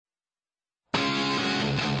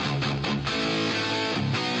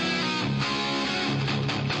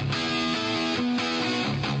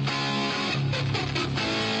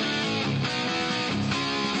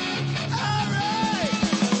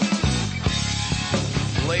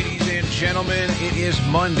gentlemen, it is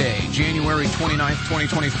Monday, January 29th,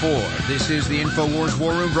 2024. This is the InfoWars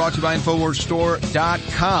War Room, brought to you by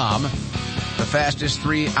InfoWarsStore.com. The fastest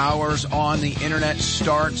 3 hours on the internet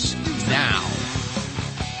starts now.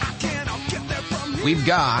 We've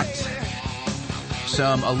got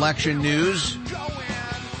some election news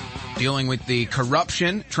dealing with the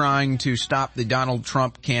corruption trying to stop the Donald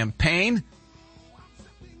Trump campaign.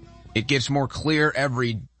 It gets more clear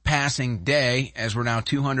every passing day as we're now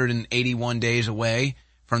 281 days away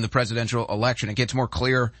from the presidential election. It gets more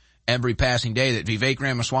clear every passing day that Vivek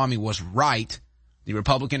Ramaswamy was right. The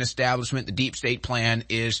Republican establishment, the deep state plan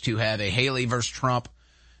is to have a Haley versus Trump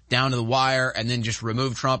down to the wire and then just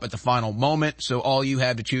remove Trump at the final moment. So all you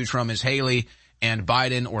have to choose from is Haley and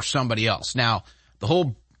Biden or somebody else. Now, the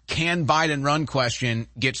whole can Biden run question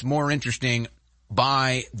gets more interesting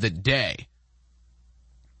by the day,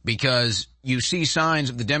 because you see signs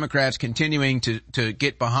of the Democrats continuing to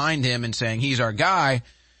get behind him and saying he's our guy.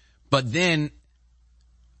 But then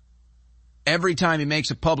every time he makes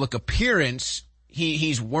a public appearance,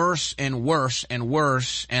 he's worse and worse and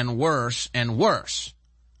worse and worse and worse.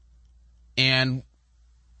 And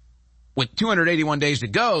with 281 days to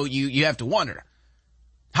go, you have to wonder,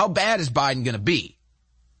 how bad is Biden going to be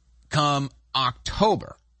come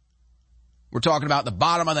October? We're talking about the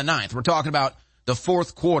bottom of the ninth. We're talking about the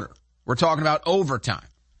fourth quarter. We're talking about overtime.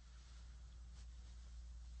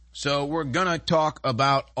 So we're going to talk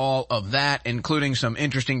about all of that, including some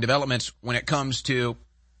interesting developments when it comes to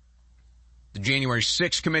the January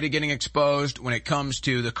 6th committee getting exposed, when it comes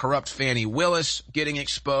to the corrupt Fani Willis getting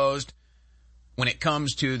exposed, when it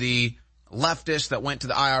comes to the leftists that went to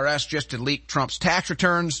the IRS just to leak Trump's tax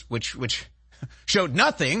returns, which showed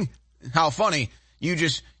nothing. How funny. You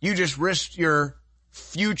just risked your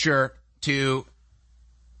future to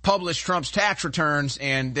publish Trump's tax returns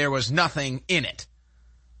and there was nothing in it.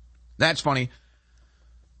 That's funny.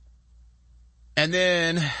 And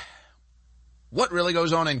then what really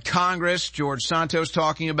goes on in Congress? George Santos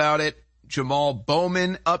talking about it. Jamal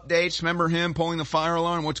Bowman updates. Remember him pulling the fire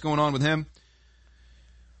alarm? What's going on with him?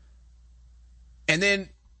 And then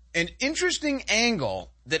an interesting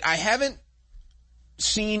angle that I haven't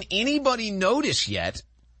seen anybody notice yet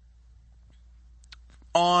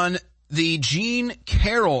on the Jean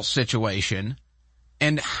Carroll situation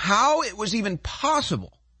and how it was even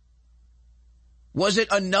possible. Was it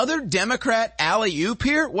another Democrat alley-oop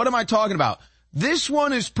here? What am I talking about? This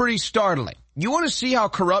one is pretty startling. You want to see how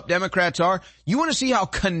corrupt Democrats are? You want to see how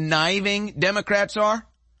conniving Democrats are?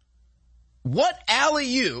 What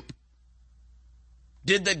alley-oop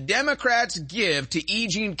did the Democrats give to E.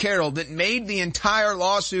 Jean Carroll that made the entire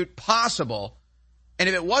lawsuit possible? And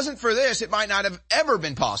if it wasn't for this, it might not have ever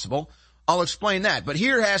been possible. I'll explain that. But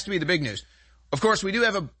here has to be the big news. Of course, we do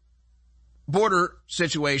have a border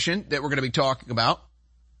situation that we're going to be talking about.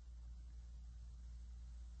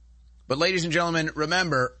 But ladies and gentlemen,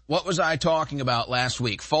 remember, what was I talking about last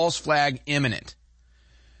week? False flag imminent.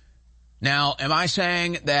 Now, am I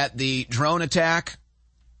saying that the drone attack,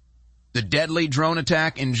 the deadly drone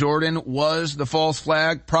attack in Jordan was the false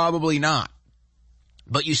flag? Probably not.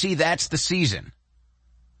 But you see, that's the season.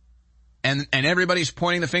 And everybody's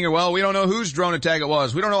pointing the finger, well, we don't know whose drone attack it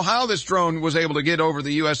was. We don't know how this drone was able to get over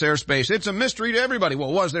the U.S. airspace. It's a mystery to everybody.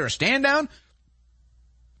 Well, was there a stand down?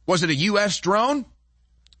 Was it a U.S. drone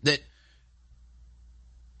that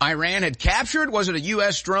Iran had captured? Was it a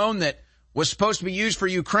U.S. drone that was supposed to be used for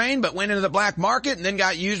Ukraine but went into the black market and then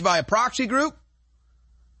got used by a proxy group?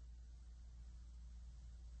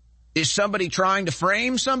 Is somebody trying to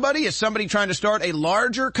frame somebody? Is somebody trying to start a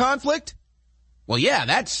larger conflict? Well, yeah,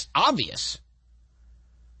 that's obvious.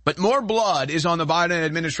 But more blood is on the Biden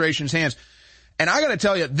administration's hands. And I got to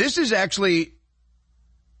tell you, this is actually,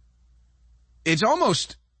 it's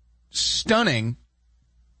almost stunning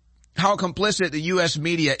how complicit the U.S.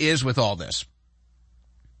 media is with all this.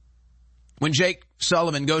 When Jake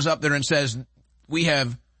Sullivan goes up there and says, we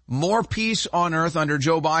have more peace on earth under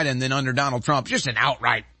Joe Biden than under Donald Trump, just an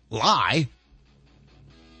outright lie.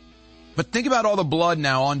 But think about all the blood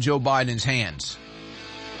now on Joe Biden's hands.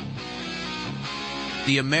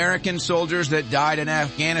 The American soldiers that died in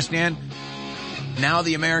Afghanistan, now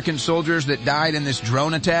the American soldiers that died in this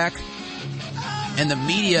drone attack, and the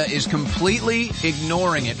media is completely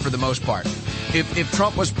ignoring it for the most part. If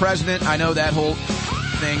Trump was president, I know that whole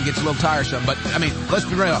thing gets a little tiresome, but I mean, let's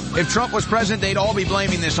be real. If Trump was president, they'd all be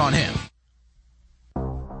blaming this on him.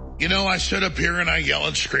 You know, I sit up here and I yell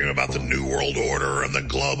and scream about the New World Order and the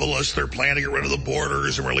globalists. They're planning to get rid of the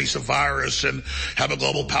borders and release a virus and have a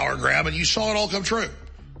global power grab, and you saw it all come true.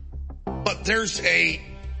 But there's a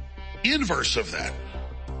inverse of that.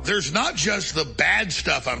 there's not just the bad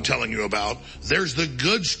stuff I'm telling you about, there's the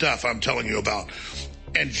good stuff I'm telling you about.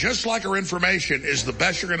 And just like our information is the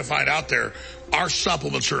best you're going to find out there, our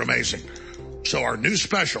supplements are amazing. So our new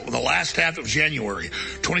special in the last half of January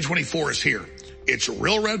 2024 is here. It's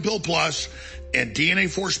Real Red Pill Plus and DNA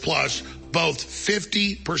Force Plus, both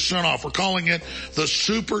 50% off. We're calling it the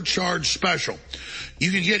Supercharged Special.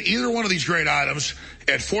 You can get either one of these great items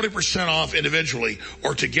at 40% off individually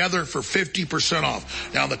or together for 50%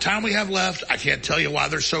 off. Now, in the time we have left, I can't tell you why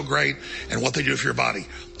they're so great and what they do for your body.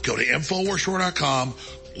 Go to InfoWarsStore.com,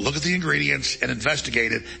 look at the ingredients and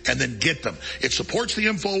investigate it, and then get them. It supports the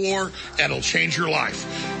InfoWar and it'll change your life.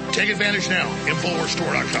 Take advantage now,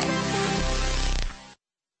 InfoWarsStore.com.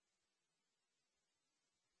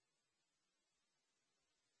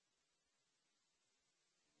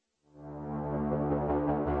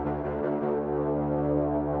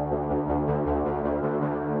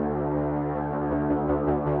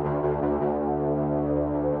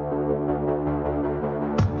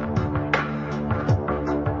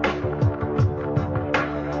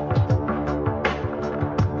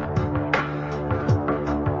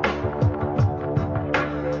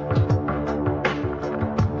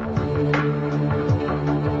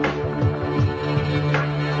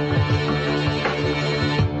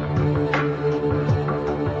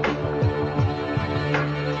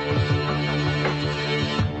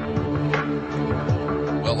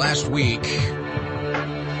 Last week,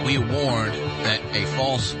 we warned that a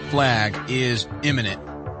false flag is imminent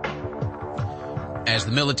as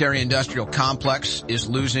the military-industrial complex is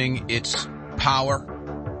losing its power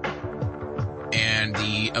and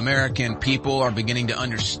the American people are beginning to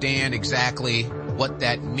understand exactly what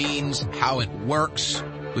that means, how it works.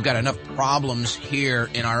 We've got enough problems here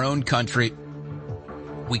in our own country.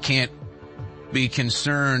 We can't be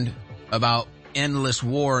concerned about endless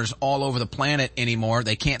wars all over the planet anymore.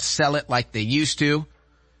 They can't sell it like they used to.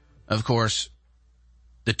 Of course,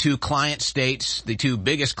 the two client states, the two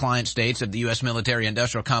biggest client states of the U.S.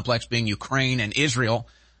 military-industrial complex being Ukraine and Israel,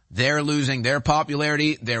 they're losing their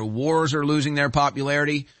popularity. Their wars are losing their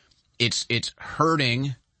popularity. It's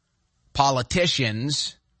hurting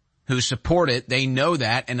politicians who support it. They know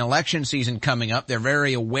that. An election season coming up, they're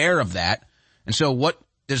very aware of that. And so what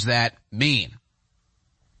does that mean?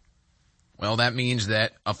 Well, that means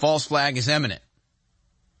that a false flag is imminent.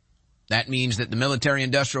 That means that the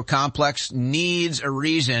military-industrial complex needs a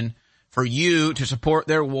reason for you to support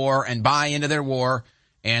their war and buy into their war,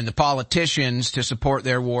 and the politicians to support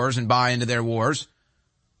their wars and buy into their wars.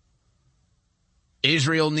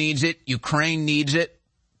 Israel needs it. Ukraine needs it.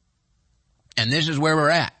 And this is where we're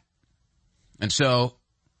at. And so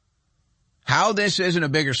how this isn't a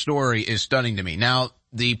bigger story is stunning to me. Now,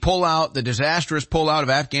 the disastrous pullout of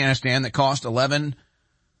Afghanistan that cost 11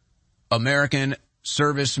 American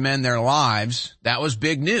servicemen their lives, that was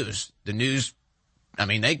big news. The news, I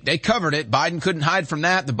mean, they covered it. Biden couldn't hide from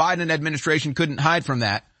that. The Biden administration couldn't hide from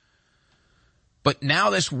that. But now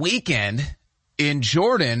this weekend in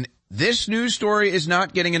Jordan, this news story is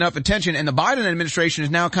not getting enough attention, and the Biden administration is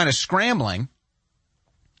now kind of scrambling.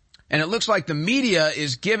 And it looks like the media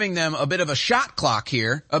is giving them a bit of a shot clock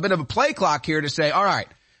here, a bit of a play clock here to say, all right,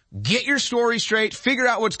 get your story straight, figure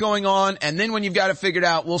out what's going on, and then when you've got it figured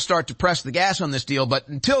out, we'll start to press the gas on this deal. But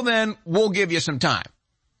until then, we'll give you some time.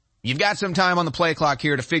 You've got some time on the play clock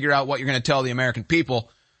here to figure out what you're going to tell the American people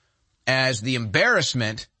as the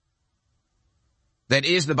embarrassment that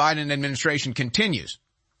is the Biden administration continues.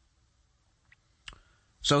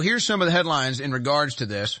 So here's some of the headlines in regards to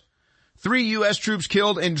this. 3 U.S. troops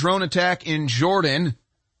killed in drone attack in Jordan.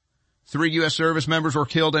 3 U.S. service members were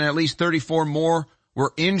killed and at least 34 more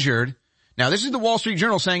were injured. Now, this is the Wall Street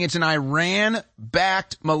Journal saying it's an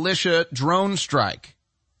Iran-backed militia drone strike.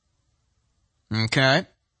 Okay.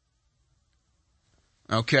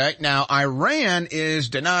 Now, Iran is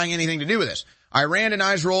denying anything to do with this. Iran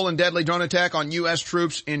denies role in deadly drone attack on U.S.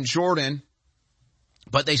 troops in Jordan,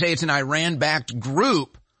 but they say it's an Iran-backed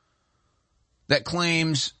group that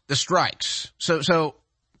claims the strikes. So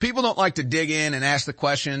people don't like to dig in and ask the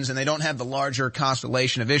questions, and they don't have the larger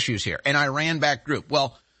constellation of issues here. An Iran-backed group.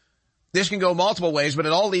 Well, this can go multiple ways, but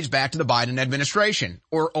it all leads back to the Biden administration,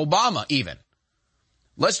 or Obama even.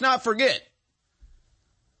 Let's not forget,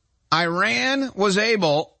 Iran was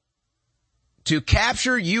able to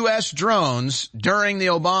capture U.S. drones during the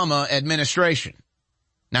Obama administration.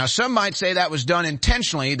 Now, some might say that was done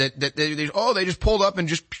intentionally, that they just pulled up and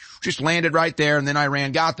just landed right there, and then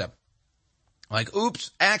Iran got them. Like,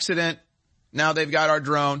 oops, accident. Now they've got our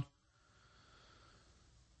drone.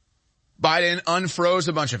 Biden unfroze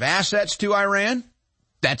a bunch of assets to Iran.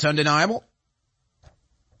 That's undeniable.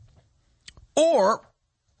 Or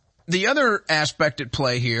the other aspect at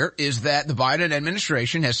play here is that the Biden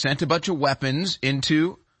administration has sent a bunch of weapons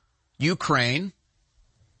into Ukraine,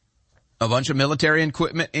 a bunch of military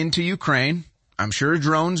equipment into Ukraine. I'm sure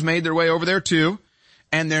drones made their way over there too.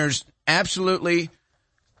 And there's absolutely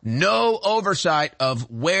no oversight of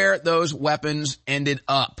where those weapons ended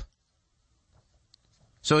up.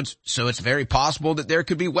 So it's very possible that there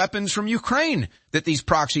could be weapons from Ukraine that these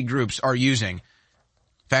proxy groups are using.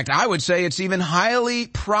 In fact, I would say it's even highly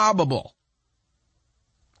probable.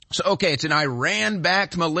 So, okay, it's an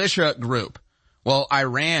Iran-backed militia group. Well,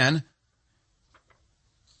 Iran-backed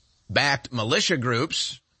militia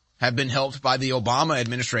groups have been helped by the Obama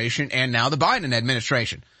administration and now the Biden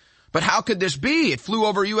administration. But how could this be? It flew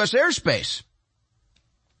over U.S. airspace.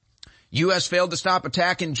 U.S. failed to stop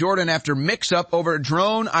attack in Jordan after mix-up over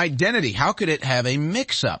drone identity. How could it have a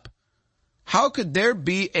mix-up? How could there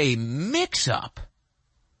be a mix-up?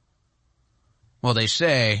 Well, they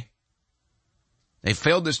say they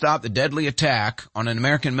failed to stop the deadly attack on an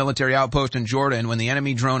American military outpost in Jordan when the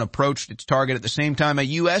enemy drone approached its target at the same time a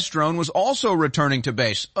U.S. drone was also returning to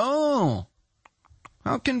base. Oh,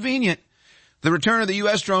 how convenient. The return of the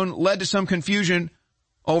U.S. drone led to some confusion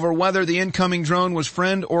over whether the incoming drone was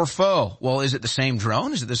friend or foe. Well, is it the same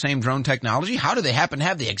drone? Is it the same drone technology? How do they happen to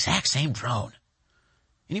have the exact same drone?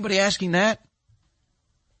 Anybody asking that?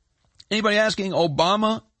 Anybody asking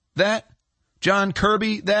Obama that? John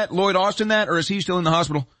Kirby that? Lloyd Austin that? Or is he still in the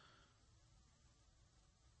hospital?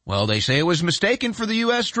 Well, they say it was mistaken for the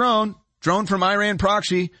U.S. drone. Drone from Iran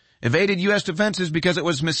proxy evaded U.S. defenses because it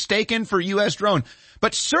was mistaken for U.S. drone.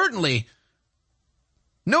 But certainly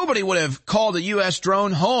nobody would have called a U.S.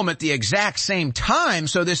 drone home at the exact same time,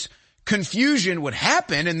 so this confusion would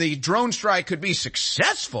happen and the drone strike could be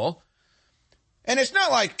successful. And it's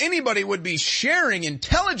not like anybody would be sharing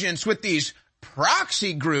intelligence with these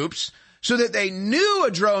proxy groups so that they knew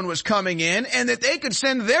a drone was coming in and that they could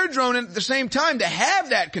send their drone in at the same time to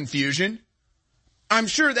have that confusion. I'm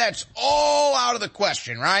sure that's all out of the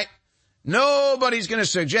question, right? Nobody's going to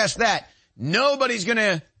suggest that. Nobody's going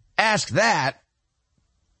to ask that.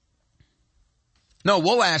 No,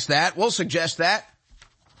 we'll ask that. We'll suggest that.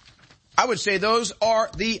 I would say those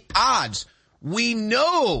are the odds. We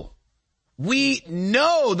know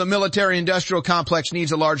the military-industrial complex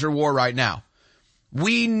needs a larger war right now.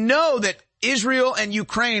 We know that Israel and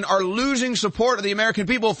Ukraine are losing support of the American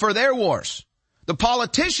people for their wars. The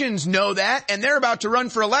politicians know that, and they're about to run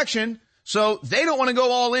for election, so they don't want to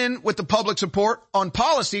go all in with the public support on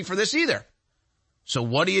policy for this either. So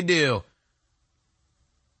what do?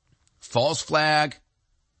 False flag,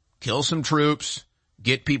 kill some troops,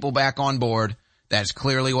 get people back on board. That's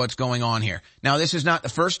clearly what's going on here. Now, this is not the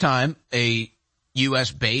first time a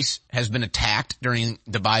U.S. base has been attacked during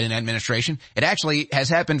the Biden administration. It actually has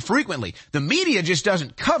happened frequently. The media just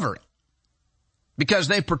doesn't cover it because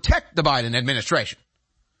they protect the Biden administration.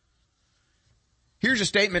 Here's a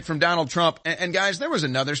statement from Donald Trump. And guys, there was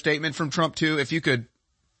another statement from Trump too. If you could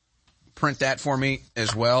print that for me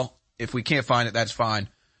as well. If we can't find it, that's fine.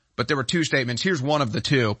 But there were two statements. Here's one of the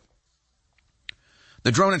two.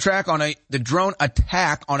 The drone attack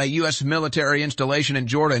on a U.S. military installation in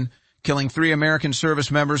Jordan, killing 3 American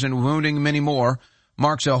service members and wounding many more,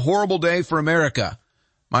 marks a horrible day for America.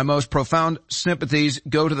 My most profound sympathies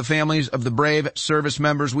go to the families of the brave service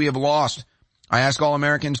members we have lost. I ask all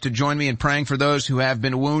Americans to join me in praying for those who have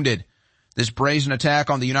been wounded. This brazen attack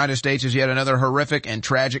on the United States is yet another horrific and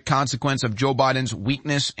tragic consequence of Joe Biden's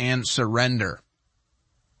weakness and surrender.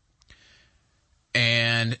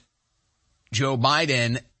 And Joe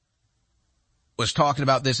Biden was talking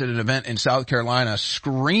about this at an event in South Carolina,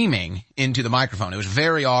 screaming into the microphone. It was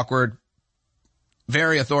very awkward,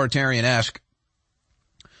 very authoritarian-esque.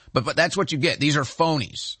 But that's what you get. These are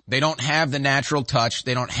phonies. They don't have the natural touch.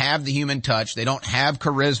 They don't have the human touch. They don't have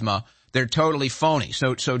charisma. They're totally phony.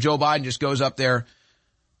 So Joe Biden just goes up there,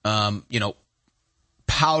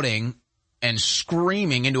 pouting and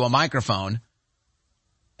screaming into a microphone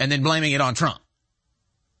and then blaming it on Trump.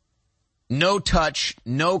 No touch,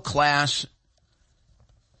 no class,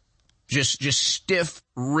 just stiff,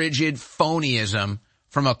 rigid phonyism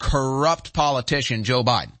from a corrupt politician, Joe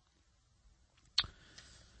Biden.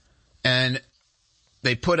 And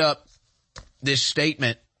they put up this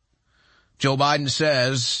statement. Joe Biden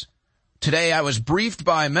says, "Today I was briefed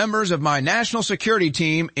by members of my national security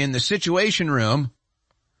team in the Situation Room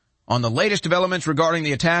on the latest developments regarding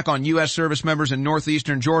the attack on U.S. service members in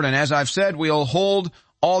northeastern Jordan. As I've said, we'll hold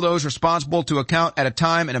all those responsible to account at a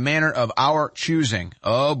time and a manner of our choosing."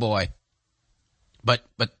 Oh boy. But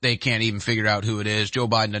they can't even figure out who it is. Joe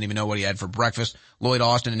Biden doesn't even know what he had for breakfast. Lloyd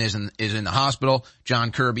Austin is in the hospital.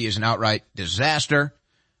 John Kirby is an outright disaster.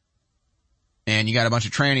 and you got a bunch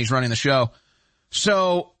of trannies running the show.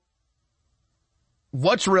 So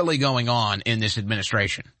what's really going on in this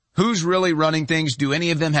administration? Who's really running things? Do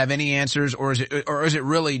any of them have any answers, or is it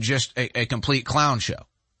really just a complete clown show?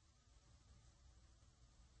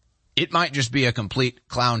 It might just be a complete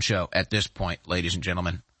clown show at this point, ladies and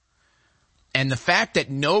gentlemen. And the fact that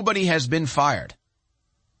nobody has been fired,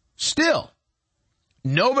 still,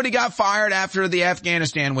 nobody got fired after the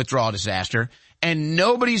Afghanistan withdrawal disaster, and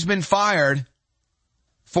nobody's been fired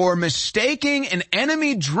for mistaking an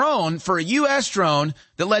enemy drone for a U.S. drone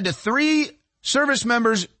that led to 3 service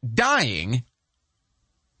members dying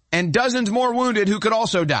and dozens more wounded who could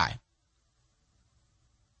also die.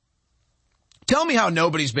 Tell me how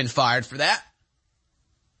nobody's been fired for that.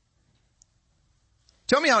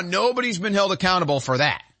 Tell me how nobody's been held accountable for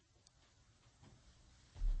that.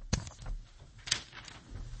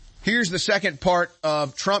 Here's the second part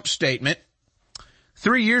of Trump's statement.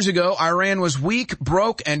 3 years ago, Iran was weak,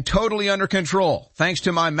 broke, and totally under control. Thanks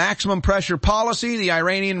to my maximum pressure policy, the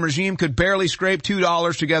Iranian regime could barely scrape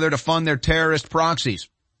 $2 together to fund their terrorist proxies.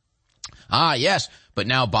 Ah, yes, but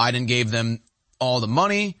now Biden gave them all the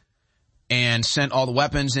money and sent all the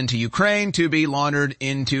weapons into Ukraine to be laundered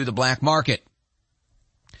into the black market.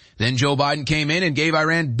 Then Joe Biden came in and gave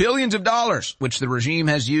Iran billions of dollars, which the regime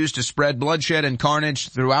has used to spread bloodshed and carnage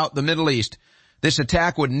throughout the Middle East. This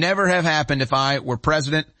attack would never have happened if I were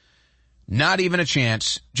president. Not even a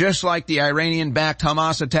chance. Just like the Iranian-backed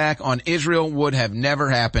Hamas attack on Israel would have never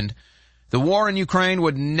happened. The war in Ukraine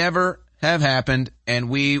would never have happened, and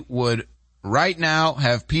we would right now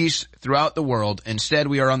have peace throughout the world. Instead,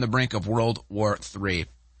 we are on the brink of World War III.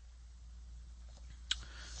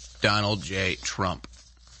 Donald J. Trump.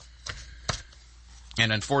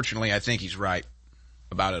 And unfortunately, I think he's right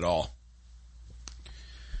about it all.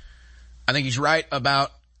 I think he's right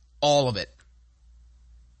about all of it.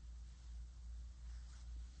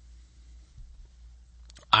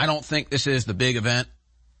 I don't think this is the big event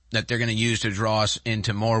that they're going to use to draw us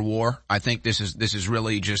into more war. I think this is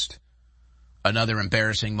really just another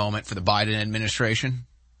embarrassing moment for the Biden administration.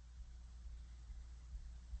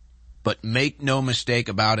 But make no mistake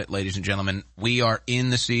about it, ladies and gentlemen, we are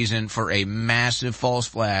in the season for a massive false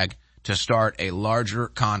flag to start a larger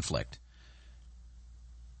conflict.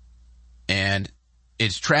 And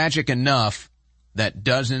it's tragic enough that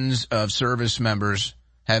dozens of service members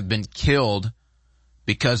have been killed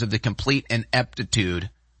because of the complete ineptitude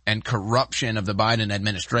and corruption of the Biden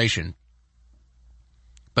administration.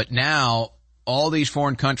 But now, all these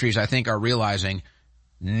foreign countries, I think, are realizing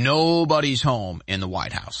nobody's home in the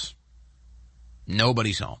White House.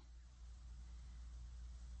 Nobody's home.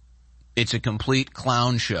 It's a complete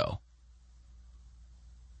clown show.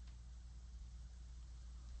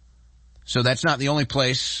 So that's not the only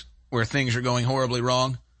place where things are going horribly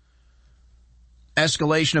wrong.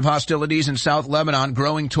 Escalation of hostilities in South Lebanon,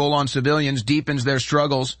 growing toll on civilians, deepens their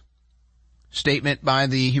struggles. Statement by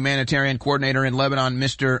the humanitarian coordinator in Lebanon,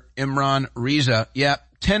 Mr. Imran Reza. Yep,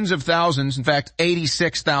 tens of thousands, in fact,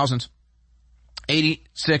 86,000,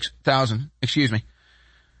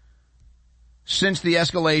 since the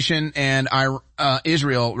escalation and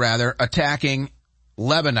Israel, attacking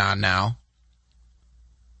Lebanon now.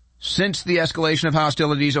 Since the escalation of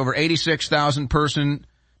hostilities, over 86,000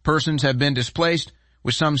 persons have been displaced,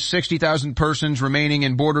 with some 60,000 persons remaining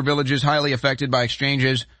in border villages highly affected by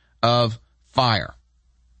exchanges of fire.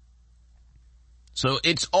 So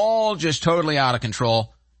it's all just totally out of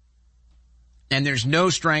control. And there's no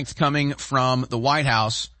strength coming from the White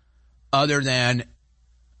House other than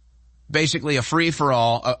basically a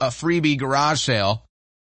free-for-all, a freebie garage sale.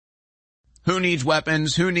 Who needs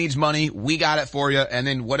weapons? Who needs money? We got it for you. And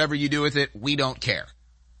then whatever you do with it, we don't care.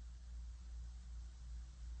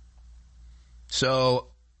 So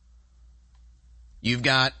you've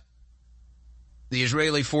got the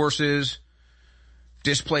Israeli forces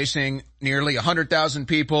displacing nearly 100,000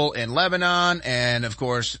 people in Lebanon, and of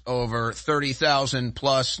course over 30,000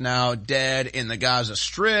 plus now dead in the Gaza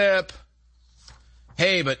Strip.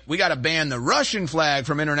 Hey, but we got to ban the Russian flag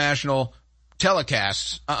from international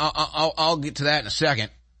telecasts. I'll get to that in a second.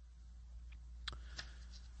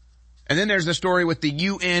 And then there's the story with the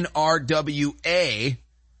UNRWA.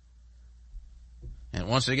 And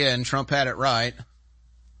once again, Trump had it right.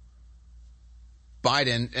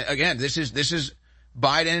 Biden, again, this is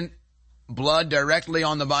Biden, blood directly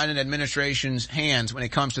on the Biden administration's hands when it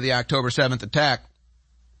comes to the October 7th attack.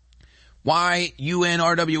 Why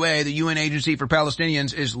UNRWA, the UN Agency for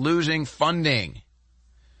Palestinians, is losing funding.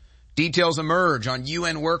 Details emerge on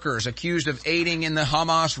UN workers accused of aiding in the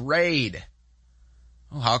Hamas raid.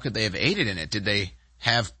 Oh, how could they have aided in it? Did they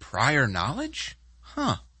have prior knowledge?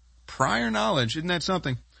 Prior knowledge. Isn't that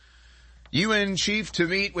something? UN chief to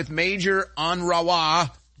meet with major UNRWA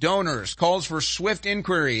donors. Calls for swift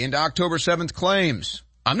inquiry into October 7th claims.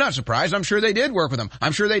 I'm not surprised. I'm sure they did work with them.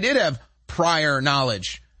 I'm sure they did have prior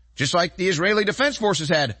knowledge. Just like the Israeli Defense Forces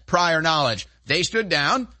had prior knowledge. They stood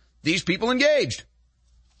down. These people engaged.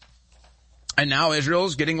 And now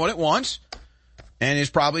Israel's getting what it wants and is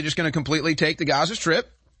probably just going to completely take the Gaza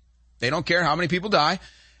Strip. They don't care how many people die.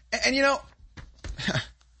 And you know,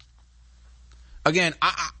 again,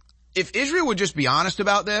 if Israel would just be honest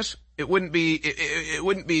about this, it wouldn't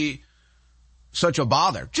be such a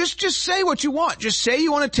bother. Just say what you want. Just say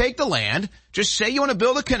you want to take the land. Just say you want to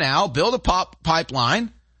build a canal, build a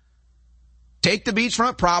pipeline, take the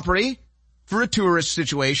beachfront property for a tourist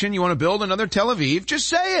situation. You want to build another Tel Aviv. Just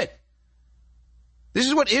say it. This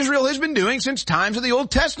is what Israel has been doing since times of the Old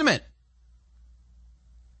Testament.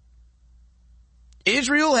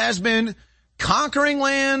 Israel has been conquering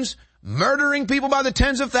lands, murdering people by the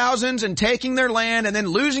tens of thousands and taking their land and then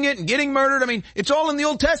losing it and getting murdered. I mean, it's all in the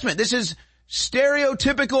Old Testament. This is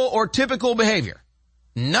stereotypical or typical behavior.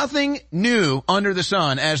 Nothing new under the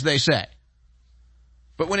sun, as they say.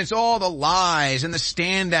 But when it's all the lies and the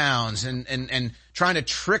stand downs and trying to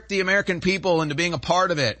trick the American people into being a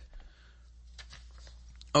part of it.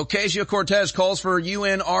 Ocasio-Cortez calls for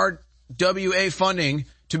UNRWA funding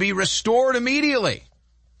to be restored immediately.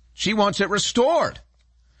 She wants it restored.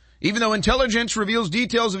 Even though intelligence reveals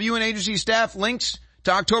details of UN agency staff links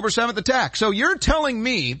to October 7th attack. So you're telling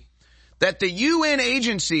me that the UN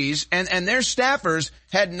agencies and their staffers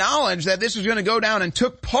had knowledge that this was going to go down and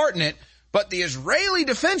took part in it, but the Israeli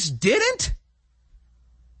defense didn't?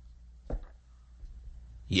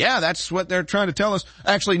 Yeah, that's what they're trying to tell us.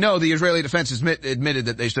 Actually, no, the Israeli defense admitted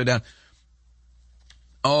that they stood down.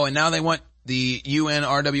 Oh, and now they want the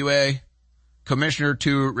UNRWA commissioner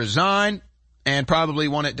to resign and probably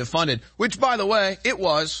want it defunded, which, by the way, it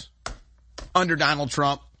was under Donald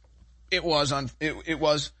Trump. It was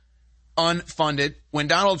unfunded. When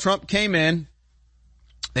Donald Trump came in,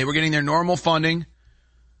 they were getting their normal funding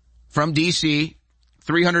from D.C.,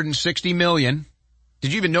 $360 million.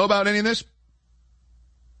 Did you even know about any of this?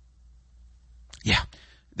 Yeah,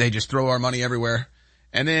 they just throw our money everywhere.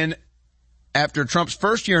 And then after Trump's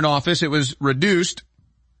first year in office, it was reduced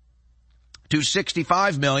to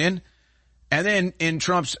 $65 million. And then in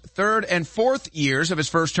Trump's third and fourth years of his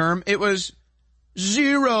first term, it was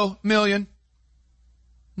 $0 million.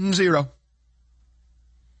 Zero.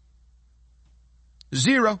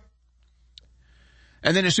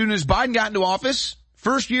 And then as soon as Biden got into office,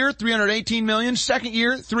 first year, $318 million. Second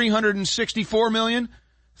year, $364 million.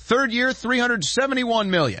 Third year, $371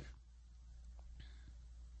 million.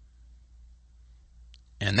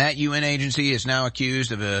 And that UN agency is now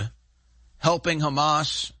accused of helping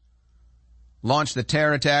Hamas launch the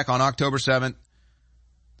terror attack on October 7th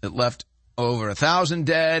that left over 1,000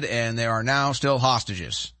 dead, and there are now still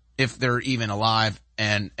hostages, if they're even alive.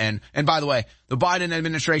 And by the way, the Biden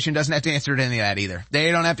administration doesn't have to answer to any of that either.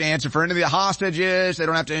 They don't have to answer for any of the hostages. They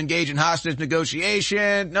don't have to engage in hostage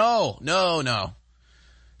negotiation. No.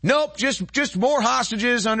 Nope, just more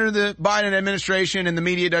hostages under the Biden administration, and the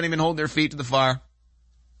media doesn't even hold their feet to the fire.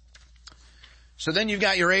 So then you've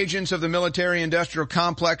got your agents of the military-industrial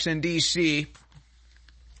complex in D.C.,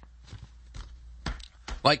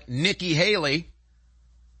 like Nikki Haley.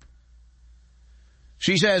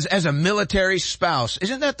 She says, as a military spouse,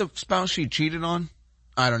 isn't that the spouse she cheated on?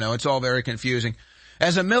 I don't know. It's all very confusing.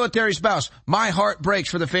 As a military spouse, my heart breaks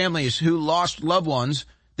for the families who lost loved ones.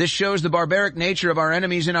 This shows the barbaric nature of our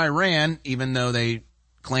enemies in Iran, even though they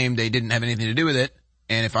claimed they didn't have anything to do with it.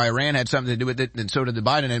 And if Iran had something to do with it, then so did the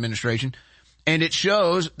Biden administration. And it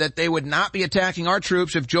shows that they would not be attacking our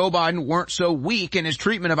troops if Joe Biden weren't so weak in his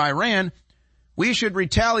treatment of Iran. We should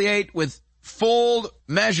retaliate with full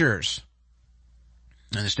measures.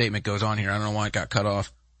 And the statement goes on here. I don't know why it got cut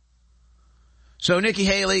off. So Nikki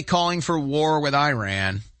Haley calling for war with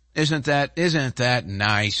Iran. Isn't that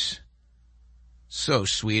nice? So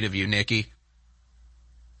sweet of you, Nikki.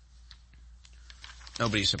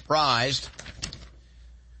 Nobody's surprised.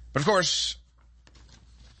 But of course,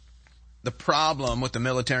 the problem with the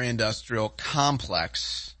military-industrial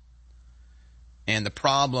complex and the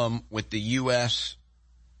problem with the U.S.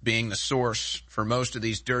 being the source for most of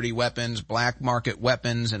these dirty weapons, black market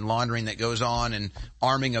weapons, and laundering that goes on, and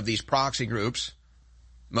arming of these proxy groups,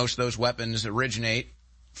 most of those weapons originate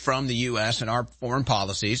from the U.S. and our foreign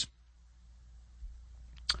policies.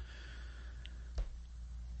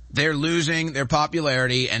 They're losing their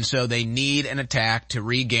popularity, and so they need an attack to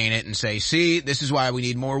regain it and say, see, this is why we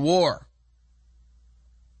need more war.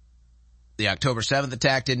 The October 7th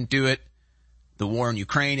attack didn't do it. The war in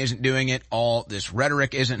Ukraine isn't doing it. All this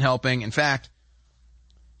rhetoric isn't helping. In fact,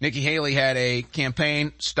 Nikki Haley had a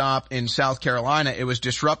campaign stop in South Carolina. It was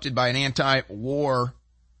disrupted by an anti-war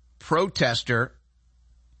protester.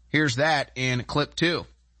 Here's that in clip 2.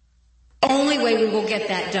 Only way we will get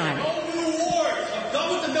that done.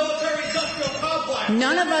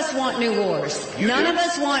 None of us want new wars. None of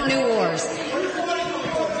us want new wars.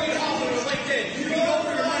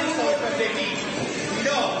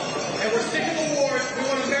 And we're sick of the wars. We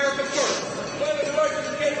want America first.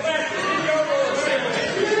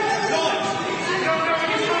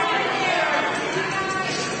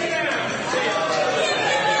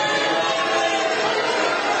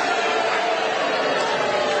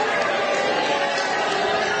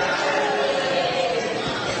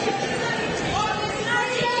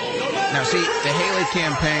 Now, see, the Haley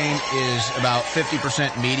campaign is about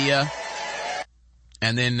 50% media,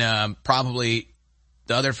 and then probably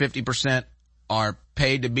the other 50% are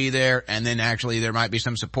paid to be there, and then actually there might be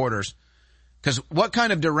some supporters. Because what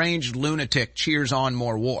kind of deranged lunatic cheers on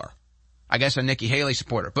more war? I guess a Nikki Haley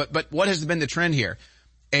supporter. But what has been the trend here?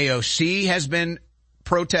 AOC has been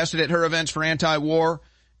protested at her events for anti-war.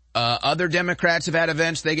 Other Democrats have had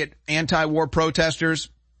events. They get anti-war protesters.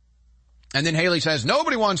 And then Haley says,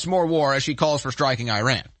 nobody wants more war, as she calls for striking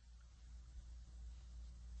Iran.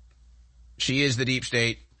 She is the deep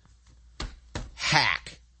state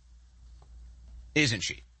hack, isn't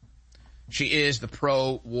she? She is the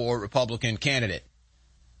pro-war Republican candidate,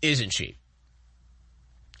 isn't she?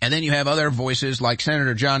 And then you have other voices like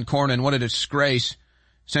Senator John Cornyn. What a disgrace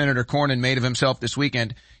Senator Cornyn made of himself this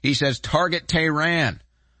weekend. He says, target Tehran.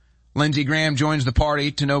 Lindsey Graham joins the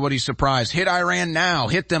party to nobody's surprise. Hit Iran now.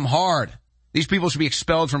 Hit them hard. These people should be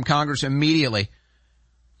expelled from Congress immediately.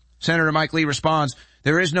 Senator Mike Lee responds,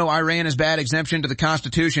 there is no Iran is bad exemption to the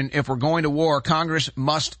Constitution. If we're going to war, Congress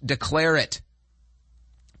must declare it.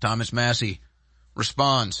 Thomas Massey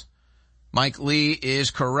responds, Mike Lee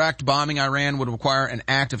is correct. Bombing Iran would require an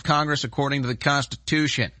act of Congress according to the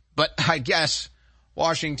Constitution. But I guess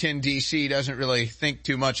Washington, D.C. doesn't really think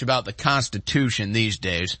too much about the Constitution these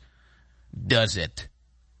days, does it?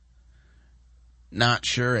 Not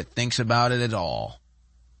sure it thinks about it at all.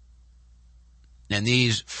 And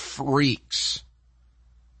these freaks.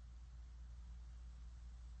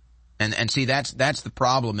 And see, that's the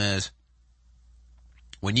problem is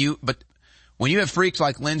when you have freaks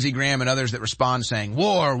like Lindsey Graham and others that respond saying,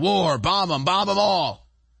 war, bomb them all.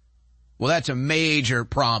 Well, that's a major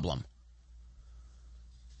problem.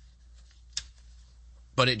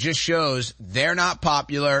 But it just shows they're not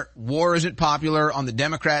popular. War isn't popular on the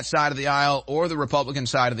Democrat side of the aisle or the Republican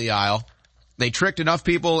side of the aisle. They tricked enough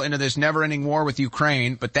people into this never-ending war with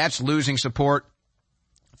Ukraine, but that's losing support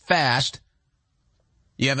fast.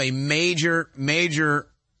 You have a major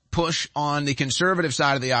push on the conservative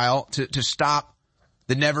side of the aisle to stop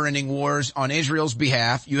the never-ending wars on Israel's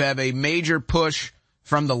behalf. You have a major push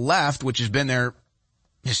from the left, which has been there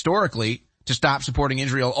historically, to stop supporting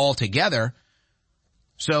Israel altogether.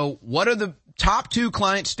 So what are the top 2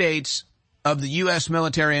 client states of the U.S.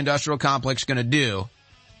 military-industrial complex going to do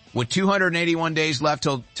with 281 days left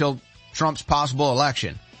till Trump's possible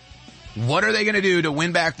election? What are they going to do to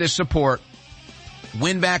win back this support,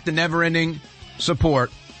 win back the never-ending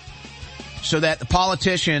support, so that the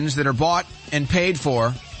politicians that are bought and paid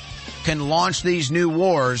for can launch these new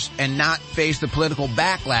wars and not face the political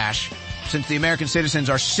backlash, since the American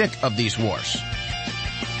citizens are sick of these wars?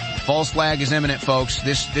 False flag is imminent, folks.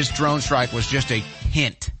 This drone strike was just a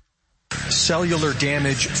hint. Cellular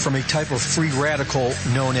damage from a type of free radical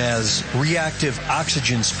known as reactive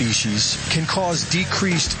oxygen species can cause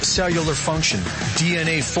decreased cellular function.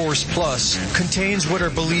 DNA Force Plus contains what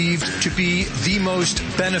are believed to be the most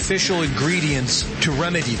beneficial ingredients to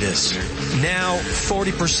remedy this. Now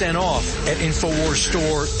 40% off at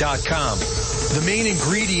InfoWarsStore.com. The main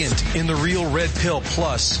ingredient in the Real Red Pill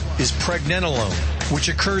Plus is pregnenolone, which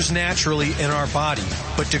occurs naturally in our body,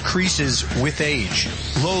 but decreases with age.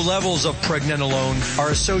 Low levels of pregnenolone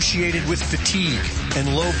are associated with fatigue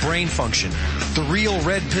and low brain function. The Real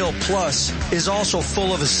Red Pill Plus is also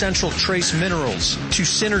full of essential trace minerals to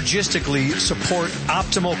synergistically support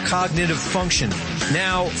optimal cognitive function.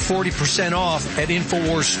 Now 40% off at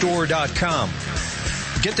InfoWarsStore.com.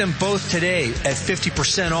 Get them both today at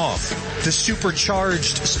 50% off. The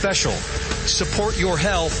supercharged special. Support your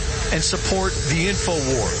health and support the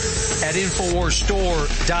InfoWar at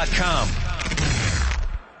InfoWarsStore.com.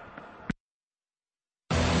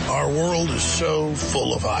 Our world is so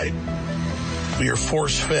full of hype. We are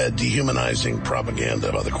force-fed dehumanizing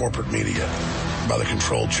propaganda by the corporate media, by the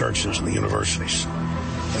controlled churches and the universities.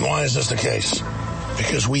 And why is this the case?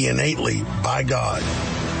 because we innately, by God,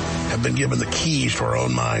 have been given the keys to our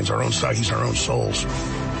own minds, our own psyches, our own souls.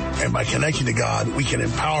 And by connecting to God, we can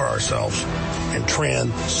empower ourselves and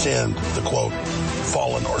transcend the, quote,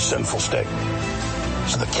 fallen or sinful state.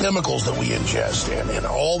 So the chemicals that we ingest and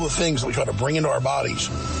all the things that we try to bring into our bodies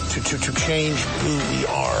to change who we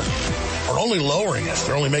are only lowering us.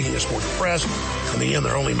 They're only making us more depressed. In the end,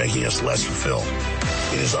 they're only making us less fulfilled.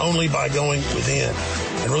 It is only by going within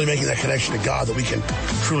and really making that connection to God that we can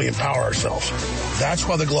truly empower ourselves. That's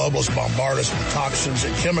why the globalists bombard us with toxins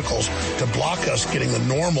and chemicals to block us getting the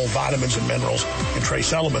normal vitamins and minerals and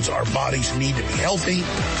trace elements our bodies need to be healthy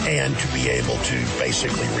and to be able to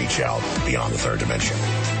basically reach out beyond the third dimension.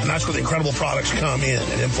 And that's where the incredible products come in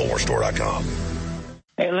at InfoWarsStore.com.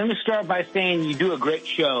 Hey, let me start by saying you do a great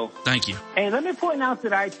show. Thank you. Hey, let me point out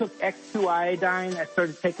that I took X2 iodine. I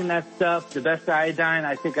started taking that stuff. The best iodine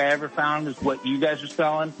I think I ever found is what you guys are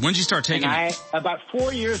selling. When did you start taking it? About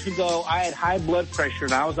 4 years ago, I had high blood pressure,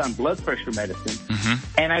 and I was on blood pressure medicine.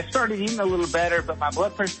 Mm-hmm. And I started eating a little better, but my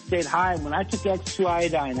blood pressure stayed high. And when I took X2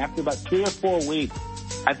 iodine, after about 3 or 4 weeks,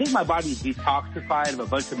 I think my body detoxified of a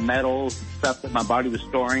bunch of metals and stuff that my body was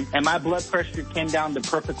storing. And my blood pressure came down to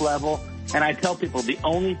perfect level. And I tell people the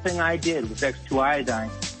only thing I did was X2 iodine.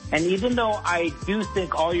 And even though I do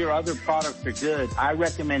think all your other products are good, I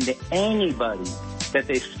recommend to anybody that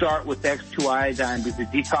they start with X2 iodine because it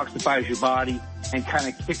detoxifies your body and kind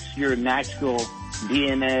of kicks your natural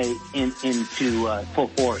DNA into full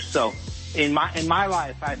force. So in my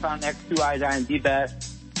life, I found X2 iodine the best.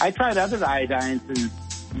 I tried other iodines and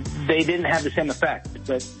they didn't have the same effect.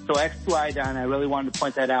 But so X2 iodine, I really wanted to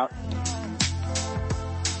point that out.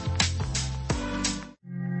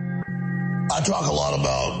 I talk a lot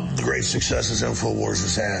about the great successes InfoWars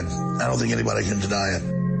has had. I don't think anybody can deny it.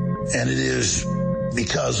 And it is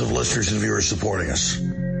because of listeners and viewers supporting us.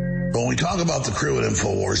 But when we talk about the crew at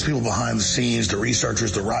InfoWars, people behind the scenes, the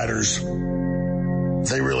researchers, the writers,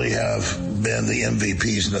 they really have been the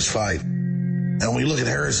MVPs in this fight. And when we look at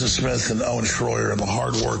Harrison Smith and Owen Schroyer and the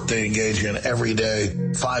hard work they engage in every day,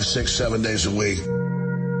 5, 6, 7 days a week,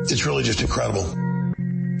 it's really just incredible.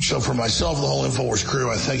 So for myself and the whole InfoWars crew,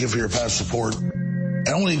 I thank you for your past support. And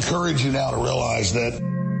I want to encourage you now to realize that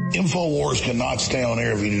InfoWars cannot stay on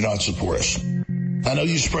air if you do not support us. I know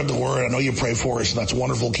you spread the word. I know you pray for us, and that's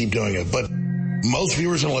wonderful. Keep doing it. But most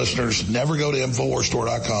viewers and listeners never go to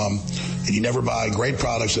InfoWarsStore.com, and you never buy great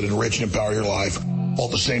products that enrich and empower your life, while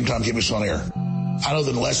at the same time keep us on air. I know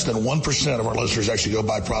that less than 1% of our listeners actually go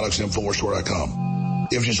buy products at InfoWarsStore.com.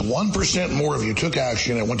 If just 1% more of you took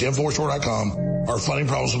action and went to InfoWarsStore.com, our funding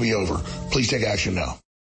problems will be over. Please take action now.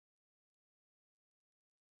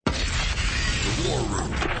 The War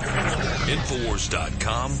Room.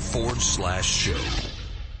 Infowars.com/show.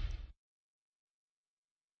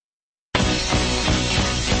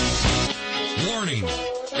 Warning.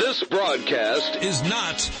 This broadcast is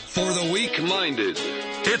not for the weak-minded.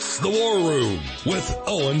 It's The War Room with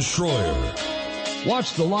Owen Schroyer.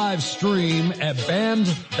 Watch the live stream at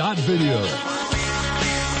band.video.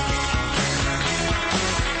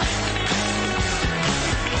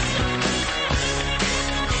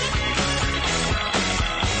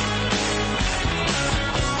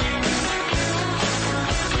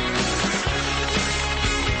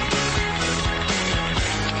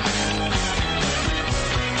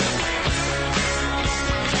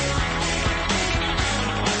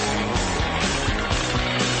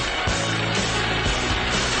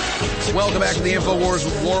 Welcome back to the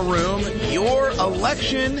InfoWars War Room, your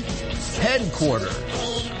election headquarters,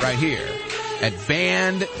 right here at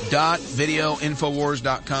band.video,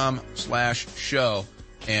 infowars.com/show.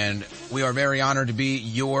 And we are very honored to be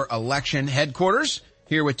your election headquarters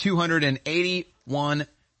here with 281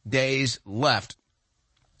 days left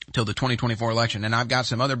till the 2024 election. And I've got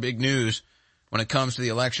some other big news when it comes to the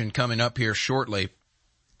election coming up here shortly.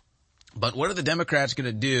 But what are the Democrats going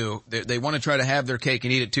to do? They want to try to have their cake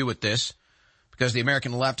and eat it too with this, because the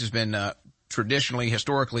American left has been traditionally,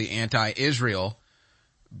 historically anti-Israel.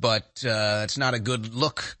 But it's not a good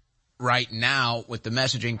look right now with the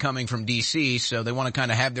messaging coming from D.C., so they want to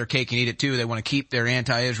kind of have their cake and eat it too. They want to keep their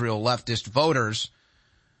anti-Israel leftist voters.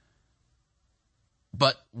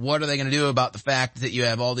 But what are they going to do about the fact that you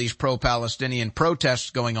have all these pro-Palestinian protests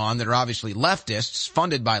going on that are obviously leftists,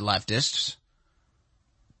 funded by leftists?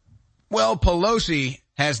 Well, Pelosi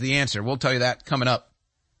has the answer. We'll tell you that coming up.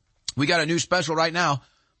 We got a new special right now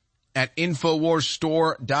at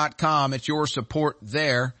InfoWarsStore.com. It's your support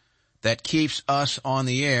there that keeps us on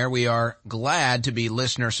the air. We are glad to be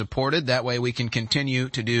listener supported. That way we can continue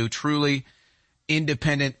to do truly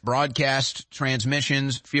independent broadcast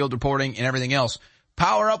transmissions, field reporting, and everything else.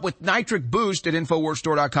 Power up with Nitric Boost at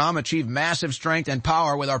InfoWarsStore.com. Achieve massive strength and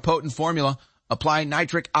power with our potent formula. Apply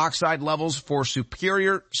nitric oxide levels for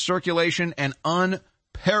superior circulation and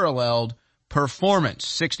unparalleled performance.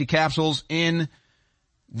 60 capsules in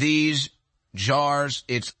these jars.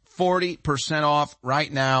 It's 40% off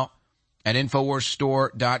right now at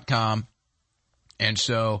InfoWarsStore.com. And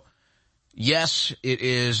so, yes, it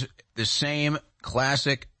is the same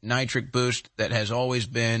classic Nitric Boost that has always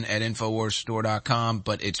been at InfoWarsStore.com,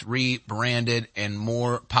 but it's rebranded and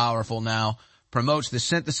more powerful now. Promotes the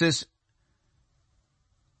synthesis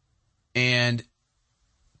and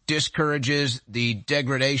discourages the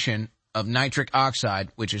degradation of nitric oxide,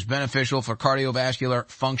 which is beneficial for cardiovascular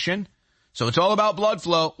function. So it's all about blood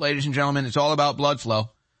flow, ladies and gentlemen. It's all about blood flow.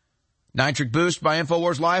 Nitric Boost by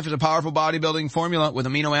InfoWars Life is a powerful bodybuilding formula with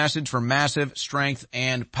amino acids for massive strength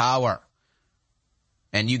and power.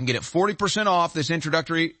 And you can get it 40% off this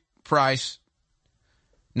introductory price.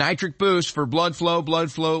 Nitric Boost for blood flow,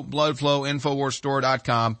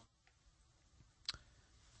 InfoWarsStore.com.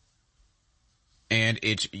 And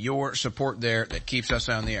it's your support there that keeps us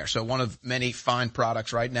on the air. So one of many fine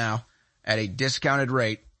products right now at a discounted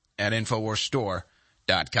rate at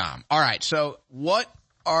InfoWarsStore.com. All right, so what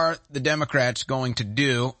are the Democrats going to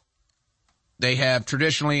do? They have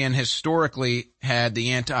traditionally and historically had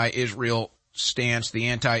the anti-Israel stance, the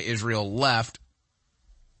anti-Israel left,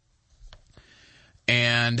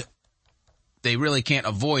 and they really can't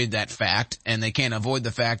avoid that fact, and they can't avoid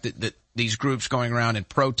the fact that these groups going around and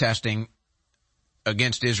protesting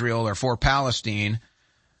against Israel or for Palestine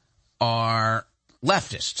are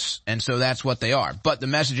leftists, and so that's what they are. But the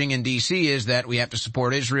messaging in D.C. is that we have to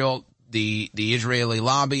support Israel. The Israeli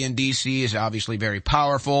lobby in D.C. is obviously very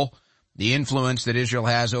powerful. The influence that Israel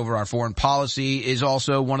has over our foreign policy is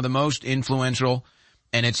also one of the most influential,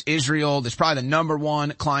 and it's Israel that's probably the number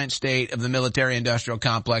one client state of the military-industrial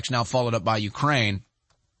complex, now followed up by Ukraine.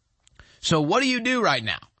 So what do you do right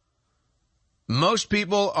now? Most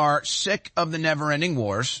people are sick of the never-ending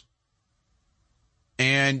wars,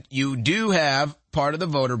 and you do have part of the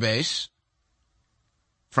voter base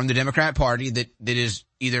from the Democrat Party that is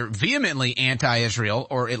either vehemently anti-Israel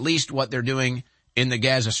or at least what they're doing in the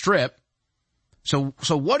Gaza Strip. So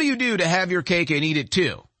what do you do to have your cake and eat it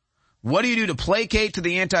too? What do you do to placate to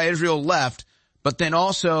the anti-Israel left, but then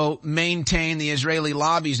also maintain the Israeli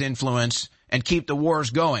lobby's influence and keep the wars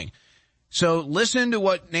going? So listen to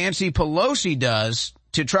what Nancy Pelosi does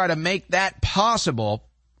to try to make that possible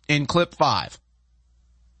in clip 5.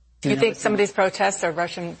 You think some of these protests are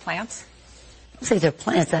Russian plants? I don't think they're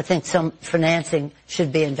plants. I think some financing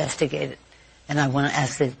should be investigated. And I want to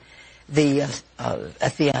ask the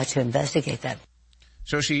FBI to investigate that.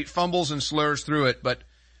 So she fumbles and slurs through it, but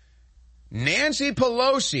Nancy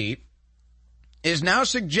Pelosi is now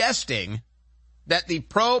suggesting that the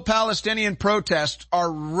pro-Palestinian protests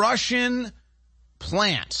are Russian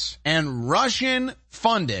plants and Russian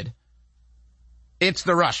funded. It's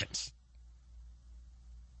the Russians.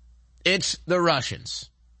 It's the Russians.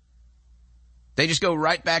 They just go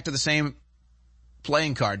right back to the same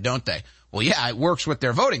playing card, don't they? Well, yeah, it works with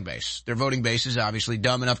their voting base. Their voting base is obviously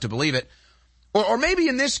dumb enough to believe it. Or maybe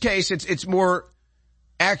in this case, it's more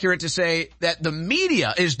accurate to say that the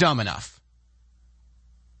media is dumb enough.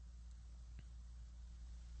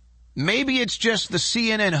 Maybe it's just the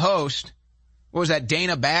CNN host. What was that,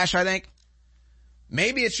 Dana Bash, I think?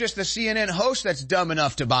 Maybe it's just the CNN host that's dumb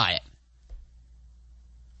enough to buy it.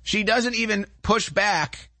 She doesn't even push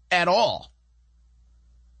back at all.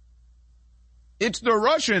 It's the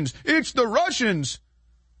Russians. It's the Russians.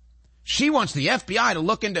 She wants the FBI to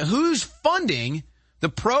look into who's funding the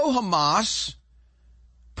pro-Hamas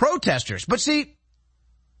protesters. But see,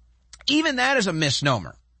 even that is a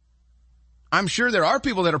misnomer. I'm sure there are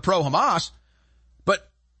people that are pro-Hamas, but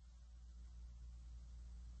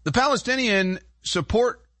the Palestinian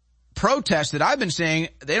support protests that I've been saying,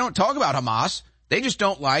 they don't talk about Hamas. They just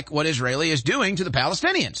don't like what Israeli is doing to the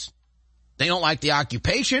Palestinians. They don't like the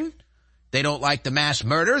occupation. They don't like the mass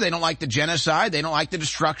murder. They don't like the genocide. They don't like the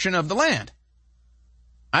destruction of the land.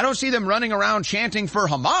 I don't see them running around chanting for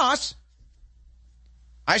Hamas.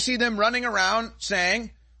 I see them running around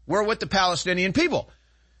saying, we're with the Palestinian people.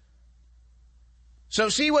 So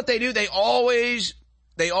see what they do? They always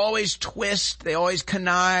twist, they always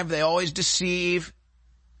connive, they always deceive.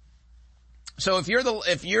 So if you're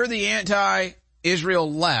the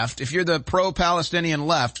anti-Israel left, if you're the pro-Palestinian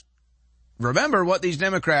left, remember what these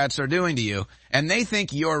Democrats are doing to you, and they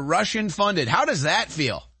think you're Russian funded. How does that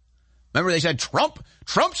feel? Remember they said Trump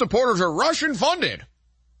supporters are Russian funded.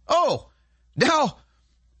 Oh, now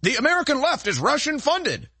the American left is Russian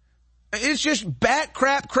funded. It's just bat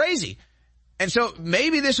crap crazy. And so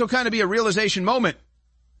maybe this will kind of be a realization moment.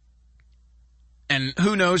 And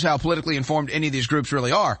who knows how politically informed any of these groups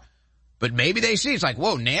really are. But maybe they see, it's like,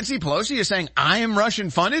 whoa, Nancy Pelosi is saying I am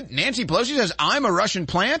Russian funded? Nancy Pelosi says I'm a Russian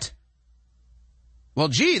plant? Well,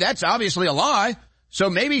 gee, that's obviously a lie.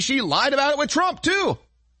 So maybe she lied about it with Trump too.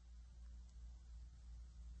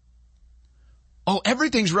 Oh,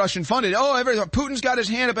 everything's Russian funded. Oh, Putin's got his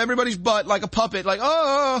hand up everybody's butt like a puppet, like,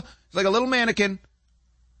 oh, it's like a little mannequin.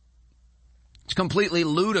 It's completely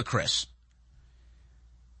ludicrous.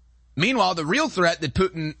 Meanwhile, the real threat that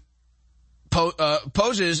Putin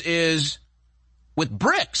poses is with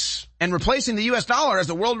BRICS and replacing the U.S. dollar as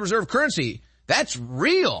the world reserve currency. That's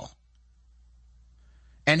real.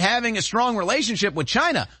 And having a strong relationship with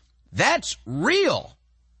China, that's real.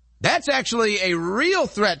 That's actually a real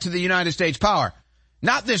threat to the United States power.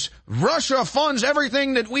 Not this Russia funds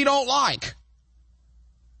everything that we don't like.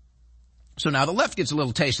 So now the left gets a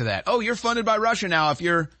little taste of that. Oh, you're funded by Russia now if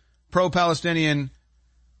you're pro-Palestinian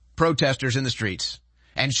protesters in the streets.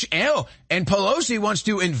 And Pelosi wants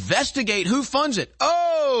to investigate who funds it.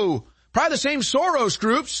 Oh, probably the same Soros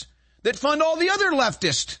groups that fund all the other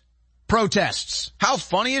leftist protests. How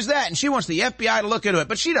funny is that? And she wants the FBI to look into it,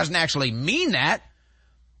 but she doesn't actually mean that.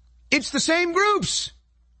 It's the same groups.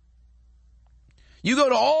 You go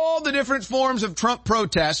to all the different forms of Trump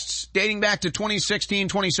protests dating back to 2016,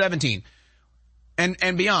 2017,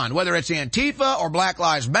 and beyond, whether it's Antifa or Black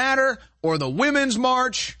Lives Matter or the Women's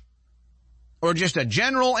March or just a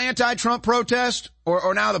general anti-Trump protest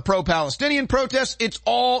or now the pro-Palestinian protest, it's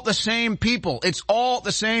all the same people. It's all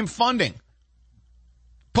the same funding.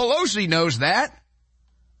 Pelosi knows that.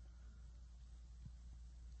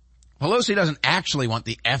 Pelosi doesn't actually want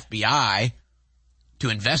the FBI to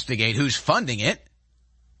investigate who's funding it.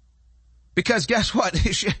 Because guess what?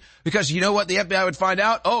 Because you know what the FBI would find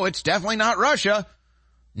out? Oh, it's definitely not Russia.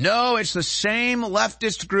 No, it's the same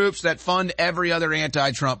leftist groups that fund every other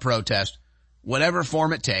anti-Trump protest, whatever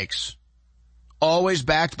form it takes. Always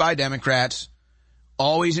backed by Democrats,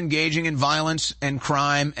 always engaging in violence and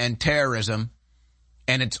crime and terrorism.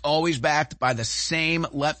 And it's always backed by the same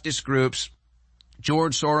leftist groups,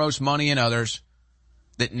 George Soros, money, and others,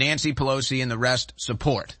 that Nancy Pelosi and the rest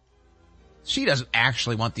support. She doesn't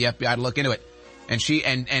actually want the FBI to look into it. And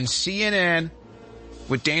and CNN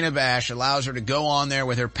with Dana Bash allows her to go on there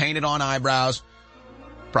with her painted on eyebrows,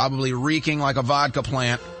 probably reeking like a vodka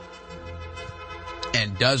plant,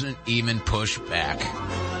 and doesn't even push back.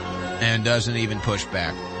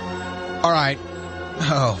 All right.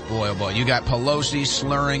 Oh boy. You got Pelosi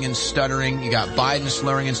slurring and stuttering. You got Biden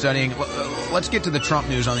slurring and stuttering. Let's get to the Trump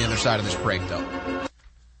news on the other side of this break, though.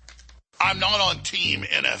 I'm not on Team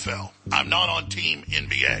NFL. I'm not on Team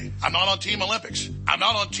NBA. I'm not on Team Olympics. I'm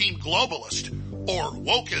not on Team Globalist or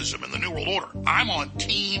wokeism in the New World Order. I'm on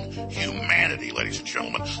Team Humanity, ladies and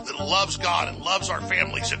gentlemen, that loves God and loves our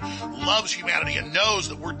families and loves humanity and knows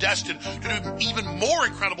that we're destined to do even more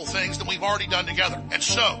incredible things than we've already done together. And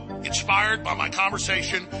so, inspired by my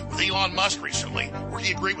conversation with Elon Musk recently, where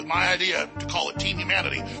he agreed with my idea to call it Team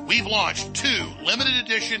Humanity, we've launched 2 limited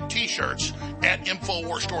edition t-shirts at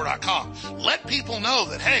InfoWarsStore.com. Let people know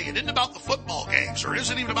that, hey, it isn't about the football games or it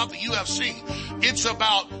isn't even about the UFC. It's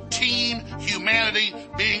about Team Humanity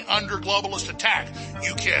being under globalist attack.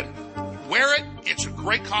 You can wear it. It's a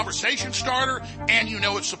great conversation starter, and you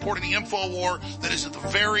know it's supporting the InfoWar that is at the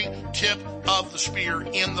very tip of the spear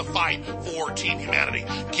in the fight for Team Humanity.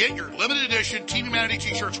 Get your limited edition Team Humanity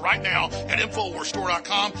t-shirts right now at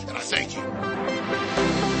InfoWarsStore.com, and I thank you.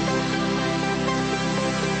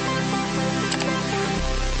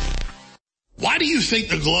 Why do you think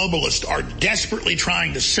the globalists are desperately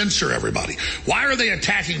trying to censor everybody? Why are they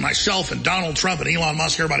attacking myself and Donald Trump and Elon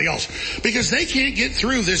Musk and everybody else? Because they can't get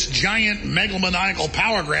through this giant megalomaniacal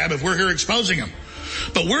power grab if we're here exposing them.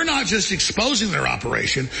 But we're not just exposing their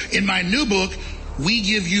operation. In my new book, we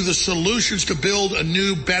give you the solutions to build a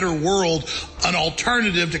new, better world, an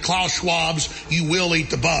alternative to Klaus Schwab's "You Will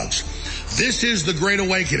Eat the Bugs." This is the Great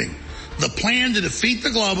Awakening. The plan to defeat the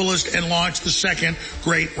globalist and launch the second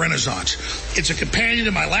great renaissance. It's a companion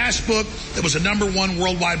to my last book that was a #1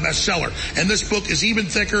 worldwide bestseller. And this book is even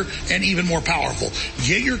thicker and even more powerful.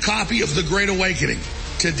 Get your copy of The Great Awakening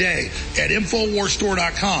today at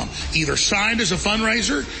InfoWarsStore.com. Either signed as a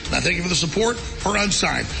fundraiser, and I thank you for the support, or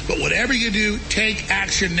unsigned. But whatever you do, take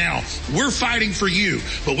action now. We're fighting for you,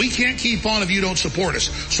 but we can't keep on if you don't support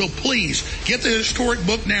us. So please, get the historic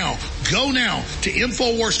book now. Go now to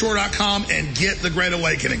InfoWarsStore.com and get The Great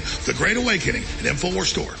Awakening. The Great Awakening at InfoWars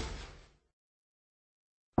Store.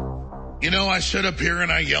 You know, I sit up here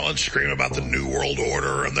and I yell and scream about the New World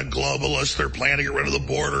Order and the globalists. They're planning to get rid of the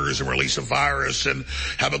borders and release a virus and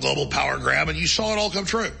have a global power grab, and you saw it all come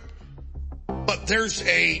true. But there's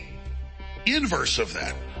a inverse of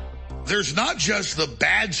that. There's not just the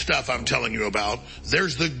bad stuff I'm telling you about.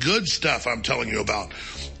 There's the good stuff I'm telling you about.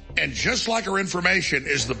 And just like our information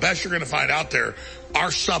is the best you're going to find out there,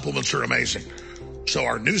 our supplements are amazing. So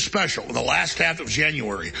our new special in the last half of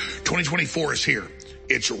January 2024 is here.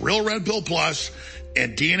 It's Real Red Pill Plus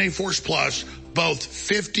and DNA Force Plus, both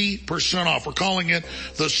 50% off. We're calling it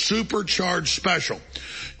the Supercharged Special.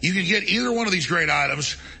 You can get either one of these great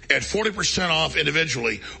items at 40% off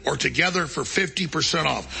individually or together for 50%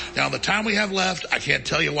 off. Now, in the time we have left, I can't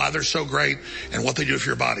tell you why they're so great and what they do for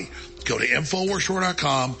your body. Go to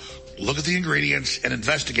InfoWarsStore.com, look at the ingredients and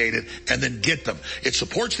investigate it, and then get them. It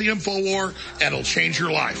supports the InfoWar and it'll change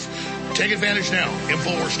your life. Take advantage now,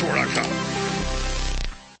 InfoWarsStore.com.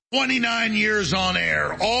 29 years on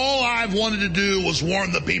air. All I've wanted to do was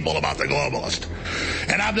warn the people about the globalist.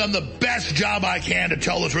 And I've done the best job I can to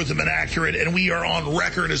tell the truth and been accurate, and we are on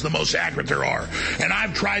record as the most accurate there are. And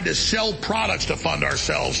I've tried to sell products to fund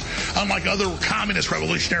ourselves. Unlike other communist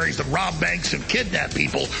revolutionaries that rob banks and kidnap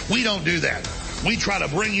people, we don't do that. We try to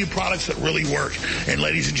bring you products that really work. And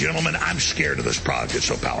ladies and gentlemen, I'm scared of this product. It's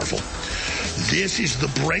so powerful. This is the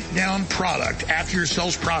breakdown product, after your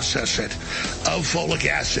cells process it, of folic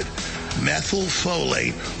acid,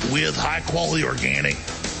 methylfolate with high-quality organic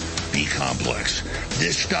B-complex.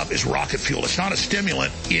 This stuff is rocket fuel. It's not a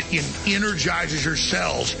stimulant. It energizes your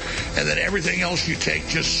cells, and then everything else you take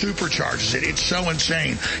just supercharges it. It's so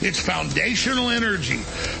insane. It's foundational energy,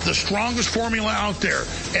 the strongest formula out there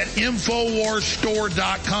at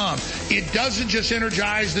InfoWarsStore.com. It doesn't just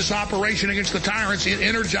energize this operation against the tyrants. It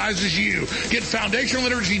energizes you. Get foundational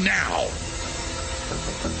energy now.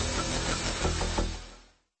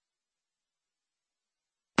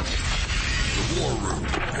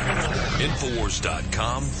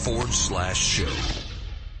 Infowars.com/show.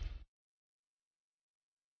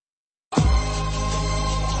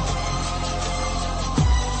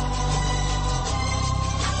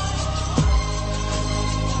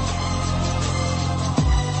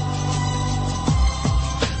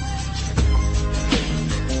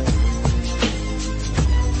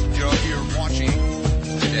 You're watching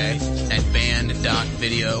today at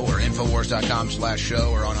band.video or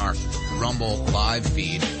Infowars.com/show or on our Rumble live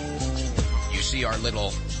feed. See our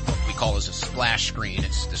little, what we call as a splash screen.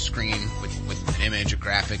 It's the screen with an image, a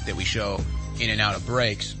graphic that we show in and out of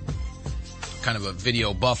breaks. Kind of a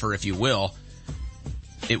video buffer, if you will.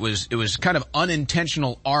 It was kind of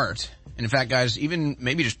unintentional art. And in fact, guys, even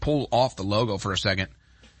maybe just pull off the logo for a second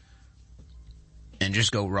and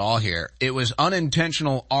just go raw here. It was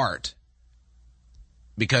unintentional art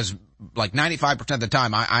because like 95% of the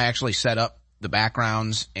time I actually set up the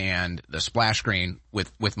backgrounds and the splash screen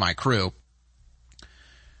with my crew.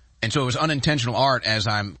 And so it was unintentional art as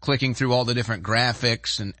I'm clicking through all the different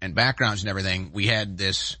graphics and backgrounds and everything. We had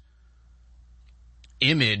this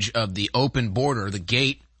image of the open border, the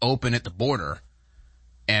gate open at the border.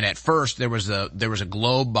 And at first there was a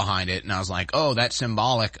globe behind it. And I was like, oh, that's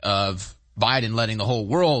symbolic of Biden letting the whole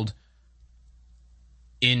world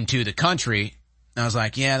into the country. And I was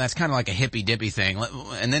like, yeah, that's kind of like a hippy dippy thing.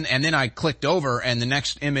 And then I clicked over and the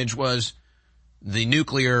next image was the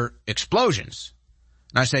nuclear explosions.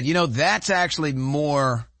 And I said, that's actually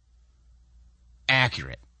more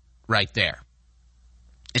accurate right there.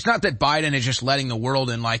 It's not that Biden is just letting the world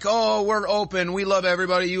in like, oh, we're open, we love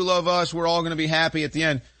everybody, you love us, we're all going to be happy at the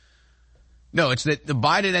end. No, it's that the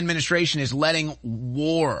Biden administration is letting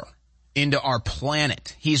war into our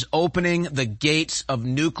planet. He's opening the gates of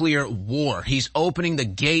nuclear war. He's opening the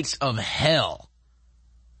gates of hell.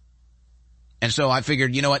 And so I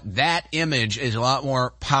figured, you know what, that image is a lot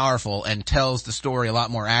more powerful and tells the story a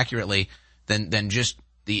lot more accurately than just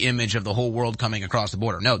the image of the whole world coming across the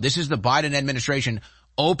border. No, this is the Biden administration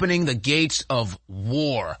opening the gates of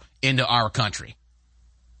war into our country.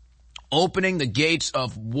 Opening the gates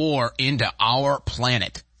of war into our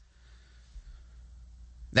planet.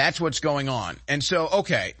 That's what's going on. And so,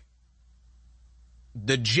 okay,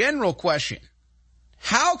 the general question,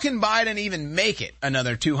 how can Biden even make it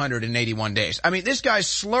another 281 days? I mean, this guy's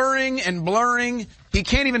slurring and blurring. He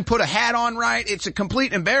can't even put a hat on right. It's a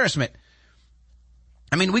complete embarrassment.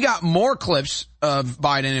 I mean, we got more clips of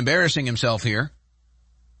Biden embarrassing himself here.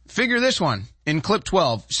 Figure this one in clip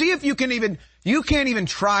 12. See if you can't even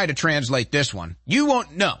try to translate this one. You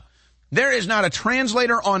won't know. There is not a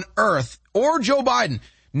translator on earth or Joe Biden.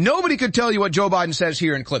 Nobody could tell you what Joe Biden says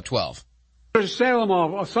here in clip 12. Asylum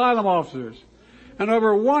officers. and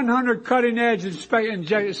over 100 cutting-edge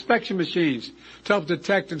inspection machines to help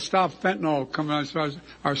detect and stop fentanyl coming on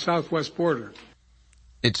our southwest border.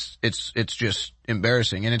 It's just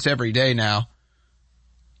embarrassing. And it's every day now.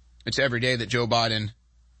 It's every day that Joe Biden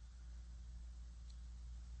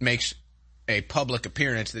makes a public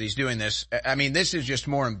appearance that he's doing this. I mean, this is just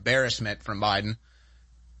more embarrassment from Biden.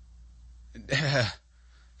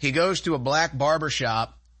 He goes to a black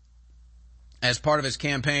barbershop as part of his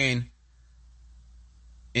campaign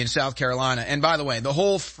in South Carolina. And by the way, the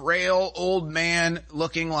whole frail old man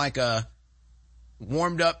looking like a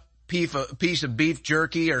warmed up piece of beef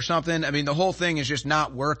jerky or something. I mean, the whole thing is just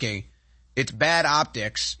not working. It's bad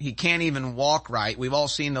optics. He can't even walk right. We've all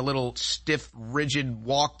seen the little stiff, rigid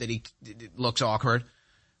walk that it looks awkward.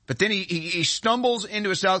 But then he stumbles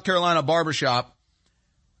into a South Carolina barbershop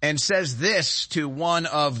and says this to one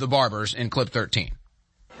of the barbers in clip 13.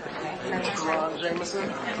 Ron Jameson.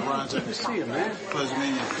 Ron Jameson. Good to see you, man. Pleasure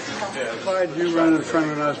meeting you. If I had you running in front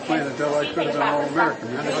of when I was playing the devil, I could have been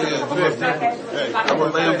All-American, man. Hey, I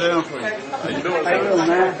want to lay him down for you. How you doing? How you doing,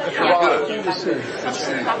 man? Good. Good to see you. Good to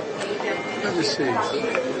see you. Good to see you.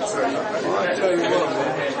 Well, I'll tell you what,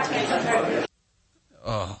 man.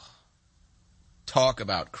 Oh, talk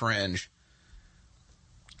about cringe.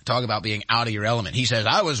 Talk about being out of your element. He says,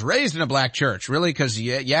 I was raised in a black church. Really? Because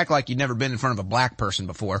you act like you'd never been in front of a black person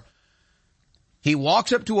before. He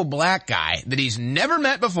walks up to a black guy that he's never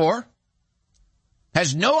met before,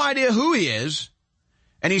 has no idea who he is,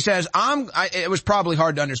 and he says, it was probably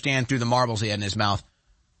hard to understand through the marbles he had in his mouth.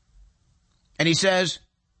 And he says,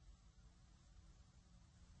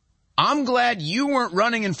 I'm glad you weren't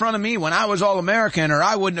running in front of me when I was All-American or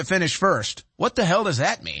I wouldn't have finished first. What the hell does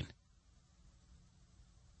that mean?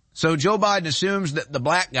 So Joe Biden assumes that the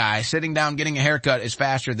black guy sitting down getting a haircut is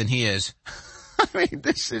faster than he is. I mean,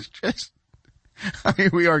 this is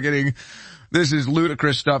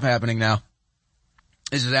ludicrous stuff happening now.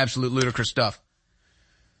 This is absolute ludicrous stuff.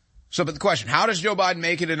 So, but the question, how does Joe Biden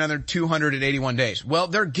make it another 281 days? Well,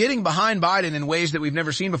 they're getting behind Biden in ways that we've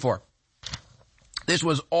never seen before. This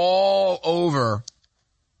was all over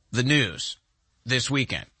the news this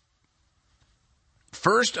weekend.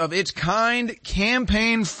 First of its kind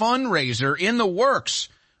campaign fundraiser in the works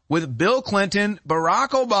with Bill Clinton, Barack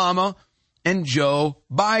Obama, and Joe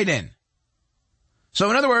Biden. So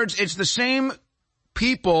in other words, it's the same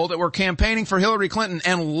people that were campaigning for Hillary Clinton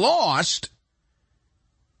and lost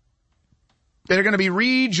that are going to be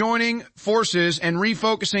rejoining forces and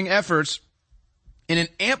refocusing efforts in an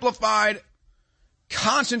amplified,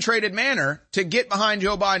 concentrated manner to get behind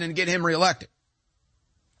Joe Biden and get him reelected.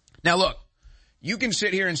 Now look, you can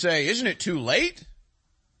sit here and say, isn't it too late?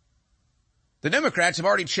 The Democrats have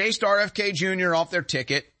already chased RFK Jr. off their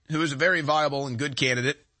ticket, who is a very viable and good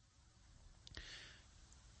candidate.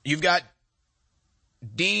 You've got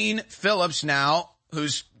Dean Phillips now,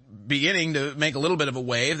 who's beginning to make a little bit of a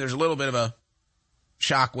wave. There's a little bit of a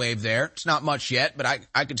shock wave there. It's not much yet, but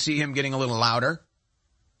I could see him getting a little louder.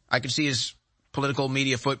 I could see his political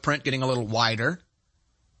media footprint getting a little wider.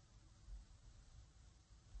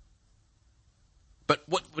 But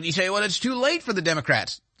what would you say? Well, it's too late for the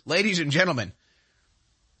Democrats. Ladies and gentlemen.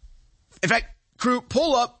 In fact, crew,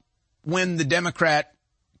 pull up when the Democrat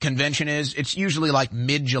convention is. It's usually like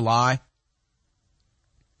mid-July.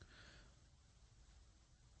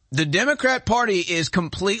 The Democrat Party is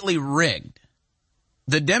completely rigged.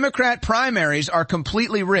 The Democrat primaries are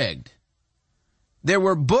completely rigged. There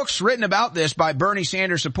were books written about this by Bernie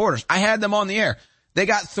Sanders supporters. I had them on the air. They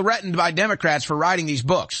got threatened by Democrats for writing these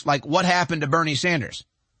books, like What Happened to Bernie Sanders.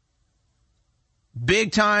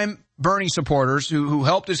 Big time Bernie supporters who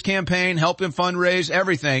helped his campaign, helped him fundraise,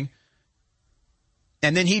 everything.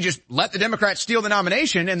 And then he just let the Democrats steal the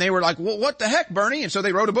nomination, and they were like, well, what the heck, Bernie? And so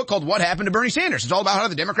they wrote a book called What Happened to Bernie Sanders. It's all about how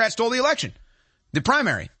the Democrats stole the election, the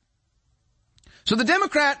primary. So the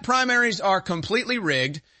Democrat primaries are completely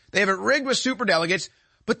rigged. They have it rigged with superdelegates,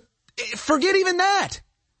 but forget even that.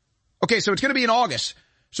 Okay, so it's going to be in August.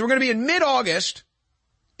 So we're going to be in mid-August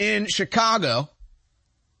in Chicago.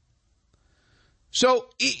 So,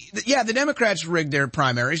 yeah, the Democrats rigged their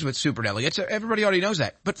primaries with superdelegates. Everybody already knows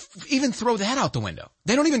that. But even throw that out the window.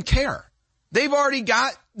 They don't even care. They've already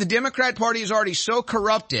got, the Democrat Party is already so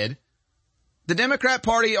corrupted. The Democrat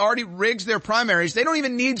Party already rigs their primaries. They don't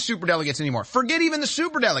even need superdelegates anymore. Forget even the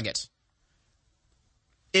superdelegates.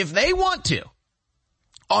 If they want to,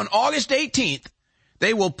 on August 18th,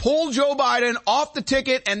 they will pull Joe Biden off the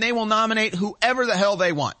ticket and they will nominate whoever the hell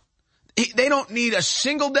they want. They don't need a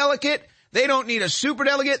single delegate. They don't need a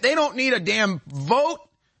superdelegate. They don't need a damn vote.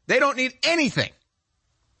 They don't need anything.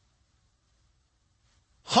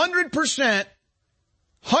 100%,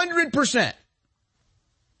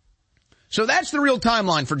 So that's the real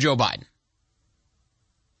timeline for Joe Biden.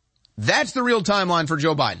 That's the real timeline for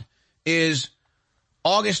Joe Biden, is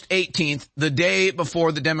August 18th, the day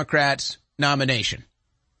before the Democrats' nomination,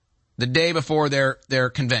 the day before their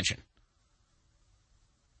convention.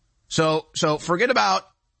 So forget about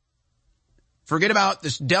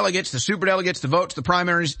the delegates, the superdelegates, the votes, the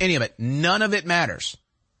primaries, any of it. None of it matters.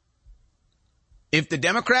 If the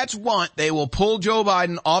Democrats want, they will pull Joe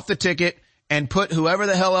Biden off the ticket and put whoever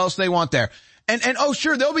the hell else they want there. And oh,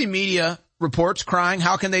 sure, there'll be media reports crying,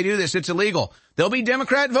 how can they do this? It's illegal. There'll be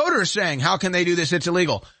Democrat voters saying, how can they do this? It's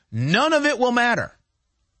illegal. None of it will matter.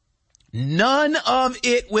 None of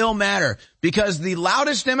it will matter, because the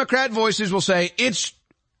loudest Democrat voices will say,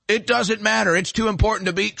 it doesn't matter. It's too important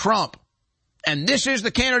to beat Trump. And this is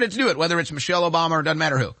the candidate to do it, whether it's Michelle Obama or doesn't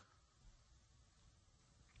matter who.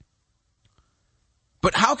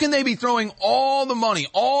 But how can they be throwing all the money,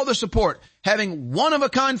 all the support, having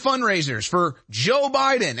one-of-a-kind fundraisers for Joe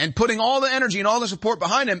Biden and putting all the energy and all the support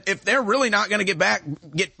behind him if they're really not going to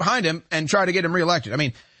get behind him and try to get him reelected? I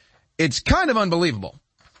mean, it's kind of unbelievable.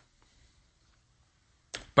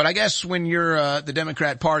 But I guess when you're the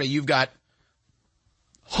Democrat Party, you've got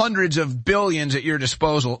hundreds of billions at your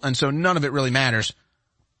disposal, and so none of it really matters.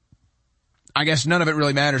 I guess none of it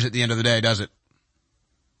really matters at the end of the day, does it?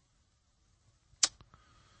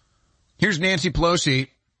 Here's Nancy Pelosi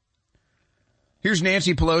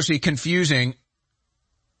confusing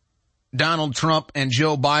Donald Trump and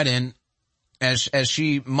Joe Biden as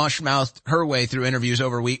she mush-mouthed her way through interviews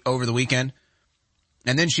over the weekend.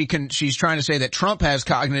 And then she's trying to say that Trump has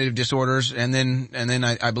cognitive disorders, and then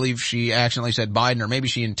I believe she accidentally said Biden, or maybe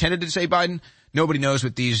she intended to say Biden. Nobody knows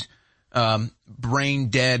with these brain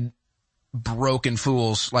dead, broken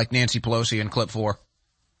fools like Nancy Pelosi in clip 4.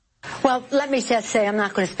 Well, let me just say I'm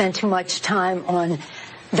not going to spend too much time on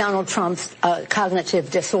Donald Trump's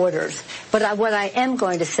cognitive disorders. But what I am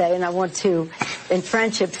going to say, and I want to, in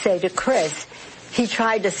friendship, say to Chris, he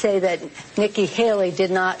tried to say that Nikki Haley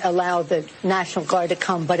did not allow the National Guard to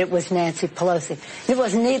come, but it was Nancy Pelosi. It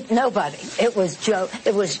was nobody. It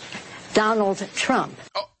was Donald Trump.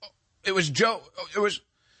 It was Joe.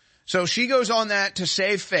 So she goes on that to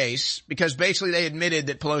save face, because basically they admitted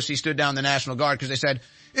that Pelosi stood down the National Guard, because they said,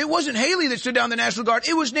 it wasn't Haley that stood down the National Guard,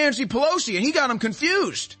 it was Nancy Pelosi, and he got him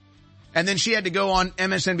confused. And then she had to go on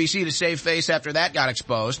MSNBC to save face after that got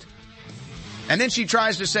exposed. And then she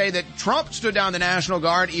tries to say that Trump stood down the National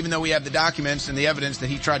Guard, even though we have the documents and the evidence that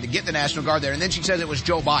he tried to get the National Guard there. And then she says it was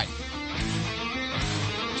Joe Biden.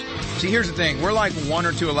 See, here's the thing. We're like 1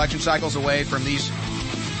 or 2 election cycles away from these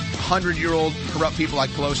 100-year-old corrupt people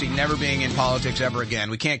like Pelosi never being in politics ever again.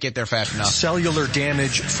 We can't get there fast enough. Cellular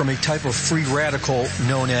damage from a type of free radical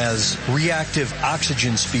known as reactive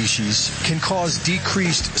oxygen species can cause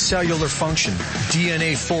decreased cellular function.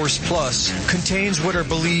 DNA Force Plus contains what are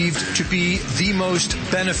believed to be the most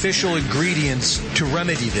beneficial ingredients to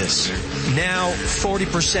remedy this. Now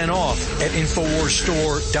 40% off at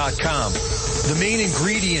InfoWarsStore.com. The main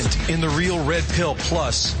ingredient in the Real Red Pill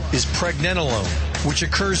Plus is pregnenolone, which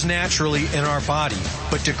occurs naturally in our body,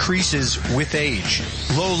 but decreases with age.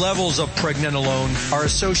 Low levels of pregnenolone are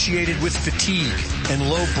associated with fatigue and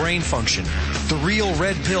low brain function. The Real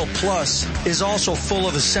Red Pill Plus is also full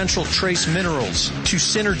of essential trace minerals to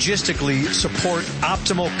synergistically support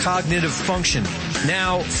optimal cognitive function.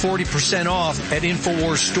 Now 40% off at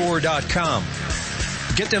InfoWarsStore.com.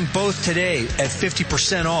 Get them both today at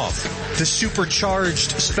 50% off. The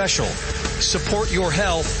supercharged special. Support your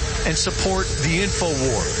health and support the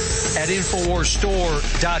InfoWar at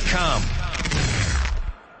InfoWarsStore.com.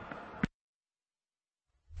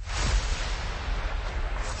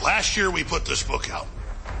 Last year we put this book out,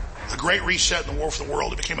 The Great Reset and the War for the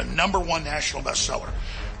World. It became a #1 national bestseller.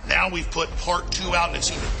 Now we've put part 2 out, and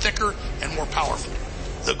it's even thicker and more powerful.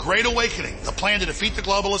 The Great Awakening, the plan to defeat the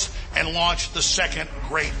globalists and launch the second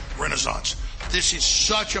Great Renaissance. This is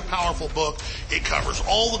such a powerful book. It covers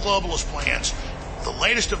all the globalist plans, the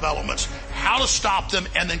latest developments, how to stop them,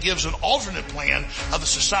 and then gives an alternate plan of the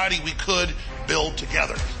society we could build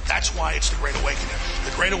together. That's why it's the Great Awakening.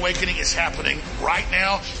 The Great Awakening is happening right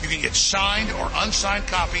now. You can get signed or unsigned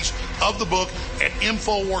copies of the book at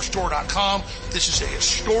InfoWarsStore.com. This is a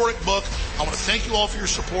historic book. I want to thank you all for your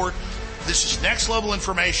support. This is next level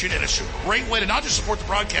information, and it's a great way to not just support the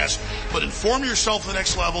broadcast, but inform yourself to the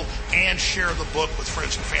next level and share the book with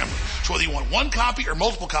friends and family. So whether you want 1 copy or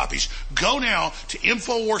multiple copies, go now to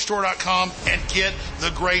InfoWarsStore.com and get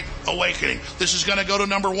The Great Awakening. This is going to go to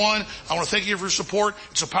 #1. I want to thank you for your support.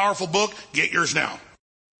 It's a powerful book. Get yours now.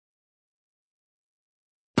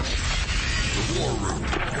 The War Room.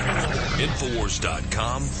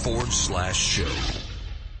 InfoWars.com/show.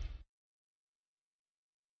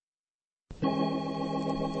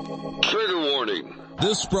 Trigger warning.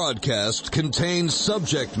 This broadcast contains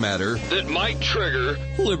subject matter that might trigger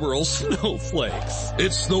liberal snowflakes.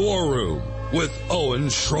 It's the War Room with Owen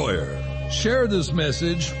Schroyer. Share this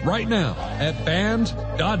message right now at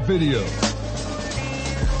band.video.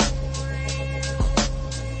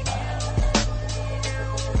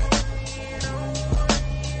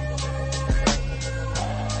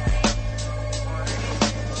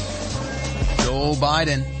 Joe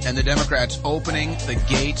Biden and the Democrats opening the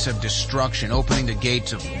gates of destruction, opening the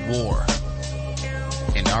gates of war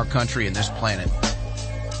in our country and this planet.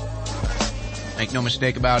 Make no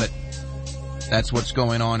mistake about it. That's what's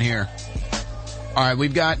going on here. All right,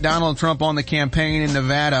 we've got Donald Trump on the campaign in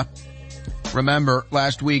Nevada. Remember,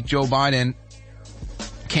 last week Joe Biden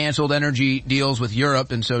canceled energy deals with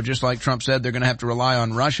Europe, and so just like Trump said, they're going to have to rely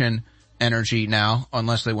on Russian energy now,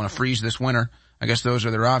 unless they want to freeze this winter. I guess those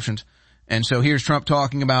are their options. And so here's Trump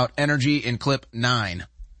talking about energy in clip 9.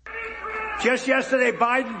 Just yesterday,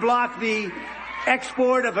 Biden blocked the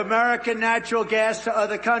export of American natural gas to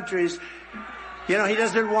other countries. You know, he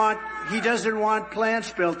doesn't want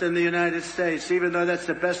plants built in the United States, even though that's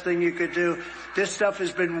the best thing you could do. This stuff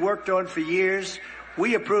has been worked on for years.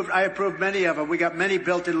 I approved many of them. We got many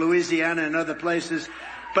built in Louisiana and other places,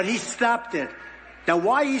 but he stopped it. Now,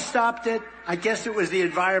 why he stopped it? I guess it was the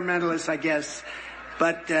environmentalists, I guess.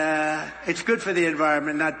 But it's good for the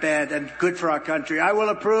environment, not bad, and good for our country. I will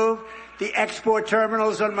approve the export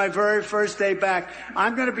terminals on my very first day back.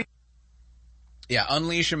 I'm going to be... Yeah,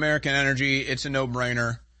 unleash American energy. It's a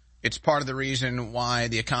no-brainer. It's part of the reason why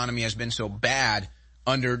the economy has been so bad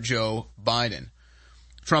under Joe Biden.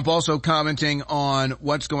 Trump also commenting on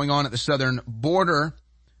what's going on at the southern border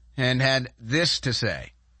and had this to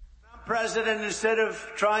say. President, instead of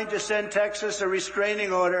trying to send Texas a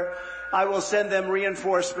restraining order, I will send them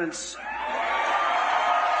reinforcements.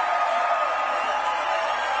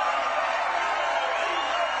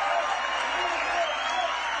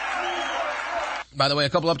 By the way, a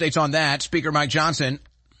couple updates on that. Speaker Mike Johnson,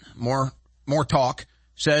 more talk,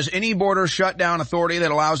 says any border shutdown authority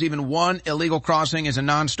that allows even one illegal crossing is a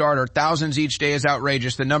non-starter. Thousands each day is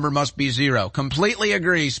outrageous. The number must be 0. Completely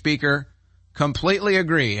agree, Speaker. Completely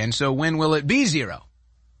agree. And so when will it be 0?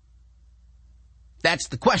 That's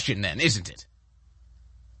the question then, isn't it?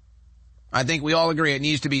 I think we all agree it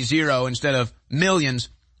needs to be 0 instead of millions,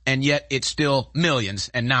 and yet it's still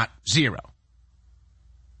millions and not 0.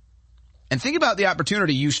 And think about the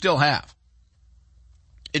opportunity you still have.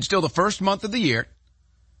 It's still the first month of the year.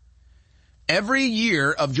 Every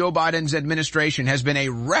year of Joe Biden's administration has been a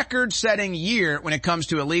record-setting year when it comes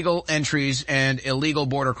to illegal entries and illegal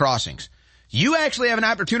border crossings. You actually have an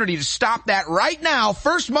opportunity to stop that right now,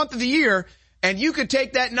 first month of the year, and you could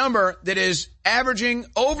take that number that is averaging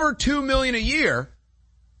over 2 million a year,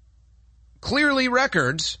 clearly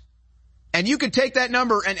records, and you could take that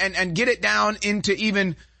number and get it down into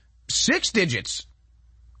even 6 digits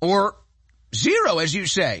or 0, as you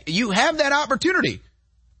say. You have that opportunity.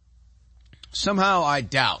 Somehow I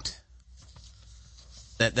doubt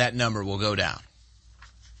that number will go down.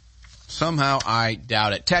 Somehow I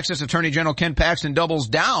doubt it. Texas Attorney General Ken Paxton doubles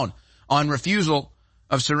down on refusal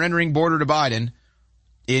of surrendering border to Biden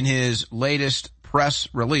in his latest press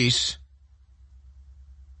release.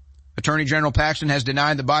 Attorney General Paxton has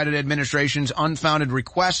denied the Biden administration's unfounded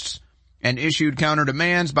requests and issued counter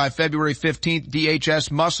demands. By February 15th,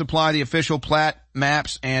 DHS must supply the official plat,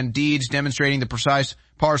 maps, and deeds demonstrating the precise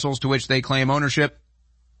parcels to which they claim ownership.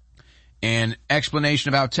 An explanation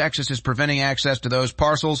about Texas is preventing access to those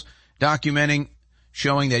parcels, documenting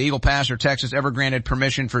showing that Eagle Pass or Texas ever granted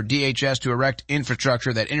permission for DHS to erect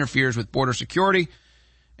infrastructure that interferes with border security,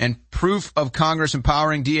 and proof of Congress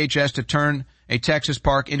empowering DHS to turn a Texas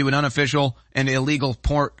park into an unofficial and illegal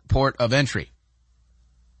port of entry.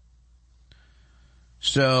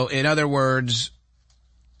 So, in other words,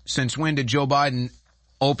 since when did Joe Biden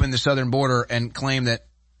open the southern border and claim that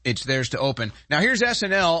it's theirs to open? Now, here's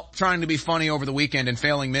SNL trying to be funny over the weekend and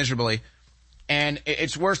failing miserably. And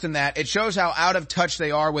it's worse than that. It shows how out of touch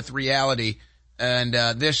they are with reality. And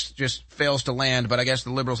this just fails to land. But I guess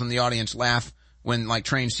the liberals in the audience laugh when, like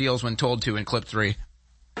trained seals when told to in clip 3.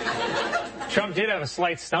 Trump did have a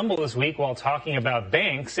slight stumble this week while talking about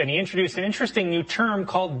banks, and he introduced an interesting new term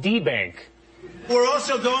called debank. We're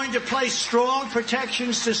also going to place strong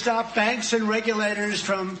protections to stop banks and regulators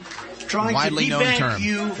from trying Widely to known debank term.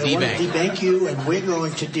 you. They want to debank you, and we're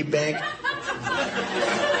going to debank.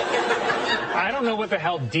 I don't know what the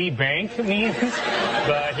hell debank means,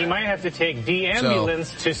 but he might have to take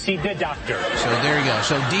D-ambulance to see the doctor. So there you go.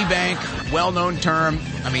 So debank, well-known term.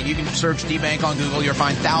 I mean, you can search debank on Google. You'll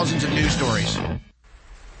find thousands of news stories.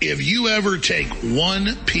 If you ever take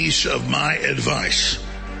one piece of my advice,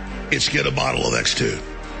 it's get a bottle of X2.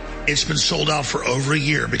 It's been sold out for over a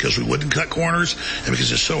year because we wouldn't cut corners and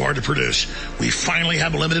because it's so hard to produce. We finally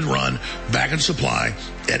have a limited run back in supply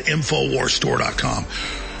at InfoWarsStore.com.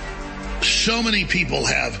 So many people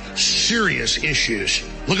have serious issues.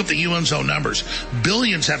 Look up the UN's own numbers.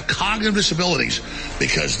 Billions have cognitive disabilities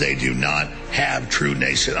because they do not have true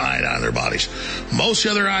nascent iodine in their bodies. Most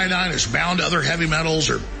of the other iodine is bound to other heavy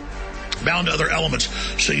metals or bound to other elements,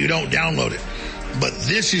 so you don't download it. But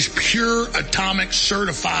this is pure atomic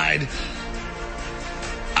certified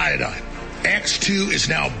iodine. X2 is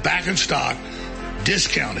now back in stock,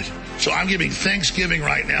 discounted. So I'm giving Thanksgiving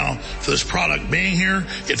right now for this product being here.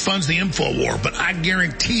 It funds the info war, but I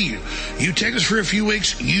guarantee you, you take this for a few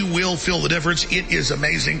weeks, you will feel the difference. It is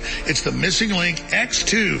amazing. It's the missing link,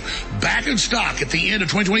 X2, back in stock at the end of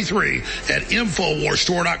 2023 at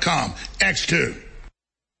InfoWarsStore.com. X2.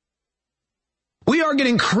 We are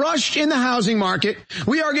getting crushed in the housing market.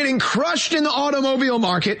 We are getting crushed in the automobile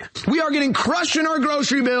market. We are getting crushed in our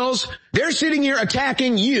grocery bills. They're sitting here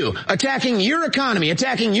attacking you, attacking your economy,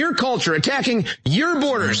 attacking your culture, attacking your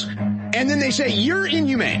borders. And then they say you're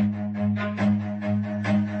inhumane.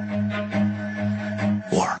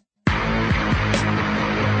 War.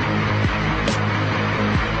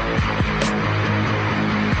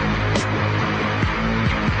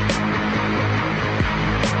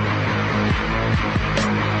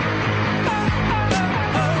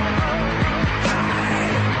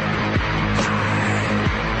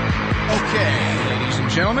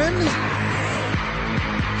 Gentlemen,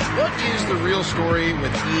 what is the real story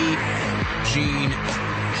with E. Jean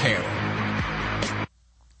Carroll?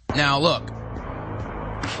 Now, look,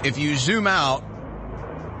 if you zoom out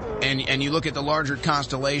and you look at the larger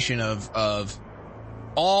constellation of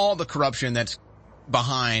all the corruption that's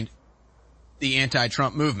behind the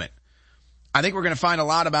anti-Trump movement, I think we're going to find a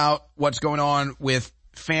lot about what's going on with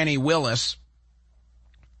Fani Willis,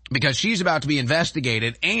 because she's about to be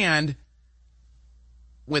investigated, and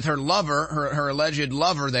with her lover, her alleged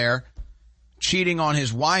lover there, cheating on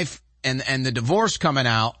his wife and the divorce coming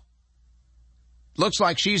out, looks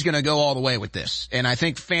like she's going to go all the way with this. And I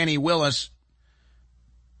think Fani Willis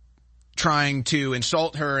trying to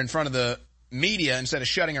insult her in front of the media instead of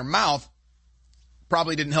shutting her mouth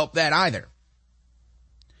probably didn't help that either.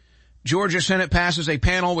 Georgia Senate passes a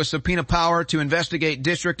panel with subpoena power to investigate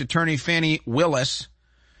District Attorney Fani Willis.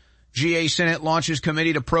 GA Senate launches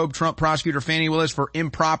committee to probe Trump prosecutor Fani Willis for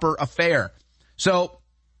improper affair. So,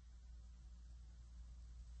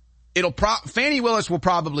 Fani Willis will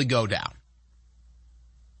probably go down.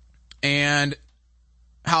 And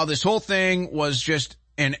how this whole thing was just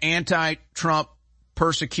an anti-Trump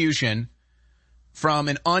persecution from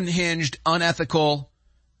an unhinged, unethical,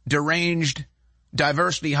 deranged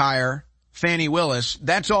diversity hire, Fani Willis,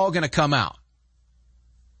 that's all going to come out.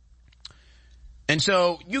 And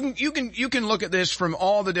so you can look at this from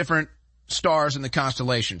all the different stars in the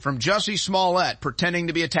constellation, from Jussie Smollett pretending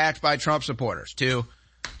to be attacked by Trump supporters to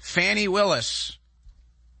Fani Willis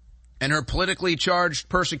and her politically charged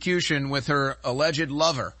persecution with her alleged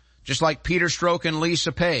lover, just like Peter Strzok and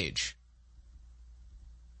Lisa Page.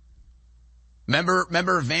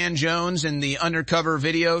 Remember Van Jones in the undercover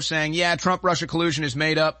video saying, yeah, Trump-Russia collusion is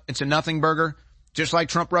made up. It's a nothing burger. Just like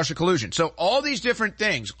Trump-Russia collusion. So all these different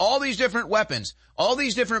things, all these different weapons, all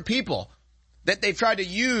these different people that they've tried to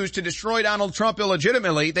use to destroy Donald Trump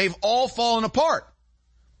illegitimately, they've all fallen apart.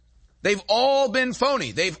 They've all been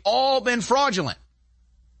phony. They've all been fraudulent.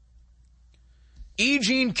 E.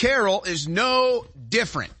 Jean Carroll is no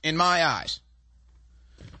different in my eyes.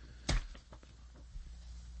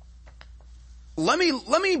 Let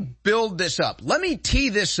me build this up. Let me tee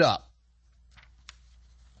this up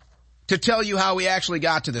to tell you how we actually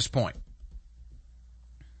got to this point,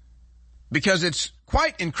 because it's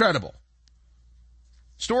quite incredible.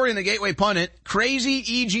 Story in the Gateway Pundit: crazy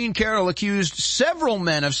E. Jean Carroll accused several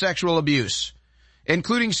men of sexual abuse,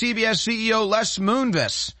 including CBS CEO Les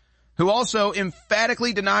Moonves, who also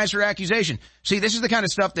emphatically denies her accusation. See, this is the kind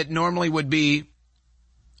of stuff that normally would be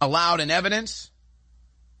allowed in evidence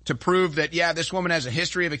to prove that, yeah, this woman has a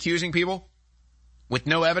history of accusing people with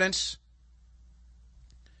no evidence.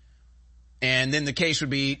 And then the case would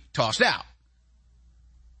be tossed out.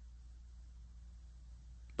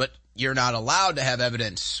 But you're not allowed to have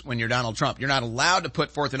evidence when you're Donald Trump. You're not allowed to put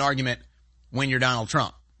forth an argument when you're Donald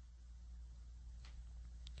Trump.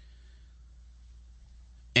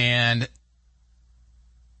 And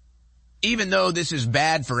even though this is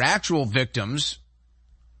bad for actual victims,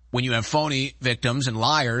 when you have phony victims and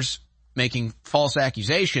liars making false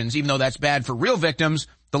accusations, even though that's bad for real victims,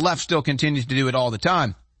 the left still continues to do it all the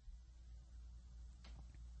time.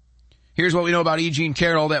 Here's what we know about E. Jean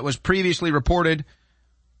Carroll that was previously reported.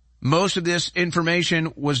 Most of this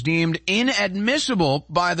information was deemed inadmissible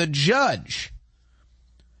by the judge.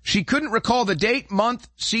 She couldn't recall the date, month,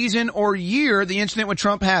 season, or year the incident with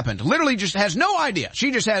Trump happened. Literally just has no idea.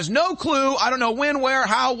 She just has no clue. I don't know when, where,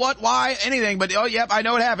 how, what, why, anything. But, oh, yep, I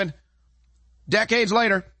know it happened. Decades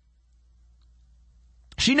later.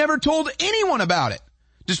 She never told anyone about it,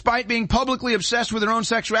 despite being publicly obsessed with her own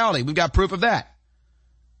sexuality. We've got proof of that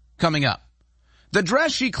coming up. The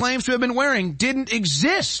dress she claims to have been wearing didn't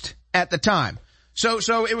exist at the time. So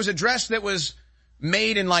it was a dress that was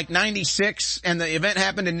made in like 96 and the event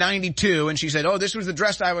happened in 92 and she said, oh, this was the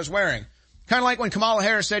dress I was wearing. Kind of like when Kamala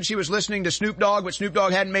Harris said she was listening to Snoop Dogg, but Snoop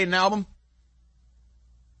Dogg hadn't made an album.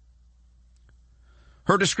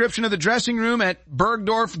 Her description of the dressing room at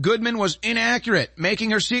Bergdorf Goodman was inaccurate,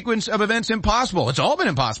 making her sequence of events impossible. It's all been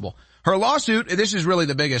impossible. Her lawsuit, this is really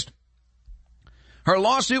the biggest. Her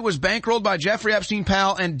lawsuit was bankrolled by Jeffrey Epstein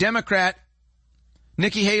pal and Democrat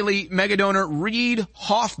Nikki Haley megadonor Reid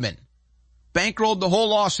Hoffman. Bankrolled the whole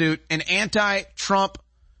lawsuit, an anti-Trump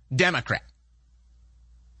Democrat.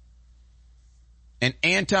 An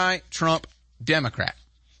anti-Trump Democrat.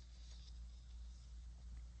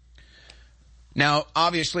 Now,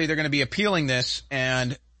 obviously, they're going to be appealing this,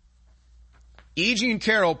 and E. Jean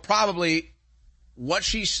Carroll probably, what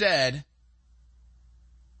she said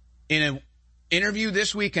in an interview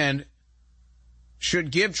this weekend should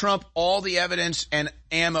give Trump all the evidence and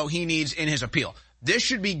ammo he needs in his appeal. This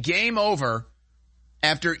should be game over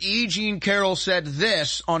after E. Jean Carroll said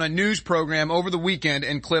this on a news program over the weekend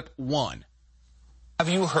in clip 1. Have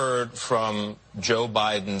you heard from Joe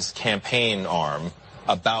Biden's campaign arm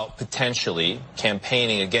about potentially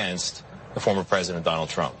campaigning against the former President Donald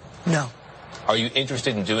Trump? No. Are you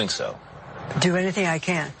interested in doing so? Do anything I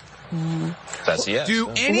can. That's a yes. Do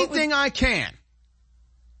anything I can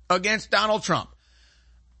against Donald Trump.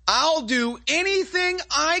 I'll do anything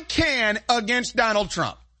I can against Donald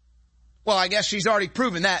Trump. Well, I guess she's already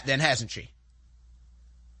proven that then, hasn't she?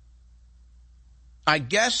 I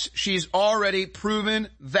guess she's already proven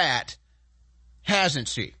that, hasn't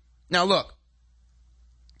she? Now look,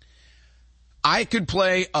 I could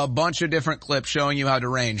play a bunch of different clips showing you how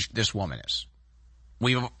deranged this woman is.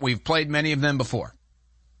 We've played many of them before.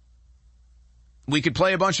 We could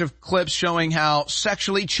play a bunch of clips showing how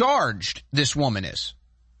sexually charged this woman is.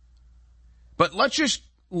 But let's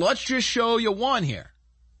just show you one here.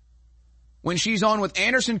 When she's on with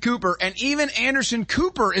Anderson Cooper, and even Anderson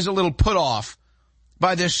Cooper is a little put off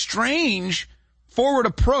by this strange forward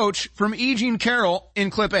approach from E. Jean Carroll in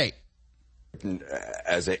clip 8.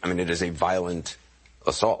 It is a violent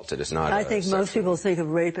assault. It is not. I think most people think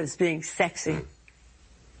of rape as being sexy.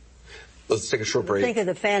 Let's take a short break. Think of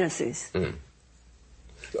the fantasies.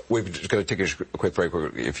 We're just going to take a quick break.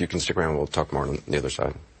 If you can stick around, we'll talk more on the other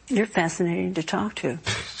side. You're fascinating to talk to.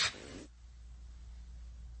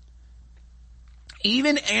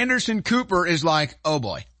 Even Anderson Cooper is like, oh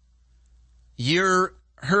boy, you're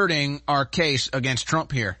hurting our case against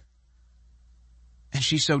Trump here. And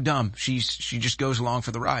she's so dumb. She just goes along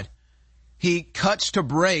for the ride. He cuts to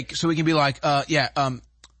break so he can be like,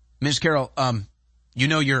 Ms. Carroll, you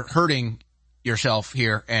know you're hurting yourself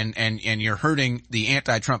here and you're hurting the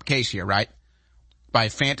anti-Trump case here, right? By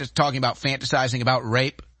talking about fantasizing about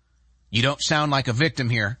rape. You don't sound like a victim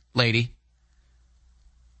here, lady.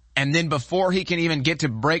 And then before he can even get to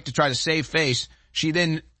break to try to save face, she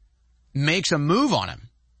then makes a move on him.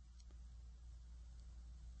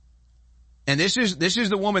 And this is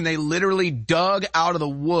the woman they literally dug out of the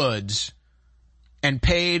woods and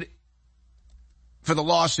paid for the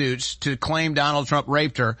lawsuits to claim Donald Trump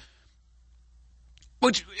raped her.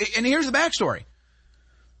 And here's the backstory.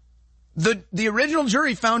 The original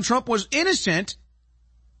jury found Trump was innocent.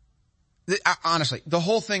 Honestly, the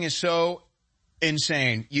whole thing is so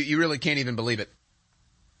insane. You really can't even believe it.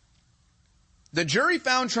 The jury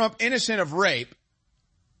found Trump innocent of rape,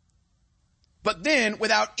 but then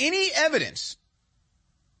without any evidence,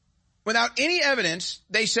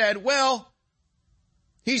 they said, well,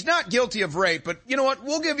 he's not guilty of rape, but you know what?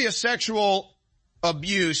 We'll give you sexual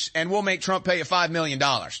abuse and we'll make Trump pay you $5 million.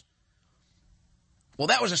 Well,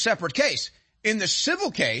 that was a separate case. In the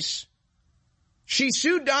civil case, she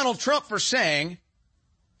sued Donald Trump for saying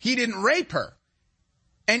he didn't rape her.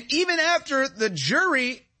 And even after the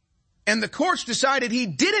jury and the courts decided he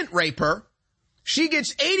didn't rape her, she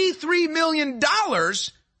gets $83 million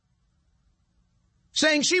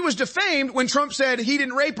saying she was defamed when Trump said he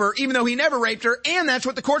didn't rape her, even though he never raped her, and that's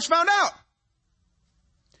what the courts found out.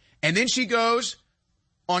 And then she goes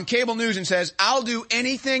on cable news and says, I'll do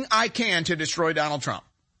anything I can to destroy Donald Trump.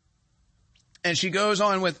 And she goes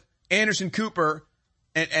on with Anderson Cooper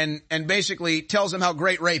and basically tells him how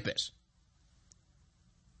great rape is.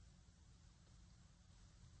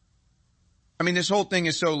 I mean, this whole thing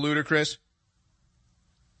is so ludicrous.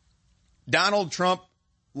 Donald Trump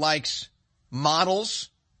likes models.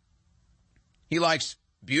 He likes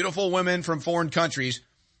beautiful women from foreign countries.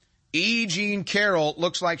 E. Jean Carroll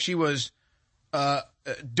looks like she was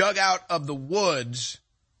dug out of the woods.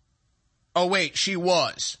 Oh, wait, she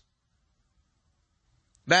was.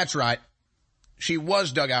 That's right. She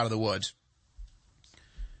was dug out of the woods.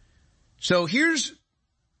 So here's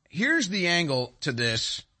the angle to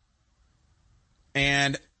this.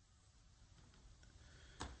 And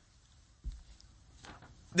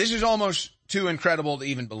this is almost too incredible to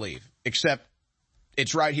even believe, except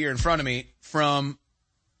it's right here in front of me from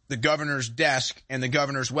the governor's desk and the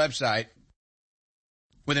governor's website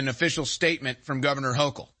with an official statement from Governor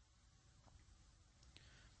Hochul.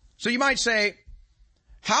 So you might say,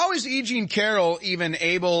 how is E. Jean Carroll even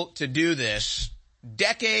able to do this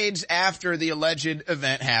decades after the alleged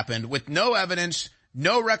event happened with no evidence,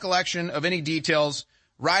 no recollection of any details,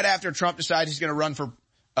 right after Trump decides he's going to run for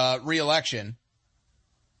re-election?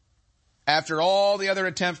 After all the other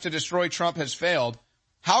attempts to destroy Trump has failed,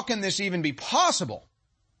 how can this even be possible?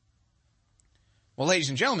 Well, ladies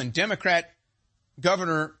and gentlemen, Democrat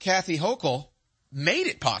Governor Kathy Hochul made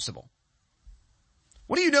it possible.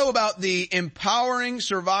 What do you know about the Empowering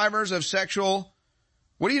Survivors of Sexual?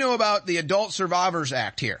 What do you know about the Adult Survivors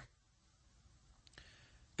Act here?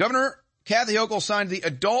 Governor Kathy Hochul signed the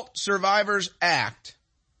Adult Survivors Act,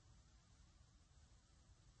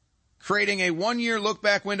 creating a 1-year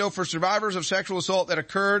look-back window for survivors of sexual assault that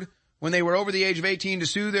occurred when they were over the age of 18 to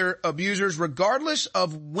sue their abusers regardless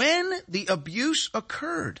of when the abuse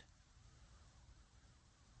occurred.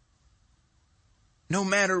 No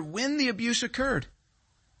matter when the abuse occurred.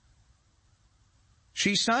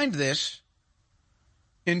 She signed this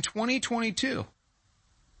in 2022.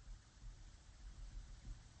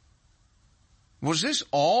 Was this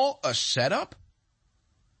all a setup?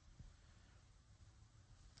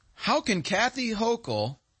 How can Kathy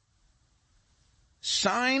Hochul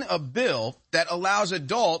sign a bill that allows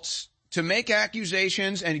adults to make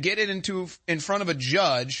accusations and get it in front of a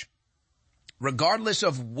judge regardless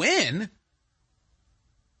of when?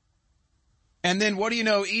 And then what do you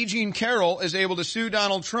know? E. Jean Carroll is able to sue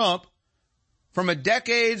Donald Trump from a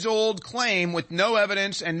decades-old claim with no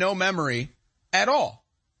evidence and no memory at all.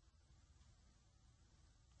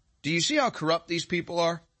 Do you see how corrupt these people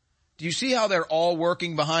are? Do you see how they're all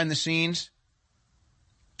working behind the scenes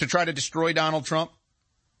to try to destroy Donald Trump?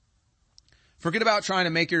 Forget about trying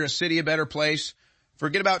to make your city a better place.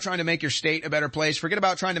 Forget about trying to make your state a better place. Forget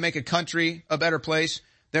about trying to make a country a better place.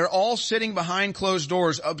 They're all sitting behind closed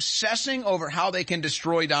doors, obsessing over how they can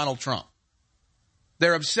destroy Donald Trump.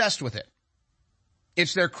 They're obsessed with it.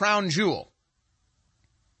 It's their crown jewel.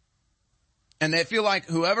 And they feel like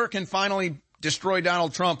whoever can finally destroy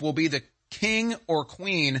Donald Trump will be the king or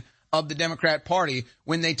queen of the Democrat Party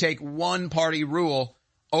when they take one-party rule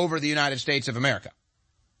over the United States of America.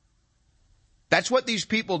 That's what these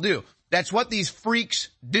people do. That's what these freaks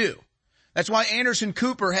do. That's why Anderson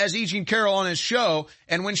Cooper has E. Jean Carroll on his show,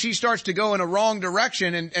 and when she starts to go in a wrong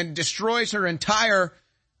direction and destroys her entire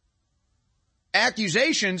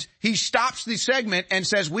accusations, he stops the segment and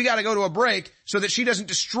says, we got to go to a break so that she doesn't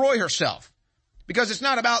destroy herself. Because it's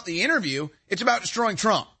not about the interview, it's about destroying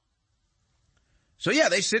Trump. So yeah,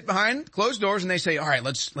 they sit behind closed doors and they say, all right,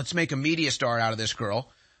 let's make a media star out of this girl.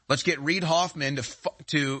 Let's get Reid Hoffman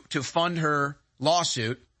to fund her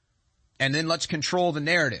lawsuit, and then let's control the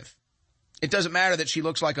narrative. It doesn't matter that she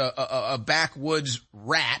looks like a backwoods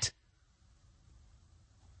rat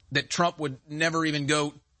that Trump would never even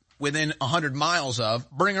go within 100 miles of.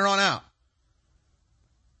 Bring her on out.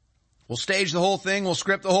 We'll stage the whole thing. We'll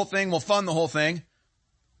script the whole thing. We'll fund the whole thing.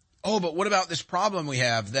 Oh, but what about this problem we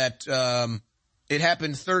have that it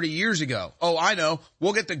happened 30 years ago? Oh, I know.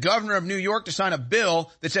 We'll get the governor of New York to sign a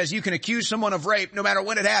bill that says you can accuse someone of rape no matter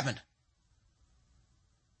when it happened.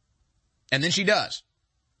 And then she does.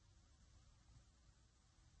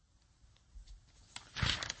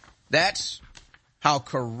 That's how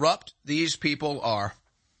corrupt these people are.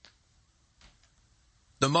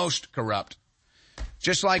 The most corrupt.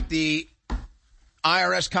 Just like the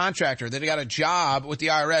IRS contractor that got a job with the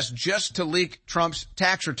IRS just to leak Trump's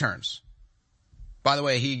tax returns. By the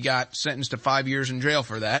way, he got sentenced to 5 years in jail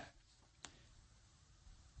for that.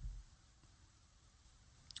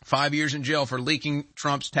 5 years in jail for leaking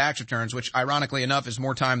Trump's tax returns, which ironically enough is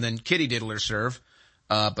more time than kitty diddlers serve.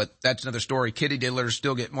 But that's another story. Kitty diddlers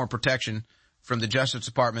still get more protection from the Justice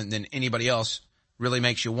Department than anybody else. Really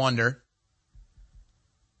makes you wonder.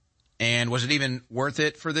 And was it even worth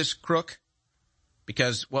it for this crook?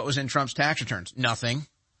 Because what was in Trump's tax returns? Nothing.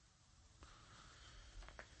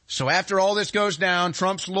 So after all this goes down,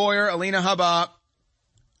 Trump's lawyer, Alina Habba,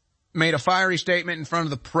 made a fiery statement in front of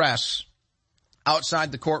the press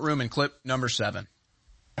outside the courtroom in clip number 7.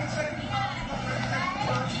 No.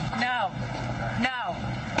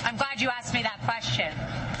 I'm glad you asked me that question.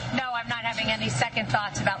 No, I'm not having any second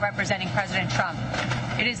thoughts about representing President Trump.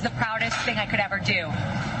 It is the proudest thing I could ever do.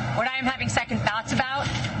 What I am having second thoughts about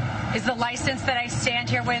is the license that I stand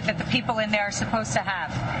here with that the people in there are supposed to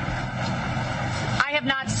have. I have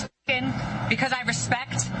not spoken because I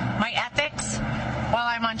respect my ethics while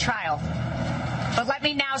I'm on trial. But let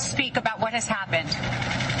me now speak about what has happened.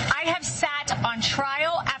 I have sat on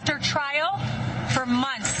trial after trial for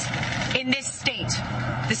months in this state,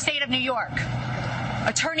 the state of New York.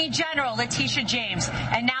 Attorney General Letitia James,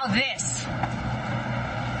 and now this.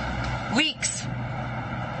 Weeks.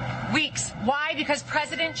 Why? Because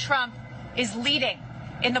President Trump is leading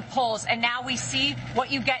in the polls, and now we see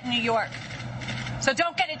what you get in New York. So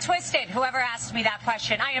don't get it twisted, whoever asked me that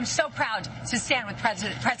question. I am so proud to stand with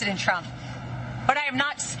President Trump. But I am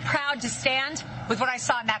not proud to stand with what I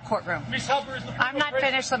saw in that courtroom. I'm not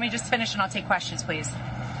finished. Let me just finish and I'll take questions, please.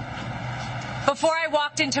 Before I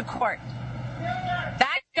walked into court,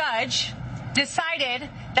 that judge decided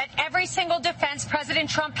that every single defense President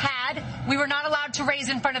Trump had, we were not allowed to raise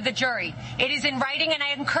in front of the jury. It is in writing, and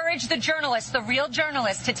I encourage the journalists, the real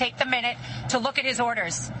journalists, to take the minute to look at his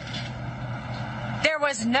orders. There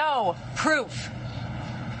was no proof.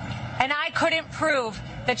 And I couldn't prove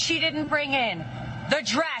that she didn't bring in the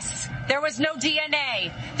dress. There was no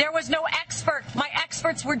DNA. There was no expert. My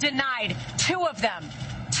experts were denied. Two of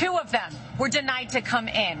them were denied to come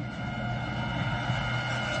in.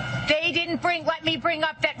 They didn't let me bring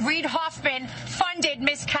up that Reid Hoffman funded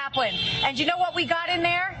Miss Kaplan. And you know what we got in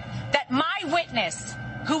there? That my witness,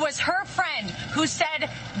 who was her friend, who said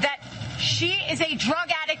that she is a drug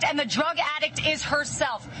addict and the drug addict is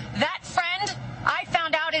herself. That friend, I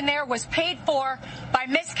found out in there, was paid for by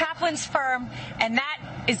Miss Kaplan's firm, and that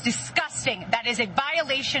is disgusting. That is a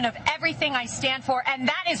violation of everything I stand for, and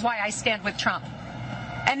that is why I stand with Trump.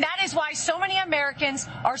 And that is why so many Americans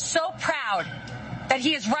are so proud that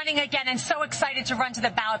he is running again and so excited to run to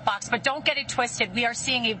the ballot box. But don't get it twisted. We are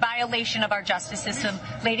seeing a violation of our justice system.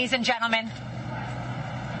 Ladies and gentlemen,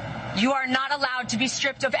 you are not allowed to be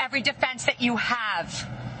stripped of every defense that you have.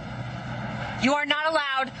 You are not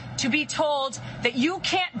allowed to be told that you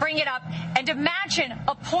can't bring it up. And imagine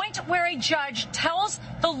a point where a judge tells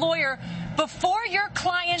the lawyer, before your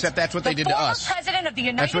client, except that's what they did to us. President of the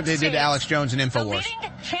United That's what they did to Alex Jones and InfoWars. The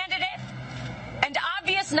leading candidate and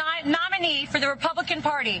obvious nominee for the Republican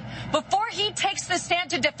Party, before he takes the stand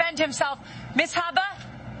to defend himself, Ms. Habba,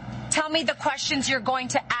 tell me the questions you're going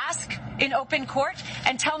to ask in open court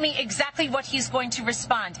and tell me exactly what he's going to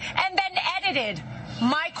respond. And then edited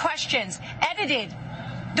my questions, edited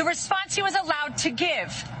the response he was allowed to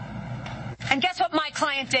give. And guess what my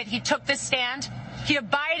client did? He took the stand. He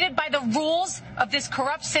abided by the rules of this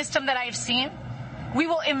corrupt system that I have seen. We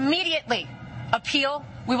will immediately appeal.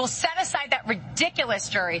 We will set aside that ridiculous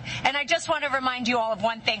jury. And I just want to remind you all of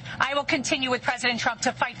one thing. I will continue with President Trump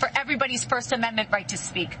to fight for everybody's First Amendment right to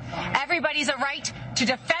speak. Everybody's a right to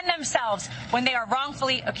defend themselves when they are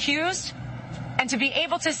wrongfully accused, and to be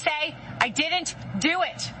able to say, I didn't do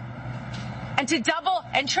it. And to double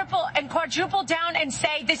and triple and quadruple down and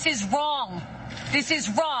say, this is wrong. This is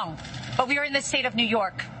wrong. But we are in the state of New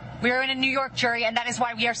York. We are in a New York jury, and that is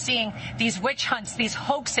why we are seeing these witch hunts, these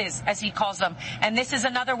hoaxes, as he calls them. And this is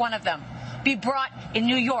another one of them. Be brought in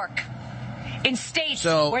New York, in states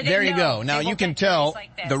where they there you go. Now you can tell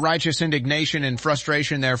the righteous indignation and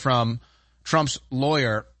frustration there from Trump's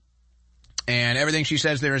lawyer, and everything she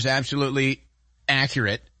says there is absolutely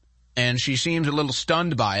accurate, and she seems a little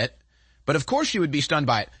stunned by it. But of course she would be stunned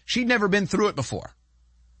by it. She'd never been through it before.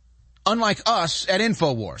 Unlike us at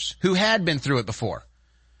InfoWars, who had been through it before.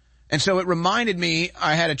 And so it reminded me,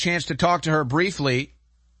 I had a chance to talk to her briefly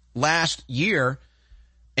last year,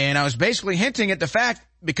 and I was basically hinting at the fact,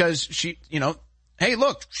 because she, hey,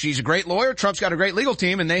 look, she's a great lawyer, Trump's got a great legal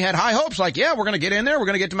team, and they had high hopes, like, yeah, we're going to get in there, we're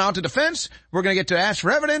going to get to mount a defense, we're going to get to ask for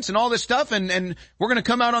evidence and all this stuff, and we're going to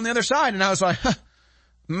come out on the other side. And I was like,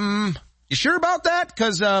 you sure about that?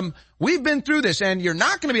 Because we've been through this, and you're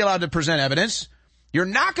not going to be allowed to present evidence. You're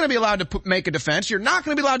not going to be allowed to make a defense. You're not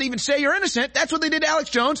going to be allowed to even say you're innocent. That's what they did to Alex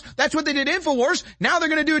Jones. That's what they did to InfoWars. Now they're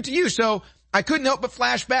going to do it to you. So I couldn't help but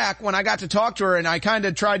flash back when I got to talk to her, and I kind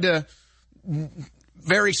of tried to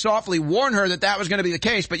very softly warn her that was going to be the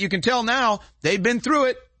case. But you can tell now they've been through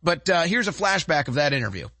it. But here's a flashback of that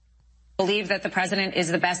interview. believe that the president is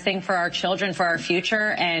the best thing for our children, for our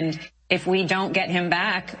future. And if we don't get him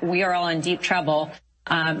back, we are all in deep trouble.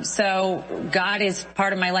 So God is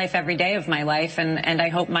part of my life every day of my life. And I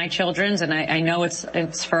hope my children's, and I know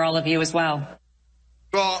it's for all of you as well.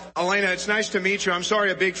 Well, Elena, it's nice to meet you. I'm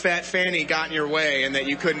sorry a big fat fanny got in your way and that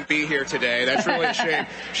you couldn't be here today. That's really a shame.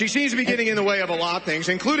 She seems to be getting in the way of a lot of things,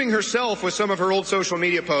 including herself with some of her old social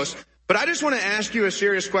media posts. But I just want to ask you a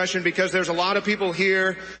serious question because there's a lot of people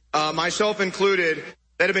here, myself included,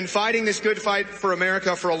 that have been fighting this good fight for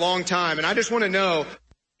America for a long time. And I just want to know,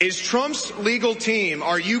 is Trump's legal team,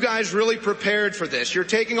 are you guys really prepared for this? You're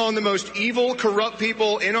taking on the most evil, corrupt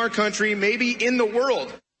people in our country, maybe in the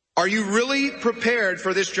world. Are you really prepared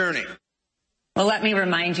for this journey? Well, let me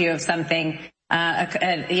remind you of something.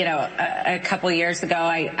 A couple of years ago,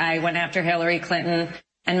 I went after Hillary Clinton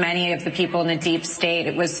and many of the people in the deep state.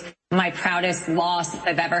 It was my proudest loss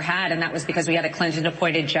I've ever had, and that was because we had a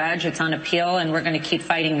Clinton-appointed judge. It's on appeal, and we're going to keep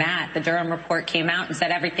fighting that. The Durham report came out and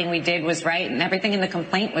said everything we did was right, and everything in the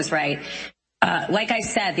complaint was right. Like I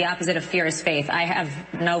said, the opposite of fear is faith. I have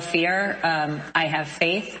no fear. I have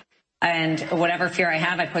faith. And whatever fear I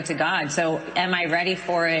have, I put to God. So am I ready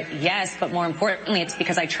for it? Yes. But more importantly, it's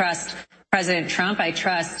because I trust President Trump. I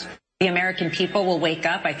trust the American people will wake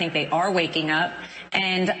up. I think they are waking up.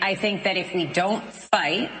 And I think that if we don't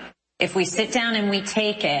fight, if we sit down and we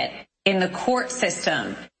take it in the court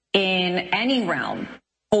system, in any realm,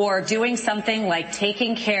 for doing something like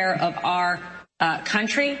taking care of our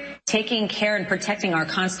country, taking care and protecting our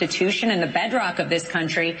Constitution and the bedrock of this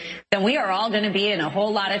country, then we are all going to be in a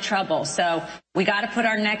whole lot of trouble. So we got to put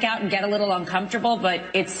our neck out and get a little uncomfortable, but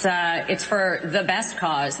it's for the best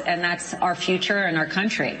cause, and that's our future and our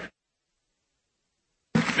country.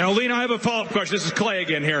 Now, Lena, I have a follow-up question. This is Clay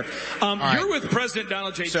again here. Right. You're with President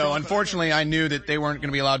Donald J. Trump. So, unfortunately, I knew that they weren't going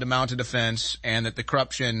to be allowed to mount a defense and that the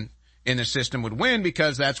corruption in the system would win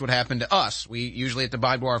because that's what happened to us. We usually have to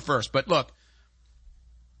abide by our first. But look,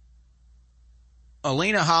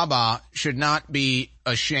 Alina Habba should not be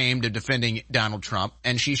ashamed of defending Donald Trump,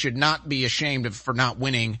 and she should not be ashamed for not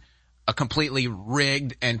winning a completely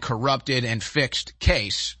rigged and corrupted and fixed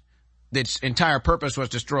case that's entire purpose was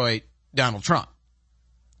to destroy Donald Trump.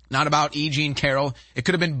 Not about E. Jean Carroll. It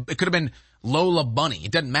could have been Lola Bunny.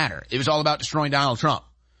 It doesn't matter. It was all about destroying Donald Trump.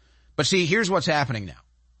 But see, here's what's happening now.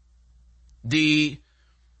 The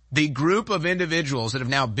group of individuals that have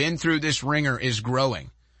now been through this ringer is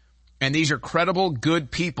growing. And these are credible,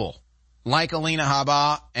 good people like Alina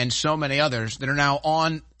Habba and so many others that are now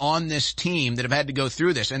on this team that have had to go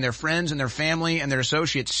through this. And their friends and their family and their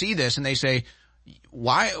associates see this and they say,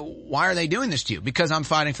 why are they doing this to you? Because I'm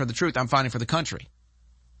fighting for the truth. I'm fighting for the country.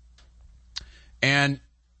 And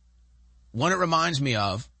what it reminds me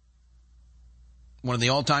of, one of the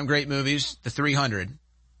all-time great movies, The 300,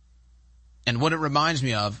 and what it reminds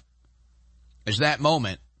me of is that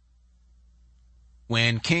moment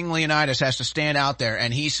when King Leonidas has to stand out there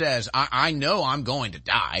and he says, I know I'm going to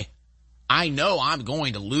die. I know I'm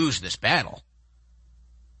going to lose this battle.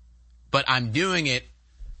 But I'm doing it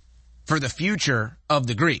for the future of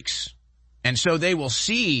the Greeks. And so they will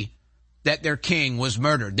see that their king was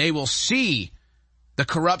murdered. They will see the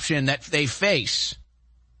corruption that they face.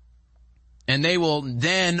 And they will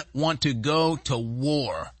then want to go to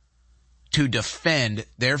war to defend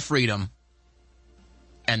their freedom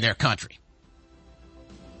and their country.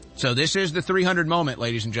 So this is the 300 moment,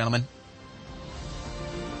 ladies and gentlemen.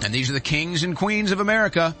 And these are the kings and queens of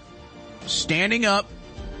America standing up,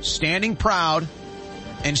 standing proud,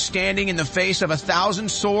 and standing in the face of 1,000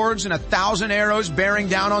 swords and 1,000 arrows bearing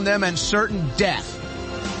down on them and certain death.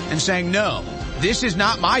 And saying, no, this is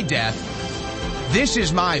not my death. This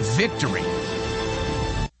is my victory.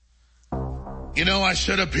 You know, I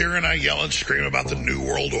sit up here and I yell and scream about the New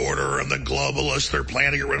World Order and the globalists. They're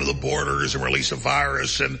planning to get rid of the borders and release a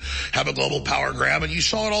virus and have a global power grab, and you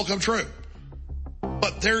saw it all come true.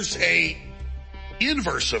 But there's a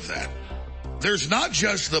inverse of that. There's not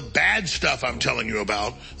just the bad stuff I'm telling you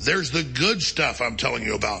about. There's the good stuff I'm telling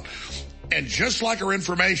you about. And just like our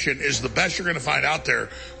information is the best you're going to find out there,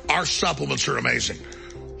 our supplements are amazing.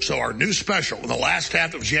 So our new special in the last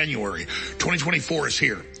half of January 2024 is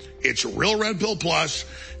here. It's Real Red Pill Plus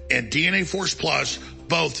and DNA Force Plus,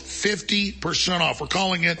 both 50% off. We're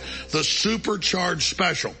calling it the Supercharged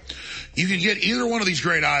Special. You can get either one of these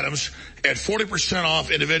great items at 40%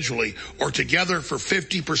 off individually or together for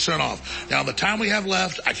 50% off. Now, the time we have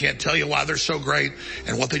left, I can't tell you why they're so great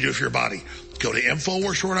and what they do for your body. Go to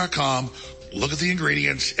InfoWarsStore.com, look at the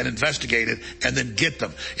ingredients and investigate it, and then get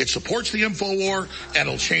them. It supports the InfoWar and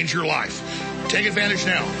it'll change your life. Take advantage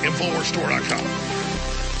now. InfoWarsStore.com.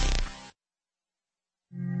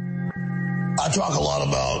 I talk a lot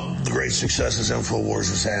about the great successes InfoWars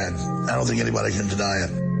has had. I don't think anybody can deny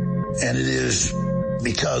it. And it is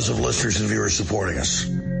because of listeners and viewers supporting us.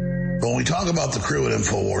 But when we talk about the crew at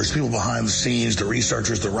InfoWars, people behind the scenes, the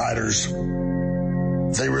researchers, the writers,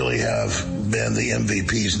 they really have been the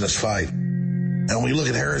MVPs in this fight. And when we look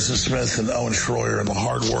at Harrison Smith and Owen Schroyer and the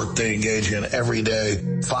hard work they engage in every day,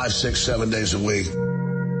 5, 6, 7 days a week,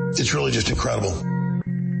 it's really just incredible.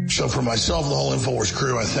 So for myself and the whole InfoWars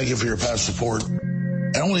crew, I thank you for your past support.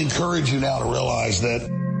 And I want to encourage you now to realize that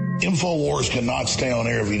InfoWars cannot stay on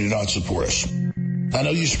air if you do not support us. I know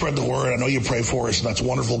you spread the word. I know you pray for us, and that's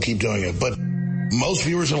wonderful. Keep doing it. But most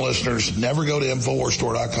viewers and listeners never go to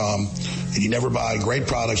InfoWarsStore.com, and you never buy great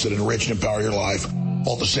products that enrich and empower your life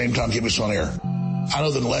while at the same time keep us on air. I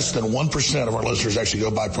know that less than 1% of our listeners actually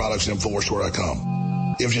go buy products at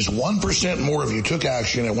InfoWarsStore.com. If just 1% more of you took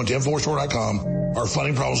action and went to InfoWarsStore.com, our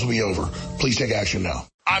funding problems will be over. Please take action now.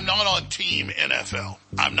 I'm not on Team NFL.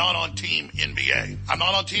 I'm not on Team NBA. I'm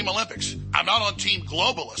not on Team Olympics. I'm not on Team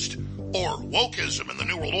Globalist or wokeism in the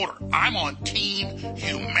New World Order. I'm on Team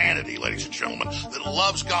Humanity, ladies and gentlemen, that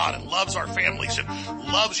loves God and loves our families and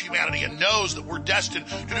loves humanity and knows that we're destined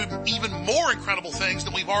to do even more incredible things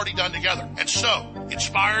than we've already done together. And so,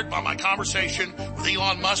 inspired by my conversation with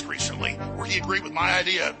Elon Musk recently, where he agreed with my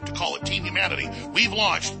idea to call it Team Humanity, we've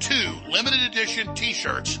launched 2 limited edition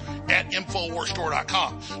t-shirts at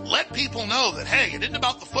InfoWarsStore.com. Let people know that, hey, it isn't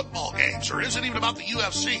about the football games or it isn't even about the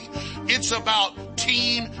UFC. It's about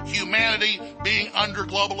Team Humanity being under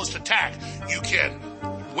globalist attack. You can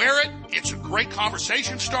wear it. It's a great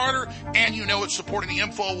conversation starter, and you know it's supporting the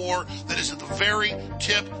InfoWar that is at the very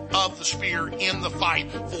tip of the spear in the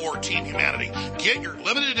fight for Team Humanity. Get your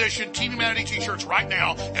limited edition Team Humanity t-shirts right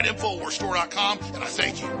now at InfoWarsStore.com, and I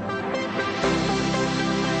thank you.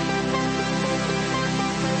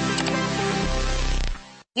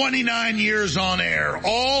 29 years on air.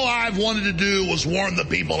 All I've wanted to do was warn the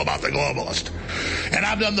people about the globalist. And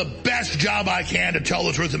I've done the best job I can to tell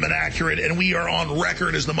the truth and been accurate, and we are on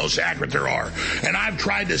record as the most accurate there are. And I've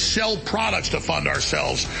tried to sell products to fund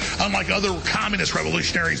ourselves. Unlike other communist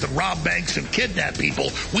revolutionaries that rob banks and kidnap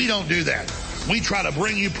people, we don't do that. We try to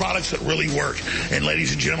bring you products that really work. And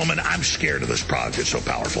ladies and gentlemen, I'm scared of this product. It's so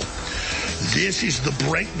powerful. This is the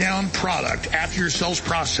breakdown product, after your cells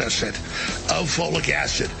process it, of folic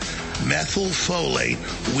acid, methylfolate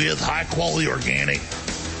with high-quality organic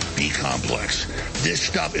B-complex. This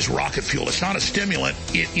stuff is rocket fuel. It's not a stimulant.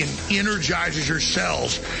 It energizes your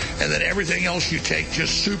cells, and then everything else you take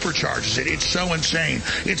just supercharges it. It's so insane.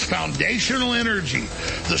 It's foundational energy,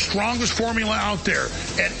 the strongest formula out there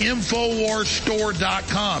at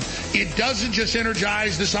InfoWarsStore.com. It doesn't just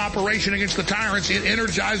energize this operation against the tyrants. It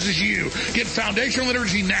energizes you. Get foundational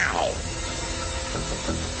energy now.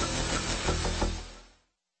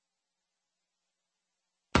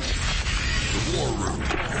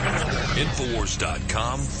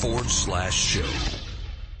 Infowars.com/show.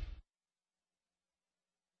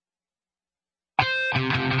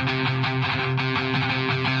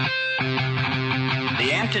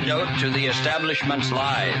 The antidote to the establishment's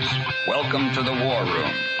lies. Welcome to the War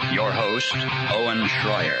Room. Your host, Owen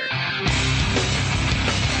Schroyer.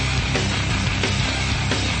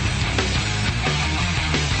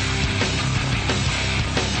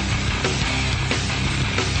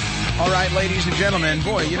 All right, ladies and gentlemen,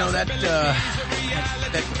 boy, you know, that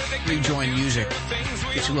rejoin music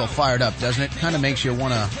gets you a little fired up, doesn't it? Kind of makes you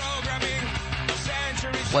want to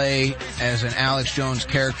play as an Alex Jones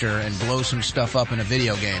character and blow some stuff up in a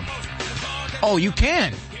video game. Oh, you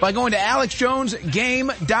can by going to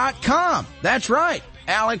AlexJonesGame.com. That's right,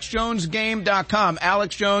 AlexJonesGame.com.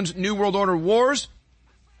 Alex Jones New World Order Wars.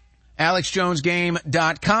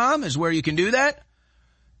 AlexJonesGame.com is where you can do that.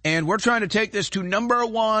 And we're trying to take this to number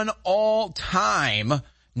one all time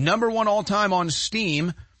on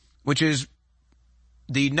Steam, which is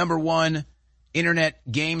the number one internet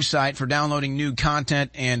game site for downloading new content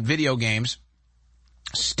and video games.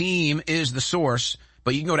 Steam is the source,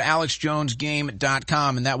 but you can go to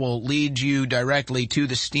AlexJonesGame.com and that will lead you directly to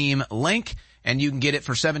the Steam link, and you can get it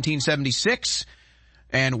for $17.76.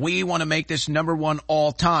 And we want to make this number one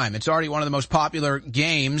all time. It's already one of the most popular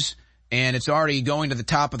games, and it's already going to the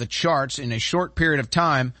top of the charts in a short period of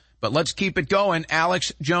time. But let's keep it going.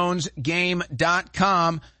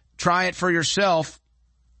 AlexJonesGame.com. Try it for yourself,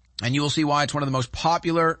 and you will see why it's one of the most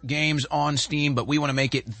popular games on Steam. But we want to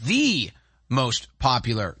make it the most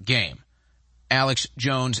popular game.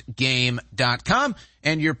 AlexJonesGame.com.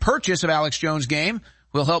 And your purchase of Alex Jones Game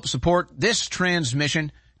will help support this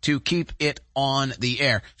transmission to keep it on the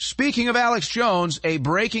air. Speaking of Alex Jones, a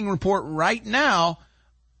breaking report right now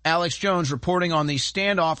Alex Jones reporting on the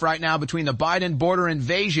standoff right now between the Biden border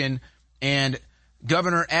invasion and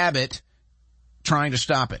Governor Abbott trying to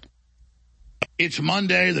stop it. It's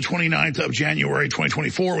Monday, the 29th of January,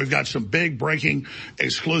 2024. We've got some big breaking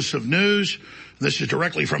exclusive news. This is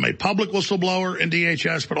directly from a public whistleblower in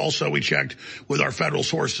DHS, but also we checked with our federal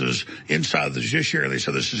sources inside the judiciary. They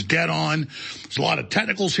said this is dead on. There's a lot of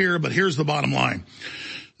technicals here, but here's the bottom line.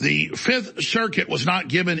 The Fifth Circuit was not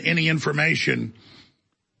given any information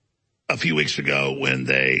a few weeks ago when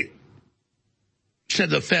they said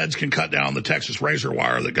the feds can cut down the Texas razor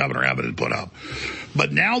wire that Governor Abbott had put up.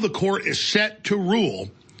 But now the court is set to rule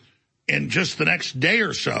in just the next day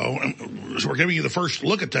or so, and so we're giving you the first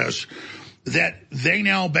look at this, that they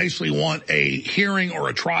now basically want a hearing or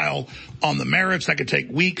a trial on the merits that could take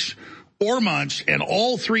weeks or months, and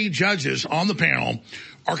all three judges on the panel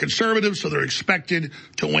are conservatives, so they're expected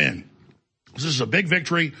to win. This is a big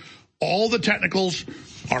victory. All the technicals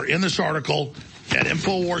are in this article at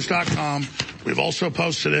Infowars.com. We've also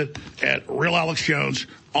posted it at Real Alex Jones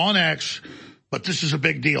on X, but this is a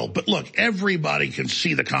big deal. But look, everybody can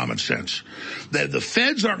see the common sense that the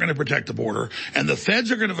feds aren't going to protect the border and the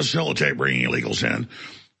feds are going to facilitate bringing illegals in.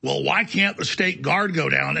 Well, why can't the state guard go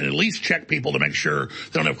down and at least check people to make sure they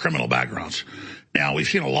don't have criminal backgrounds? Now, we've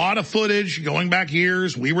seen a lot of footage going back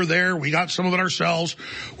years. We were there. We got some of it ourselves,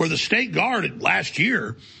 where the state guard last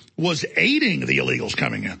year was aiding the illegals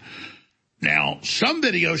coming in. Now, some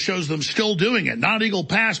video shows them still doing it, not Eagle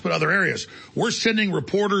Pass, but other areas. We're sending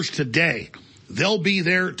reporters today. They'll be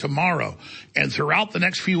there tomorrow. And throughout the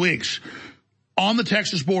next few weeks, on the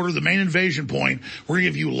Texas border, the main invasion point, we're going to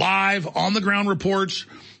give you live on-the-ground reports.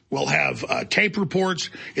 We'll have tape reports.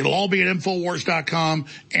 It'll all be at Infowars.com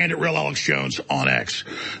and at Real Alex Jones on X.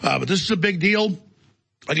 But this is a big deal.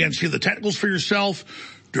 Again, see the technicals for yourself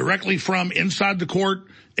directly from inside the court,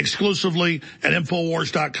 exclusively at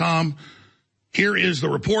Infowars.com. Here is the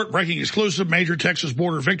report, breaking exclusive, major Texas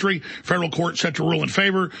border victory. Federal court set to rule in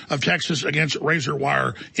favor of Texas against razor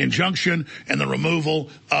wire injunction and the removal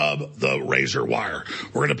of the razor wire.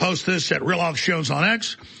 We're going to post this at Real Alex Jones on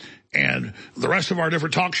X. And the rest of our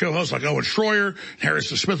different talk show hosts like Owen Schroyer,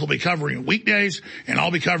 Harrison Smith will be covering it weekdays, and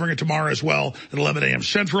I'll be covering it tomorrow as well at 11 a.m.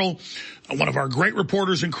 Central. One of our great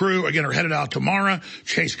reporters and crew, again, are headed out tomorrow,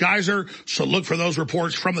 Chase Geiser. So look for those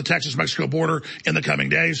reports from the Texas-Mexico border in the coming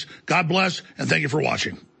days. God bless, and thank you for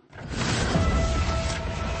watching.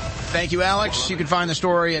 Thank you, Alex. You can find the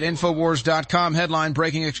story at Infowars.com. Headline,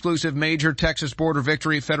 breaking exclusive, major Texas border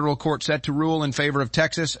victory. Federal court set to rule in favor of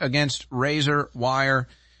Texas against razor wire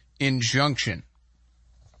injunction.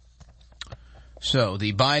 So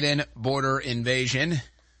the Biden border invasion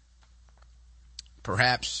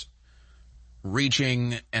perhaps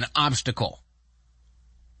reaching an obstacle.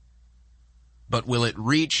 But will it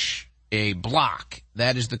reach a block?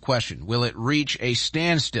 That is the question. Will it reach a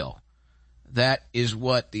standstill? That is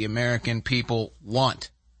what the American people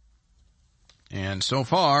want. And so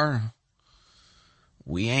far,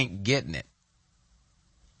 we ain't getting it.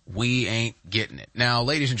 We ain't getting it. Now,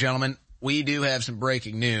 ladies and gentlemen, we do have some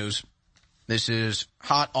breaking news. This is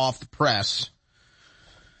hot off the press.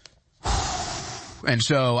 And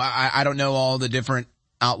so I don't know all the different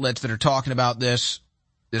outlets that are talking about this.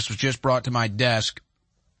 This was just brought to my desk.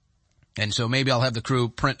 And so maybe I'll have the crew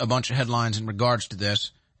print a bunch of headlines in regards to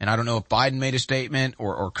this. And I don't know if Biden made a statement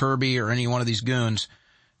or Kirby or any one of these goons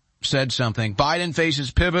said something. Biden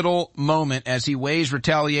faces pivotal moment as he weighs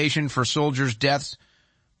retaliation for soldiers' deaths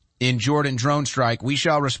in Jordan drone strike. We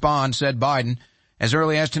shall respond, said Biden. As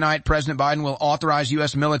early as tonight, President Biden will authorize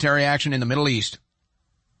U.S. military action in the Middle East.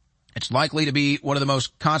 It's likely to be one of the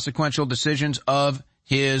most consequential decisions of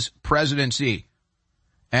his presidency.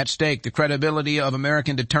 At stake, the credibility of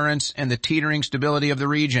American deterrence and the teetering stability of the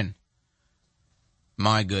region.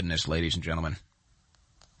 My goodness, ladies and gentlemen.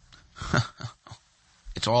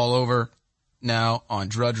 It's all over now on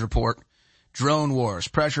Drudge Report. Drone wars.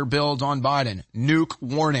 Pressure builds on Biden. Nuke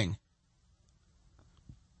warning.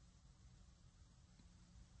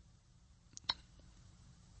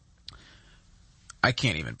 I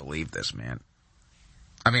can't even believe this, man.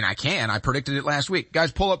 I mean, I can. I predicted it last week.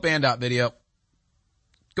 Guys, pull up Band Video.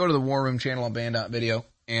 Go to the War Room channel on Band Video.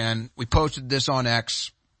 And we posted this on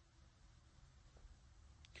X.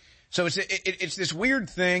 So it's this weird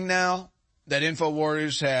thing now that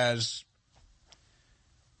InfoWars has.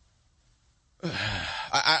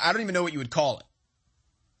 I don't even know what you would call it.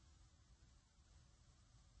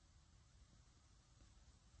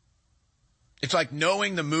 It's like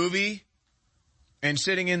knowing the movie and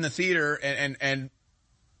sitting in the theater and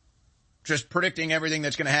just predicting everything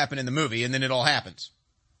that's going to happen in the movie, and then it all happens.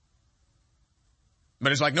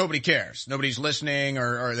 But it's like nobody cares. Nobody's listening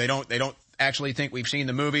or they don't actually think we've seen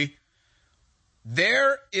the movie.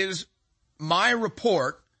 There is my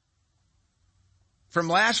report from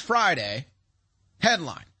last Friday,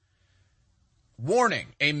 headline. Warning,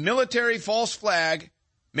 a military false flag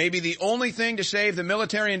may be the only thing to save the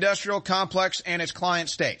military-industrial complex and its client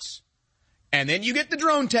states. And then you get the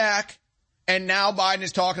drone attack, and now Biden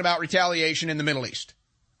is talking about retaliation in the Middle East.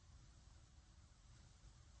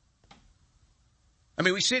 I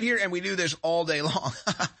mean, we sit here and we do this all day long.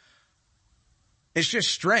 It's just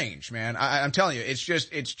strange, man. I'm telling you, it's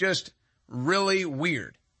just really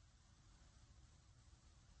weird.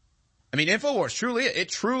 I mean, InfoWars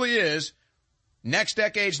truly is next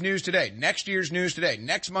decade's news today, next year's news today,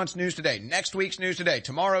 next month's news today, next week's news today,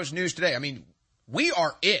 tomorrow's news today. I mean, we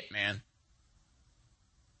are it, man.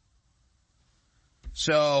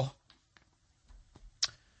 So,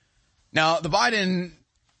 now the Biden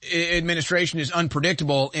administration is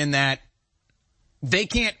unpredictable in that they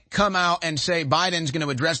can't come out and say Biden's going to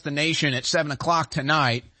address the nation at 7 o'clock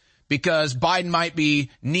tonight because Biden might be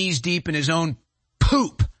knees deep in his own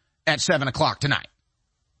poop at 7 o'clock tonight.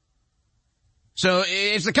 So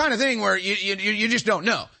it's the kind of thing where you just don't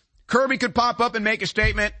know. Kirby could pop up and make a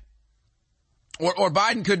statement, or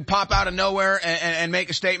Biden could pop out of nowhere and make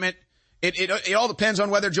a statement. It all depends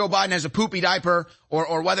on whether Joe Biden has a poopy diaper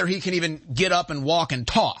or whether he can even get up and walk and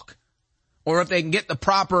talk, or if they can get the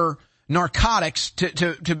proper narcotics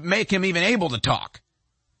to make him even able to talk.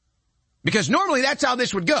 Because normally that's how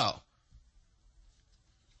this would go.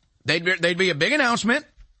 They'd be a big announcement.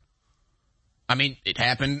 I mean, it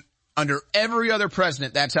happened under every other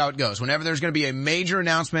president. That's how it goes. Whenever there's going to be a major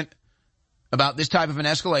announcement about this type of an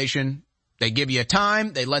escalation, they give you a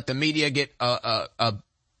time. They let the media get a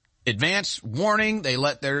advance warning. They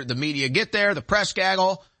let the media get there, the press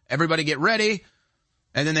gaggle, everybody get ready.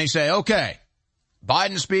 And then they say, okay,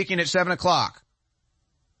 Biden speaking at 7 o'clock.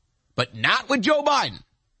 But not with Joe Biden.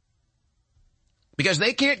 Because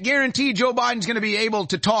they can't guarantee Joe Biden's going to be able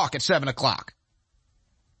to talk at 7 o'clock.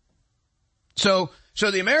 So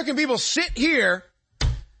the American people sit here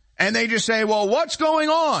and they just say, well, what's going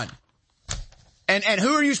on? And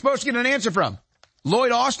who are you supposed to get an answer from?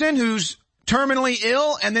 Lloyd Austin, who's terminally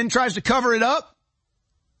ill and then tries to cover it up?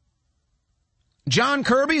 John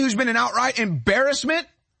Kirby, who's been an outright embarrassment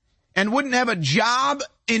and wouldn't have a job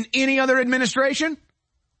in any other administration?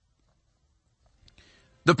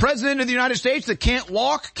 The President of the United States that can't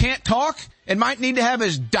walk, can't talk, and might need to have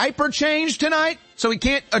his diaper changed tonight so he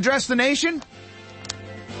can't address the nation?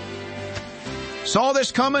 Saw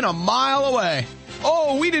this coming a mile away.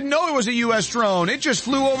 Oh, we didn't know it was a U.S. drone. It just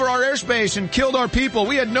flew over our airspace and killed our people.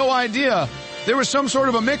 We had no idea. There was some sort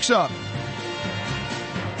of a mix-up.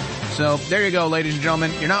 So there you go, ladies and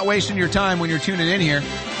gentlemen. You're not wasting your time when you're tuning in here.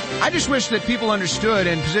 I just wish that people understood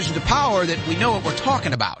in positions of power that we know what we're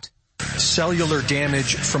talking about. Cellular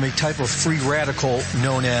damage from a type of free radical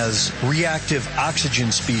known as reactive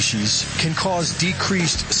oxygen species can cause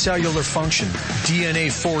decreased cellular function.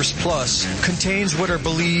 DNA Force Plus contains what are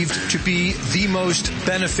believed to be the most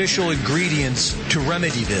beneficial ingredients to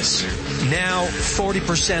remedy this. Now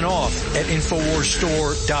 40% off at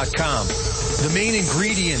InfoWarsStore.com. The main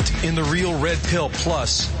ingredient in the Real Red Pill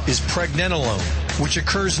Plus is pregnenolone, which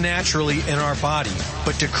occurs naturally in our body,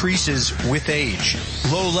 but decreases with age.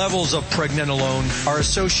 Low levels of pregnenolone are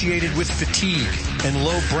associated with fatigue and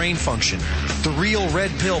low brain function. The Real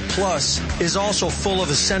Red Pill Plus is also full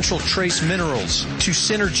of essential trace minerals to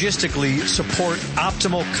synergistically support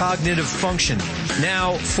optimal cognitive function.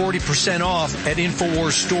 Now 40% off at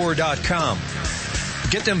InfoWarsStore.com.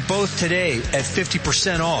 Get them both today at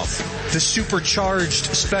 50% off. The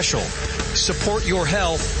supercharged special. Support your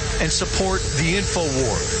health and support the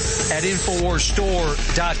InfoWar at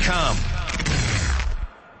InfoWarsStore.com.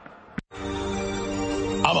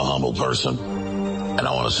 I'm a humble person, and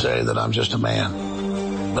I want to say that I'm just a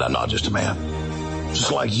man. But I'm not just a man.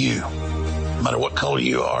 Just like you. No matter what color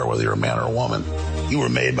you are, whether you're a man or a woman, you were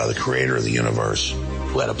made by the creator of the universe,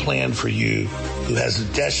 who had a plan for you, who has a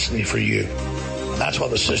destiny for you. That's why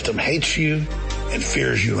the system hates you and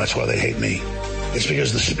fears you. That's why they hate me. It's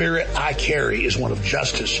because the spirit I carry is one of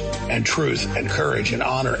justice and truth and courage and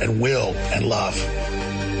honor and will and love.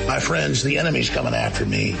 My friends, the enemy's coming after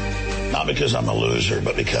me, not because I'm a loser,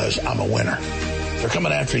 but because I'm a winner. They're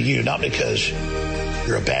coming after you, not because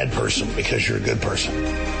you're a bad person, because you're a good person,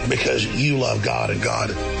 because you love God and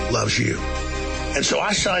God loves you. And so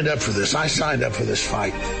I signed up for this. I signed up for this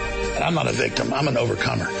fight. And I'm not a victim. I'm an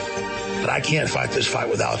overcomer. But I can't fight this fight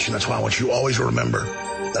without you. That's why I want you always to remember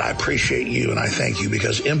that I appreciate you and I thank you,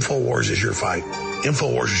 because InfoWars is your fight.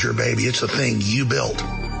 InfoWars is your baby. It's the thing you built.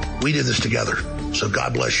 We did this together. So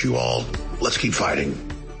God bless you all. Let's keep fighting.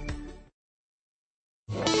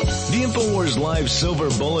 The InfoWars Live Silver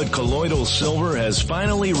Bullet Colloidal Silver has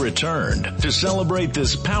finally returned. To celebrate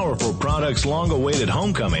this powerful product's long-awaited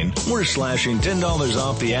homecoming, we're slashing $10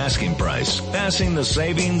 off the asking price, passing the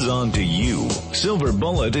savings on to you. Silver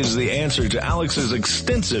Bullet is the answer to Alex's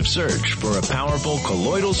extensive search for a powerful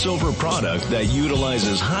colloidal silver product that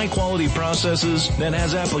utilizes high-quality processes that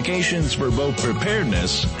has applications for both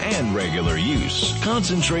preparedness and regular use.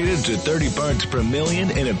 Concentrated to 30 parts per million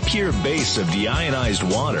in a pure base of deionized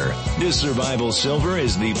water, this survival silver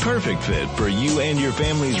is the perfect fit for you and your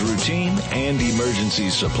family's routine and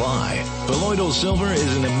emergency supply. Colloidal silver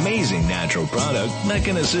is an amazing natural product that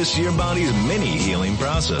can assist your body's many healing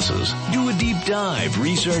processes. Do a deep dive,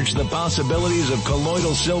 research the possibilities of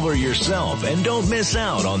colloidal silver yourself, and don't miss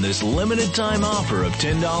out on this limited time offer of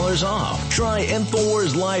 $10 off. Try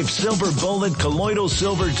InfoWars Live Silver Bullet Colloidal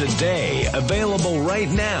Silver today. Available right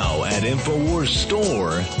now at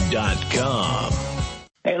InfoWarsStore.com.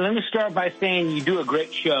 Hey, let me start by saying you do a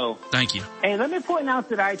great show. Thank you. Hey, let me point out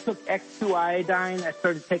that I took X2 iodine. I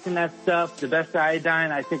started taking that stuff. The best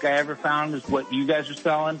iodine I think I ever found is what you guys are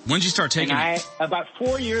selling. When did you start taking it? About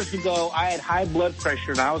 4 years ago, I had high blood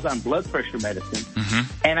pressure, and I was on blood pressure medicine. Mm-hmm.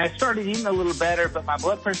 And I started eating a little better, but my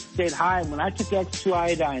blood pressure stayed high. And when I took X2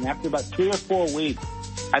 iodine, after about 3 or 4 weeks,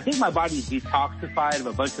 I think my body detoxified of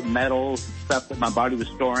a bunch of metals and stuff that my body was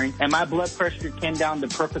storing. And my blood pressure came down to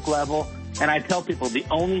perfect level. And I tell people the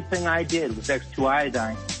only thing I did was X2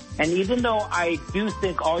 iodine. And even though I do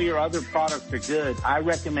think all your other products are good, I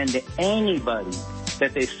recommend to anybody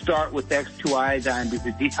that they start with X2 iodine because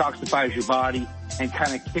it detoxifies your body and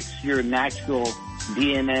kind of kicks your natural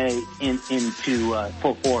DNA into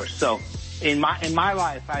full force. So in my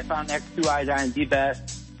life, I found X2 iodine the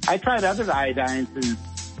best. I tried other iodines and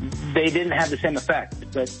they didn't have the same effect.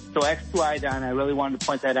 But so X2 iodine, I really wanted to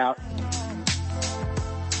point that out.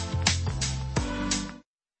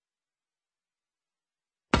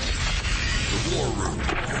 War Room.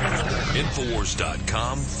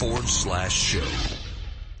 Infowars.com/show.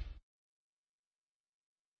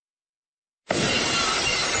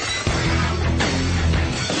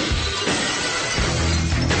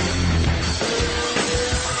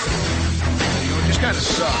 It just kind of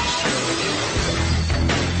sucks.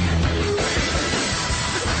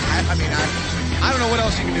 I don't know what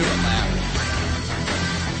else you can do but laugh.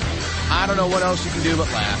 I don't know what else you can do but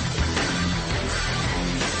laugh.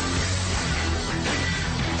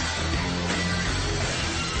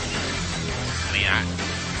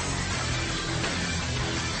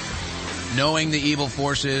 Knowing the evil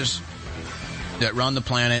forces that run the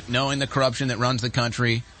planet, knowing the corruption that runs the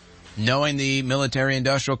country, knowing the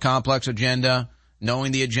military-industrial complex agenda,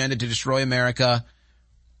 knowing the agenda to destroy America,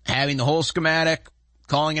 having the whole schematic,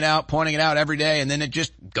 calling it out, pointing it out every day, and then it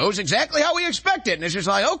just goes exactly how we expect it. And it's just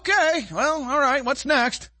like, okay, well, all right, what's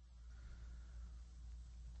next?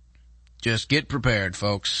 Just get prepared,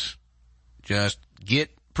 folks. Just get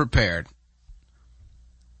prepared.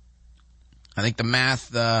 I think the math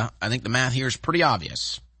here is pretty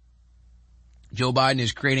obvious. Joe Biden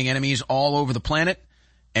is creating enemies all over the planet,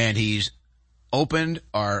 and he's opened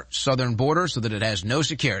our southern border so that it has no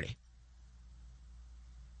security.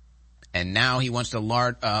 And now he wants to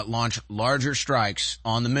launch larger strikes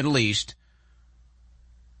on the Middle East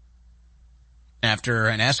after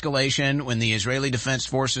an escalation when the Israeli Defense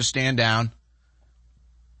Forces stand down.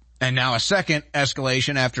 And now a second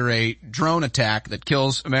escalation after a drone attack that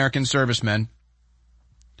kills American servicemen,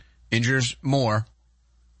 injures more.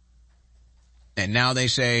 And now they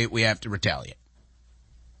say we have to retaliate.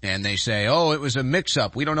 And they say, oh, it was a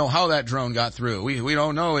mix-up. We don't know how that drone got through. We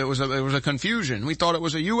don't know. It was a confusion. We thought it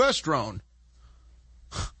was a U.S. drone.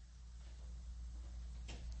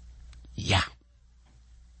 Yeah.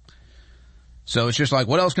 So it's just like,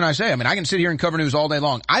 what else can I say? I mean, I can sit here and cover news all day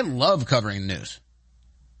long. I love covering the news.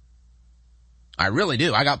 I really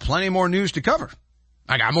do. I got plenty more news to cover.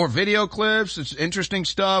 I got more video clips. It's interesting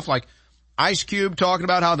stuff like Ice Cube talking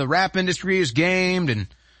about how the rap industry is gamed, and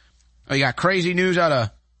you got crazy news out of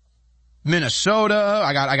Minnesota.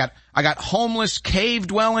 I got homeless cave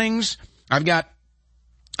dwellings. I've got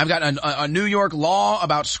a New York law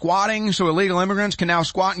about squatting, so illegal immigrants can now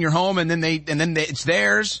squat in your home and then it's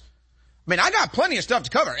theirs. I mean, I got plenty of stuff to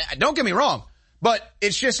cover. Don't get me wrong, but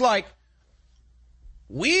it's just like,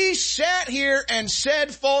 we sat here and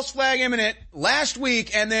said false flag imminent last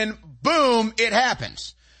week, and then boom, it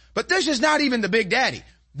happens. But this is not even the big daddy.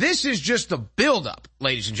 This is just the buildup,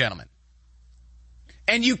 ladies and gentlemen.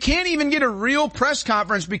 And you can't even get a real press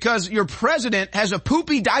conference because your president has a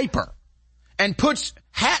poopy diaper and puts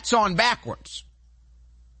hats on backwards.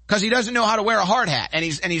 Because he doesn't know how to wear a hard hat, and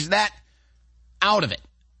he's that out of it.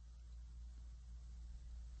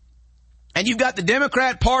 And you've got the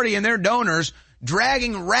Democrat Party and their donors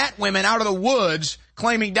dragging rat women out of the woods,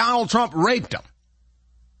 claiming Donald Trump raped them.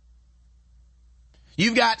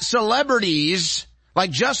 You've got celebrities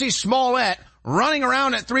like Jussie Smollett running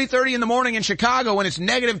around at 3:30 in the morning in Chicago when it's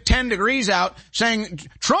negative 10 degrees out saying,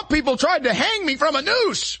 Trump people tried to hang me from a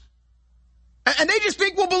noose. And they just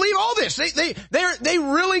think we'll believe all this. They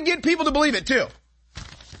really get people to believe it too.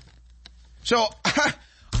 So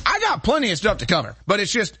I got plenty of stuff to cover, but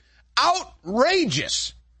it's just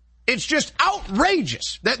outrageous. It's just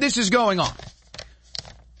outrageous that this is going on.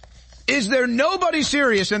 Is there nobody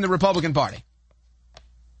serious in the Republican Party?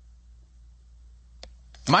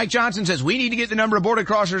 Mike Johnson says, we need to get the number of border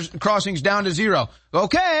crossings down to 0.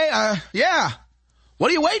 Okay, yeah. What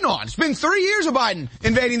are you waiting on? It's been 3 years of Biden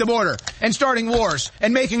invading the border and starting wars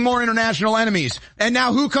and making more international enemies. And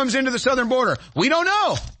now who comes into the southern border? We don't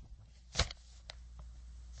know.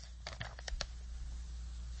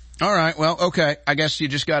 All right, well, okay. I guess you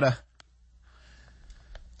just gotta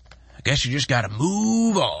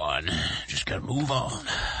move on. Just gotta move on.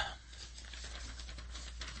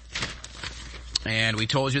 And we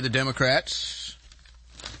told you the Democrats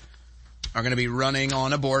are going to be running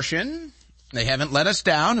on abortion. They haven't let us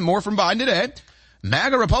down. And more from Biden today.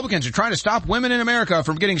 MAGA Republicans are trying to stop women in America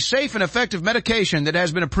from getting safe and effective medication that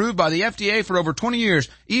has been approved by the FDA for over 20 years,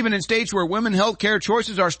 even in states where women's health care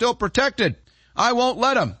choices are still protected. I won't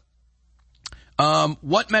let them.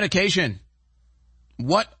 What medication?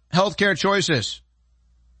 What health care choices?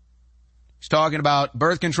 He's talking about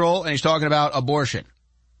birth control and he's talking about abortion.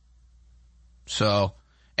 So,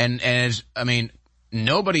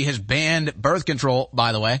 nobody has banned birth control,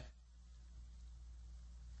 by the way.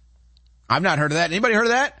 I've not heard of that. Anybody heard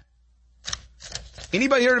of that?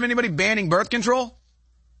 Anybody heard of anybody banning birth control?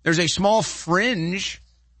 There's a small fringe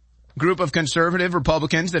group of conservative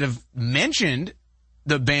Republicans that have mentioned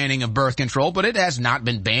the banning of birth control, but it has not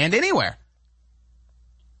been banned anywhere.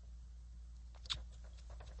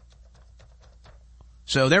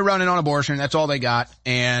 So they're running on abortion. That's all they got.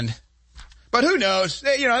 But who knows?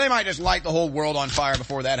 They might just light the whole world on fire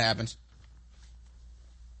before that happens.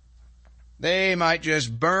 They might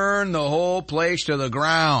just burn the whole place to the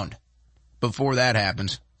ground before that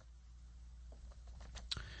happens.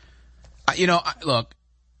 Look,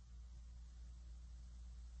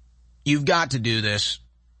 you've got to do this.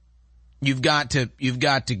 You've got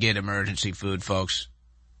to get emergency food, folks.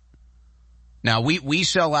 Now, we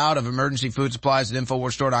sell out of emergency food supplies at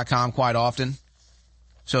InfoWarsStore.com quite often.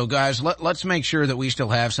 So guys, let's make sure that we still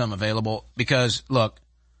have some available because look,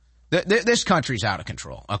 this country's out of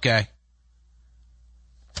control, okay?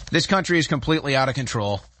 This country is completely out of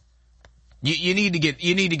control. You need to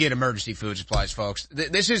get emergency food supplies, folks.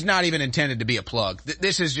 This is not even intended to be a plug.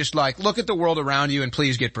 This is just like, look at the world around you and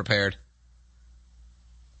please get prepared.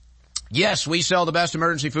 Yes, we sell the best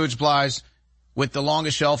emergency food supplies with the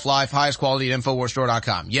longest shelf life, highest quality at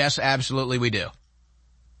InfoWarsStore.com. Yes, absolutely we do.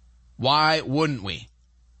 Why wouldn't we?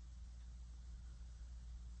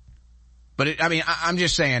 But I'm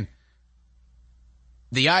just saying,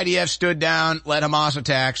 the IDF stood down, let Hamas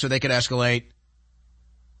attack so they could escalate.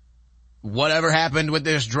 Whatever happened with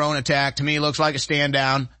this drone attack, to me, looks like a stand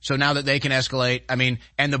down. So now that they can escalate,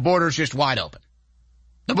 and the border's just wide open.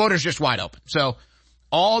 The border's just wide open. So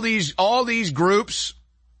all these groups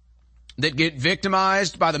that get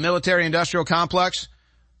victimized by the military-industrial complex,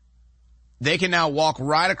 they can now walk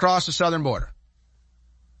right across the southern border.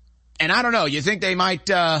 And I don't know, you think they might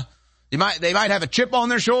have a chip on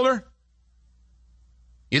their shoulder?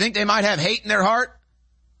 You think they might have hate in their heart?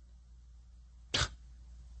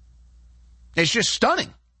 It's just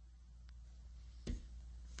stunning.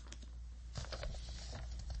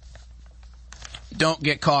 Don't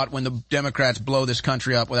get caught when the Democrats blow this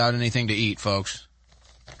country up without anything to eat, folks.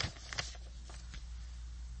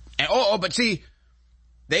 And, but see,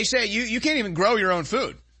 they say you can't even grow your own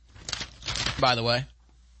food. By the way,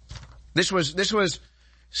 this was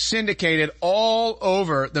syndicated all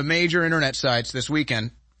over the major internet sites this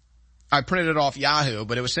weekend. I printed it off Yahoo,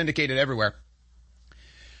 but it was syndicated everywhere.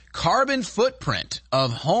 Carbon footprint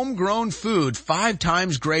of homegrown food 5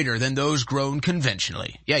 times greater than those grown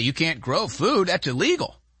conventionally. Yeah, you can't grow food. That's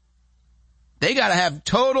illegal. They got to have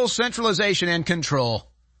total centralization and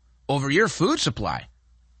control over your food supply.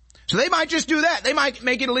 So they might just do that. They might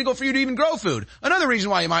make it illegal for you to even grow food. Another reason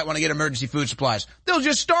why you might want to get emergency food supplies. They'll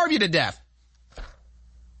just starve you to death.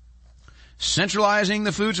 Centralizing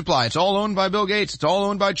the food supply. It's all owned by Bill Gates. It's all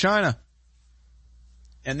owned by China.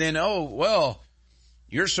 And then,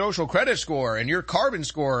 your social credit score and your carbon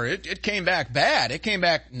score, it came back bad. It came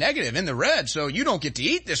back negative in the red, so you don't get to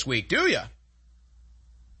eat this week, do you?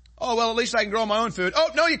 Oh, well, at least I can grow my own food.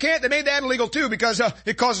 Oh, no, you can't. They made that illegal too because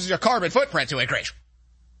it causes your carbon footprint to increase.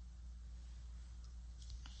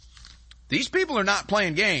 These people are not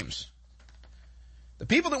playing games. The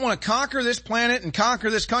people that want to conquer this planet and conquer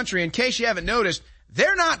this country, in case you haven't noticed,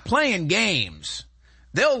 they're not playing games.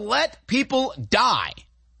 They'll let people die.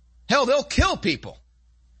 Hell, they'll kill people.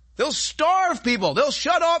 They'll starve people. They'll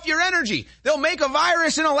shut off your energy. They'll make a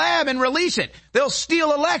virus in a lab and release it. They'll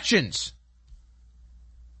steal elections.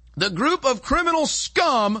 The group of criminal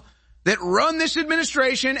scum that run this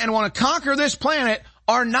administration and want to conquer this planet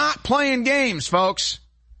are not playing games, folks.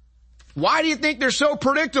 Why do you think they're so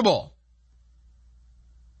predictable?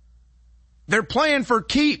 They're playing for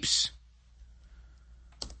keeps.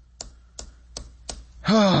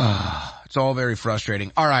 It's all very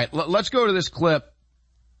frustrating. All right, let's go to this clip.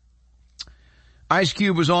 Ice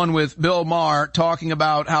Cube was on with Bill Maher talking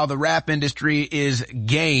about how the rap industry is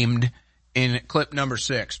gamed in clip number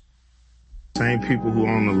 6. Same people who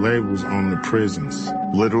own the labels own the prisons.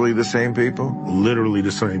 Literally the same people? Literally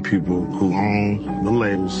the same people who own the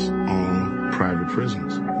labels own private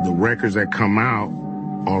prisons. The records that come out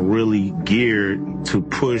are really geared to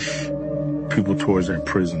push people towards that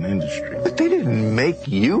prison industry. But they didn't make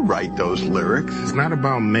you write those lyrics. It's not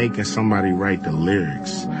about making somebody write the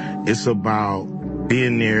lyrics. It's about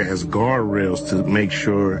being there as guardrails to make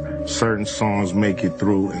sure certain songs make it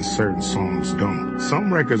through and certain songs don't.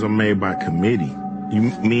 Some records are made by committee,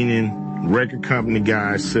 meaning record company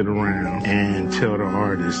guys sit around and tell the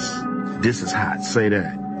artists, this is hot, say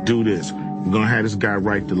that, do this. We're going to have this guy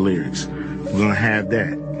write the lyrics. We're going to have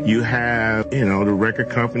that. You have, the record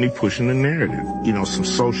company pushing the narrative. Some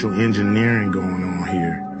social engineering going on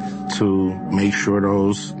here to make sure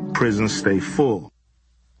those prisons stay full.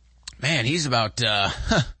 Man, he's about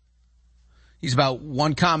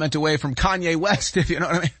one comment away from Kanye West, if you know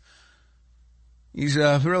what I mean. He's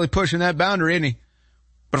really pushing that boundary, isn't he?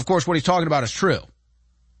 But of course, what he's talking about is true.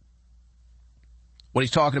 What he's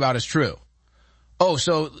talking about is true. Oh,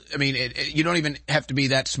 so, you don't even have to be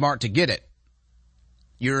that smart to get it.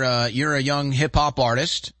 You're a young hip-hop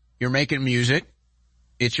artist. You're making music.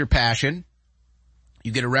 It's your passion.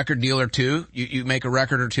 You get a record deal or two. You make a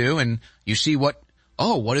record or two, and you see what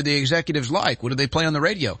do the executives like? What do they play on the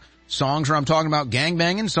radio? Songs where I'm talking about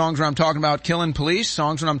gangbanging, songs where I'm talking about killing police,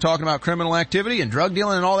 songs when I'm talking about criminal activity and drug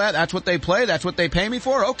dealing and all that. That's what they play. That's what they pay me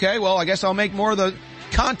for. Okay, well, I guess I'll make more of the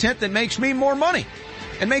content that makes me more money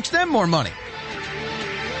and makes them more money.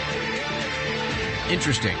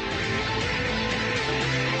 Interesting.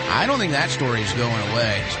 I don't think that story is going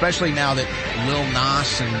away, especially now that Lil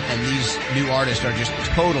Nas and these new artists are just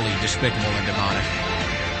totally despicable and demonic.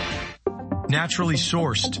 Naturally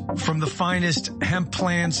sourced from the finest hemp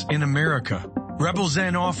plants in America, Rebel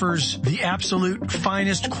Zen offers the absolute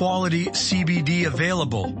finest quality CBD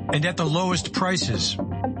available and at the lowest prices.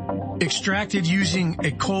 Extracted using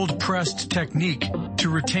a cold-pressed technique to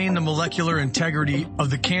retain the molecular integrity of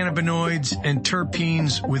the cannabinoids and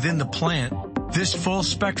terpenes within the plant, this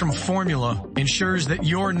full-spectrum formula ensures that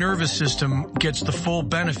your nervous system gets the full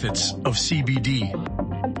benefits of CBD.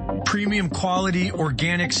 Premium quality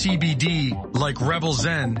organic CBD, like Rebel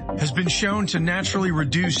Zen, has been shown to naturally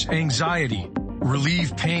reduce anxiety,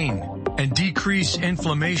 relieve pain, and decrease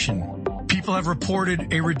inflammation. People have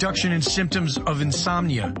reported a reduction in symptoms of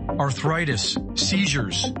insomnia, arthritis,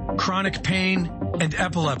 seizures, chronic pain, and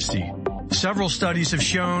epilepsy. Several studies have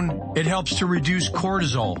shown it helps to reduce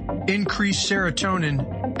cortisol, increase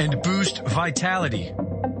serotonin, and boost vitality.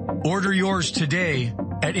 Order yours today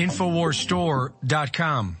at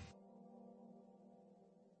InfoWarsStore.com.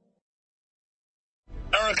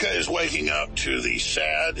 America is waking up to the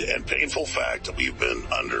sad and painful fact that we've been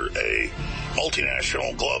under a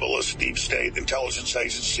multinational, globalist, deep state intelligence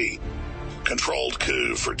agency controlled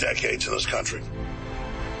coup for decades in this country.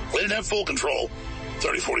 We didn't have full control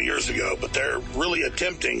 30, 40 years ago, but they're really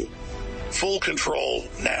attempting full control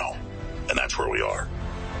now, and that's where we are.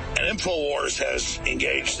 And InfoWars has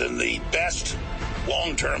engaged in the best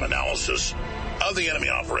long-term analysis of the enemy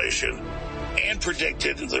operation and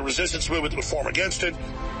predicted the resistance movement that would form against it,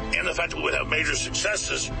 and the fact that we would have major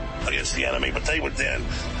successes against the enemy, but they would then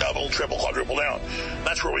double, triple, quadruple down.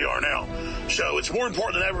 That's where we are now. So it's more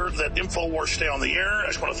important than ever that InfoWars stay on the air. I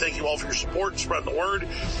just want to thank you all for your support and spreading the word.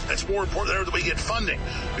 It's more important than ever that we get funding.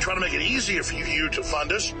 We try to make it easier for you to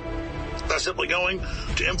fund us by simply going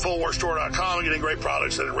to InfoWarsStore.com and getting great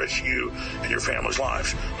products that enrich you and your family's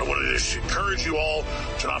lives. I want to just encourage you all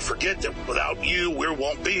to not forget that without you, we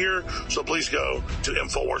won't be here. So please go to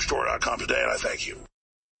InfoWarsStore.com today, and I thank you.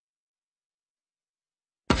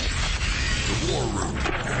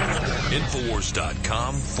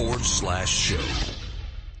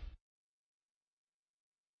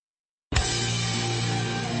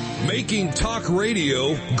 Infowars.com/show. Making talk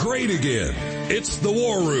radio great again. It's The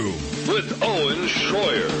War Room with Owen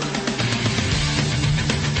Schroyer.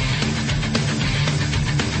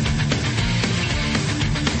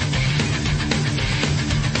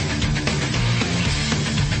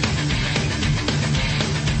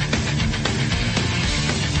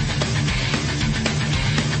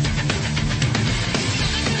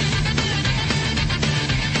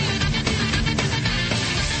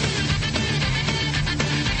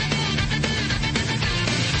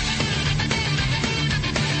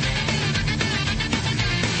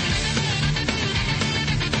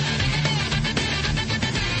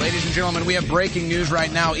 Gentlemen, we have breaking news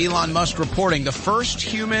right now. Elon Musk reporting the first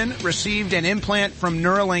human received an implant from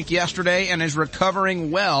Neuralink yesterday and is recovering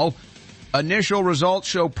well. Initial results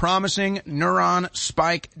show promising neuron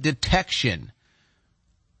spike detection.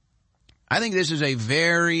 I think this is a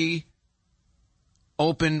very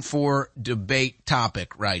open for debate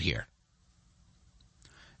topic right here.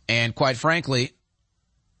 And quite frankly,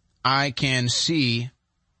 I can see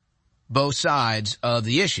both sides of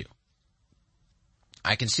the issue.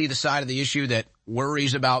 I can see the side of the issue that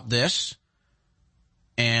worries about this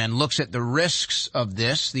and looks at the risks of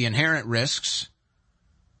this, the inherent risks,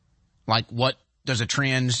 like what does a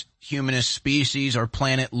transhumanist species or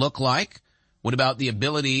planet look like? What about the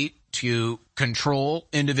ability to control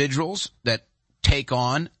individuals that take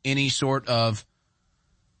on any sort of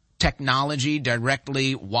technology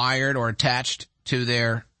directly wired or attached to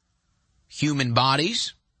their human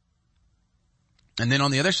bodies? And then on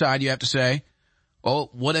the other side, you have to say,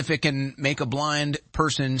 well, what if it can make a blind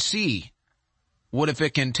person see? What if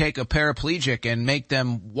it can take a paraplegic and make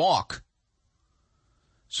them walk?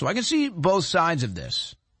 So I can see both sides of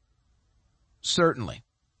this. Certainly.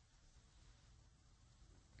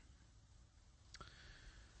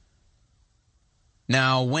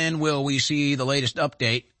 Now, when will we see the latest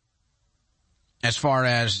update as far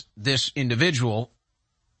as this individual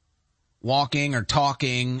walking or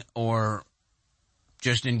talking or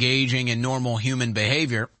just engaging in normal human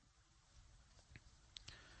behavior?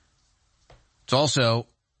 It's also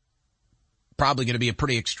probably going to be a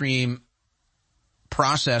pretty extreme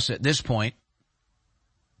process at this point.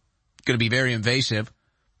 It's going to be very invasive.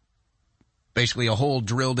 Basically a hole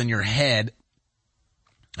drilled in your head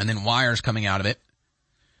and then wires coming out of it.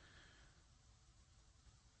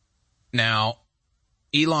 Now,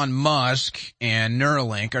 Elon Musk and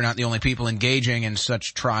Neuralink are not the only people engaging in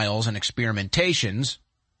such trials and experimentations,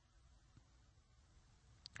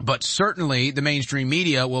 but certainly the mainstream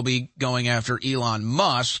media will be going after Elon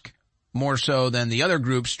Musk more so than the other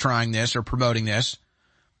groups trying this or promoting this,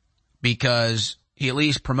 because he at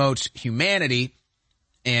least promotes humanity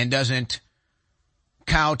and doesn't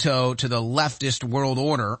kowtow to the leftist world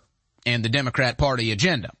order and the Democrat Party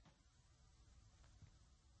agenda.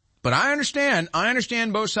 But I understand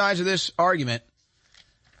both sides of this argument.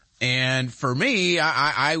 And for me,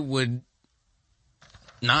 I would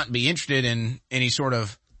not be interested in any sort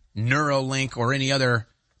of Neuralink or any other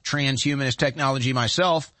transhumanist technology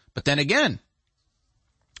myself. But then again,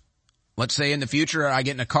 let's say in the future I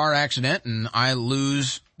get in a car accident and I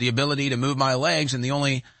lose the ability to move my legs, and the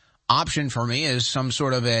only option for me is some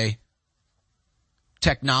sort of a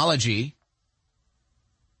technology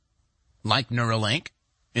like Neuralink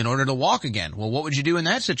in order to walk again. Well, what would you do in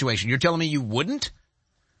that situation? You're telling me you wouldn't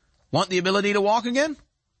want the ability to walk again?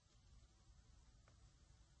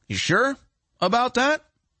 You sure about that?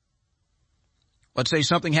 Let's say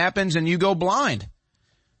something happens and you go blind.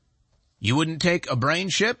 You wouldn't take a brain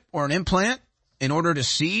chip or an implant in order to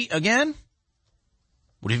see again?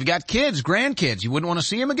 What if you got kids, grandkids? You wouldn't want to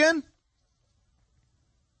see them again?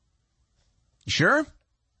 You sure?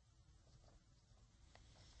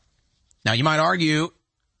 Now, you might argue,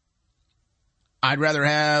 I'd rather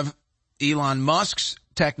have Elon Musk's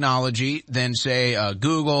technology than, say, a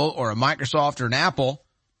Google or a Microsoft or an Apple,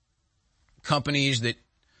 companies that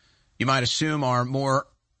you might assume are more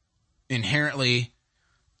inherently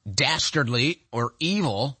dastardly or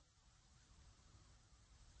evil.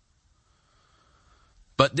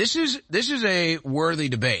 But this is a worthy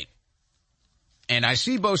debate. And I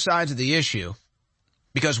see both sides of the issue,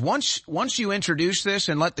 because once you introduce this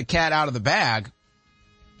and let the cat out of the bag,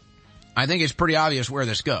 I think it's pretty obvious where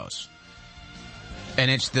this goes.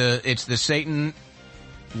 And it's the Satan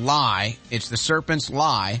lie, it's the serpent's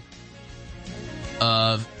lie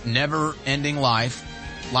of never-ending life,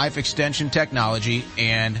 life extension technology,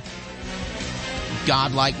 and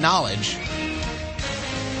godlike knowledge,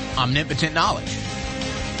 omnipotent knowledge.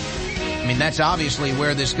 I mean, that's obviously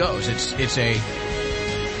where this goes. It's an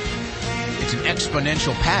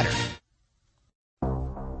exponential pattern.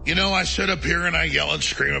 You know, I sit up here and I yell and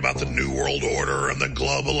scream about the New World Order and the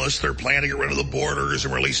globalists. They're planning to get rid of the borders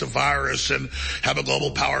and release a virus and have a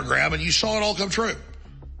global power grab, and you saw it all come true.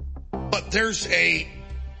 But there's a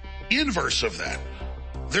inverse of that.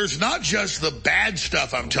 There's not just the bad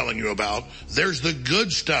stuff I'm telling you about. There's the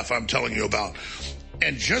good stuff I'm telling you about.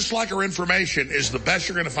 And just like our information is the best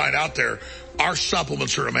you're going to find out there, our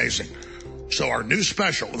supplements are amazing. So our new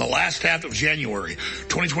special in the last half of January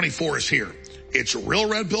 2024 is here. It's Real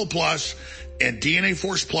Red Pill Plus and DNA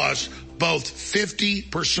Force Plus, both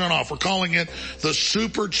 50% off. We're calling it the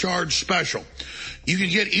Supercharged Special. You can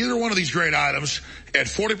get either one of these great items at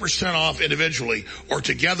 40% off individually or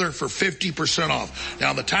together for 50% off.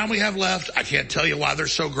 Now, the time we have left, I can't tell you why they're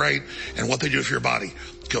so great and what they do for your body.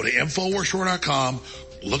 Go to InfoWarsStore.com,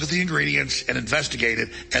 look at the ingredients and investigate it,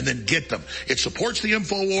 and then get them. It supports the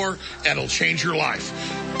InfoWar and it'll change your life.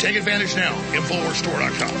 Take advantage now,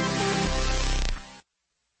 InfoWarsStore.com.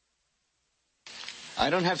 I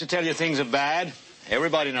don't have to tell you things are bad.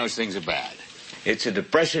 Everybody knows things are bad. It's a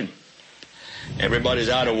depression. Everybody's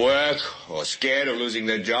out of work or scared of losing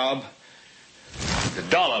their job. The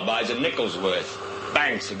dollar buys a nickel's worth.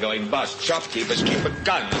 Banks are going bust. Shopkeepers keep a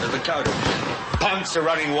gun under the counter. Punks are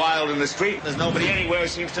running wild in the street. There's nobody anywhere who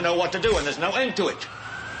seems to know what to do, and there's no end to it.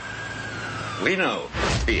 We know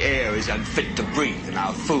the air is unfit to breathe and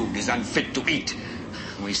our food is unfit to eat.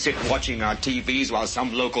 We sit watching our TVs while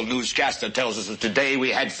some local newscaster tells us that today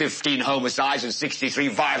we had 15 homicides and 63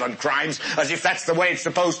 violent crimes, as if that's the way it's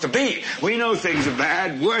supposed to be. We know things are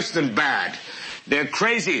bad, worse than bad. They're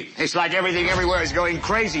crazy. It's like everything everywhere is going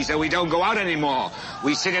crazy, so we don't go out anymore.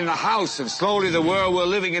 We sit in the house, and slowly the world we're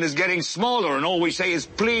living in is getting smaller, and all we say is,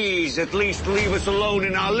 please, at least leave us alone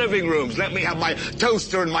in our living rooms. Let me have my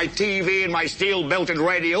toaster and my TV and my steel-belted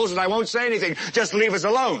radios, and I won't say anything. Just leave us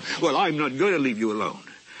alone. Well, I'm not going to leave you alone.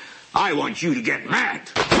 I want you to get mad.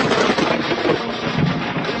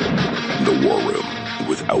 The War Room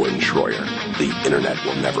with Owen Schroyer. The internet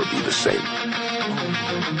will never be the same.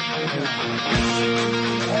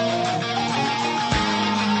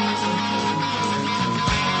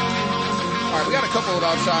 All right, we got a couple of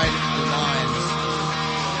outside the lines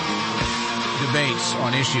debates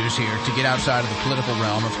on issues here to get outside of the political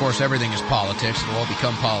realm. Of course, everything is politics. It'll all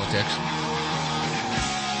become politics.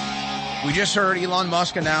 We just heard Elon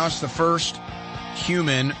Musk announce the first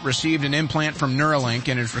human received an implant from Neuralink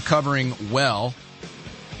and is recovering well.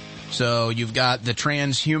 So you've got the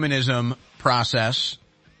transhumanism process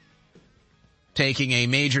taking a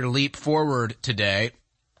major leap forward today.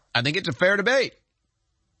 I think it's a fair debate.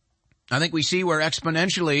 I think we see where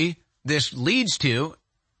exponentially this leads to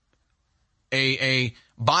a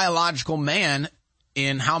biological man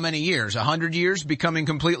in how many years? 100 years becoming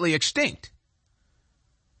completely extinct.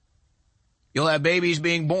 You'll have babies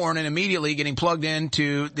being born and immediately getting plugged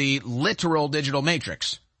into the literal digital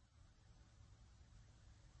matrix.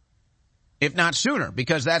 If not sooner,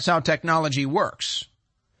 because that's how technology works.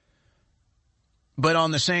 But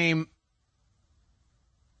on the same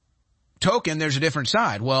token, there's a different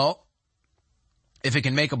side. Well, if it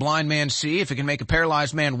can make a blind man see, if it can make a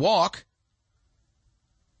paralyzed man walk,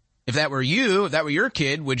 if that were you, if that were your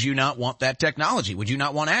kid, would you not want that technology? Would you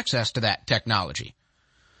not want access to that technology?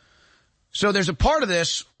 So there's a part of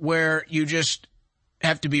this where you just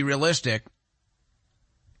have to be realistic.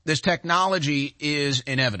 This technology is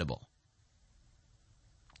inevitable.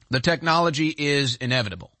 The technology is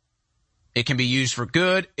inevitable. It can be used for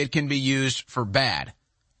good. It can be used for bad.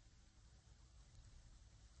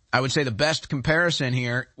 I would say the best comparison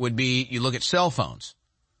here would be you look at cell phones.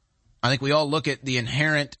 I think we all look at the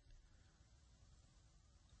inherent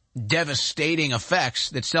devastating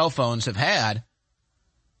effects that cell phones have had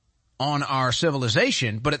on our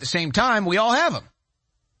civilization, but at the same time, we all have them.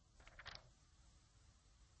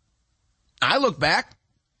 I look back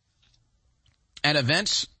at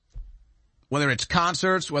events, whether it's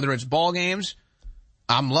concerts, whether it's ball games.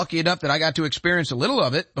 I'm lucky enough that I got to experience a little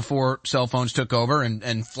of it before cell phones took over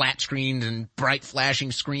and flat screens and bright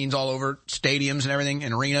flashing screens all over stadiums and everything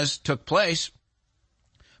and arenas took place.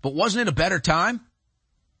 But wasn't it a better time?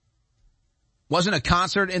 Wasn't a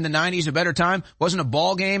concert in the 90s a better time? Wasn't a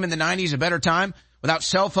ball game in the 90s a better time? Without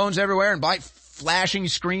cell phones everywhere and bright flashing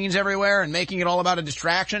screens everywhere and making it all about a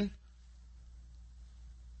distraction?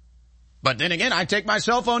 But then again, I take my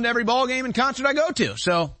cell phone to every ball game and concert I go to.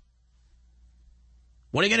 So,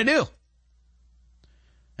 what are you going to do?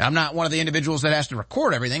 I'm not one of the individuals that has to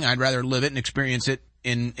record everything. I'd rather live it and experience it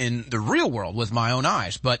in the real world with my own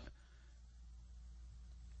eyes. But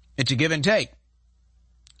it's a give and take.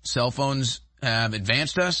 Cell phones have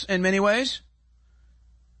advanced us in many ways,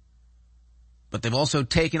 but they've also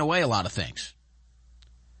taken away a lot of things.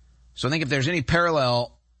 So I think if there's any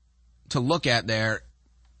parallel to look at there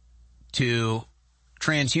to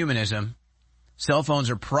transhumanism, cell phones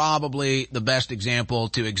are probably the best example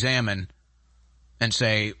to examine and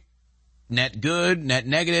say, net good, net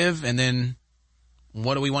negative, and then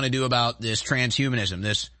what do we want to do about this transhumanism,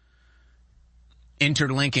 this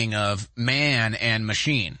interlinking of man and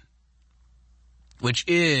machine, which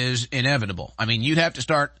is inevitable. I mean, you'd have to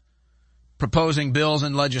start proposing bills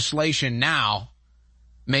and legislation now,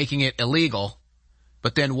 making it illegal,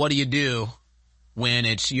 but then what do you do when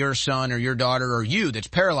it's your son or your daughter or you that's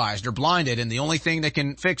paralyzed or blinded, and the only thing that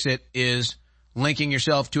can fix it is linking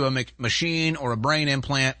yourself to a machine or a brain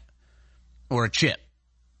implant or a chip?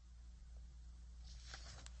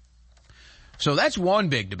 So that's one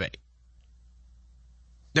big debate.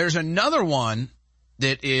 There's another one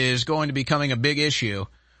that is going to be becoming a big issue.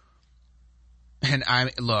 And I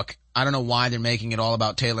don't know why they're making it all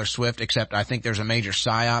about Taylor Swift, except I think there's a major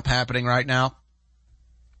psyop happening right now.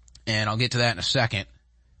 And I'll get to that in a second.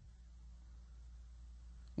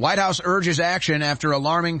 White House urges action after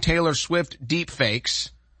alarming Taylor Swift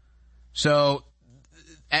deepfakes. So,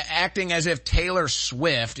 acting as if Taylor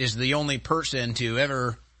Swift is the only person to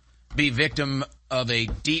ever be victim of a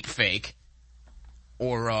deepfake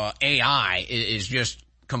or AI is just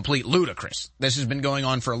complete ludicrous. This has been going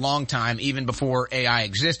on for a long time, even before AI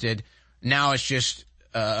existed. Now it's just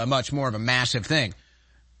a much more of a massive thing.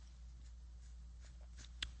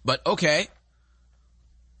 But okay,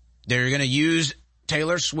 they're going to use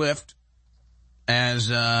Taylor Swift as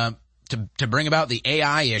to bring about the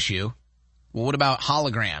AI issue. Well, what about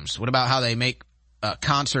holograms? What about how they make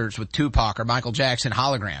concerts with Tupac or Michael Jackson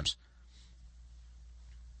holograms?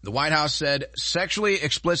 The White House said sexually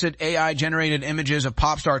explicit AI-generated images of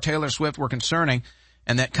pop star Taylor Swift were concerning,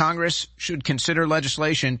 and that Congress should consider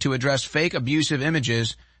legislation to address fake abusive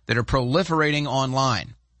images that are proliferating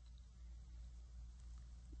online.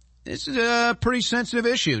 This is a pretty sensitive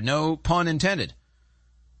issue, no pun intended.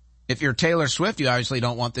 If you're Taylor Swift, you obviously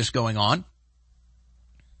don't want this going on.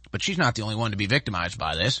 But she's not the only one to be victimized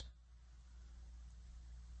by this.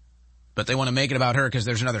 But they want to make it about her because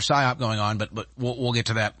there's another psyop going on, but we'll get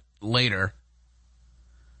to that later.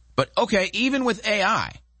 But okay, even with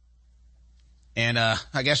AI, and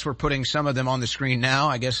I guess we're putting some of them on the screen now.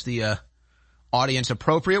 I guess the audience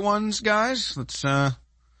appropriate ones, guys. Let's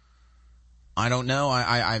I don't know.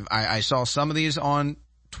 I saw some of these on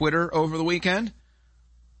Twitter over the weekend.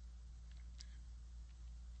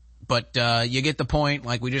 But you get the point.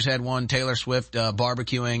 Like, we just had one, Taylor Swift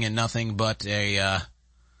barbecuing in nothing but a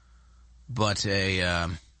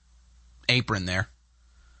apron there.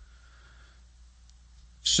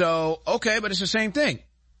 So, okay, but it's the same thing.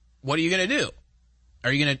 What are you going to do?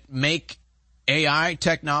 Are you going to make AI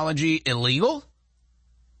technology illegal?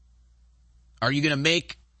 Are you going to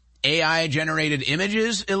make AI-generated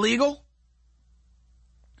images illegal?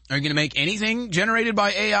 Are you going to make anything generated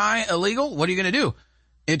by AI illegal? What are you going to do?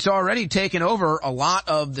 It's already taken over a lot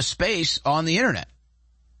of the space on the internet.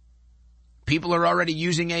 People are already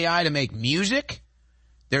using AI to make music.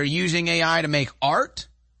 They're using AI to make art.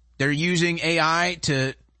 They're using AI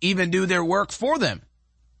to even do their work for them.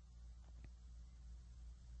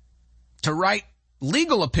 To write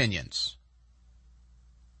legal opinions.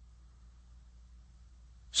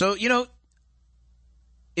 So, you know,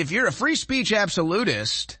 if you're a free speech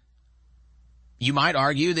absolutist, you might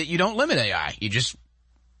argue that you don't limit AI. You just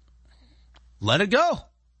let it go.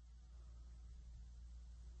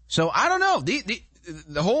 So I don't know.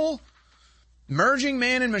 The whole merging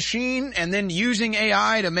man and machine and then using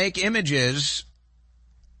AI to make images,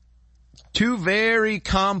 two very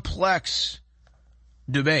complex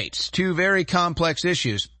debates, two very complex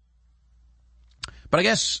issues. But I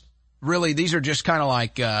guess really these are just kind of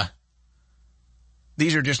like,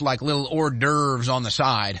 these are just like little hors d'oeuvres on the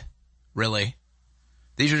side, really.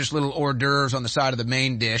 These are just little hors d'oeuvres on the side of the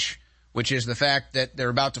main dish, which is the fact that they're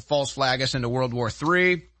about to false flag us into World War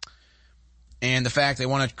III. And the fact they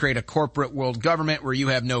want to create a corporate world government where you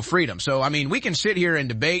have no freedom. So, I mean, we can sit here and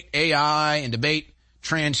debate AI and debate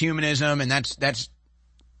transhumanism, and that's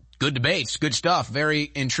good debates, good stuff,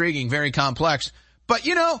 very intriguing, very complex. But,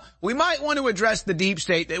 you know, we might want to address the deep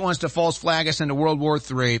state that wants to false flag us into World War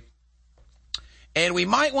III. And we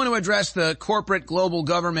might want to address the corporate global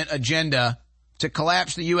government agenda to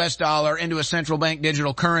collapse the U.S. dollar into a central bank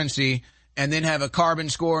digital currency and then have a carbon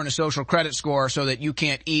score and a social credit score so that you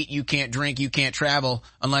can't eat, you can't drink, you can't travel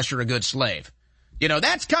unless you're a good slave. You know,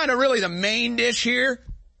 that's kind of really the main dish here.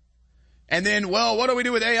 And then, well, what do we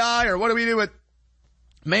do with AI, or what do we do with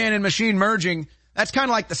man and machine merging, that's kind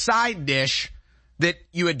of like the side dish that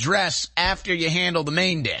you address after you handle the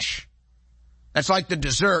main dish. That's like the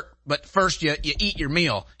dessert, but first you eat your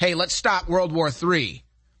meal. Hey, let's stop World War III.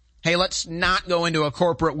 Hey, let's not go into a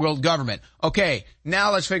corporate world government. Okay,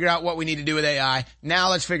 now let's figure out what we need to do with AI.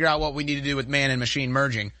 Now let's figure out what we need to do with man and machine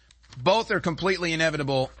merging. Both are completely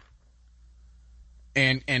inevitable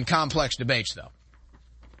and complex debates, though.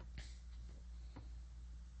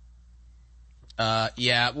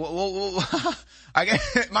 Yeah, I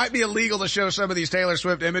guess it might be illegal to show some of these Taylor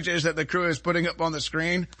Swift images that the crew is putting up on the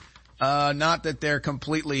screen. Not that they're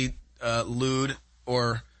completely, lewd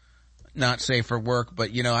or not safe for work, but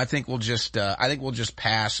I think we'll just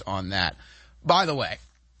pass on that. By the way,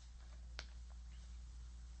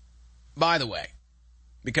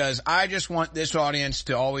 because I just want this audience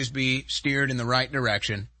to always be steered in the right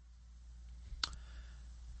direction.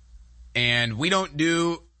 And we don't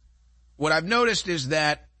do, what I've noticed is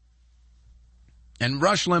that, and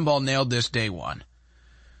Rush Limbaugh nailed this day one,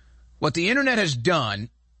 what the internet has done,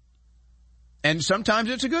 and sometimes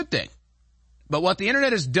it's a good thing, but what the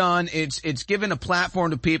internet has done, it's given a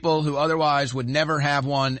platform to people who otherwise would never have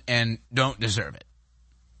one and don't deserve it.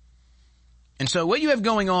 And so what you have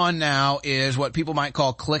going on now is what people might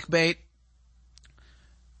call clickbait.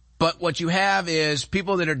 But what you have is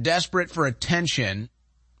people that are desperate for attention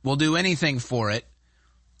will do anything for it,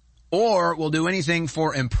 or will do anything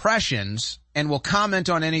for impressions, and will comment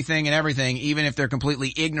on anything and everything, even if they're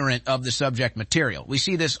completely ignorant of the subject material. We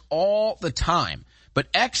see this all the time. But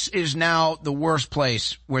X is now the worst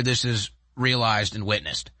place where this is realized and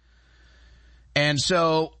witnessed. And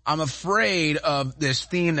so I'm afraid of this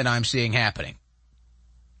theme that I'm seeing happening.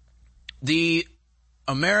 The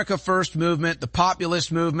America First movement, the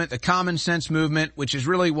populist movement, the common sense movement, which is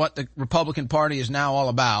really what the Republican Party is now all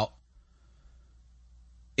about,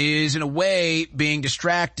 is in a way being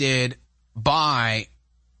distracted by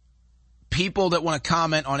people that want to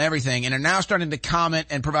comment on everything and are now starting to comment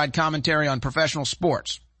and provide commentary on professional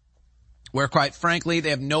sports, where quite frankly,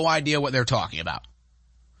 they have no idea what they're talking about.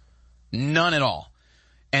 None at all.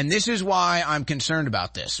 And this is why I'm concerned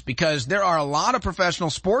about this, because there are a lot of professional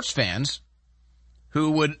sports fans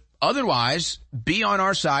who would otherwise be on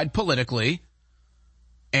our side politically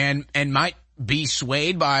and might be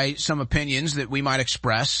swayed by some opinions that we might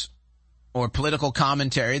express or political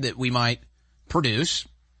commentary that we might produce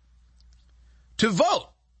to vote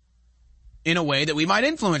in a way that we might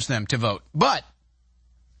influence them to vote. But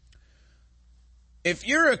if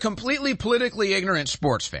you're a completely politically ignorant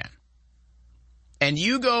sports fan and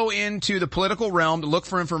you go into the political realm to look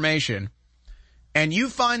for information and you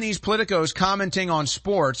find these politicos commenting on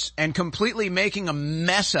sports and completely making a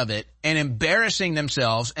mess of it and embarrassing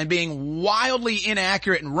themselves and being wildly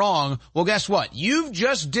inaccurate and wrong, well, guess what? You've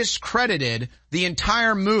just discredited the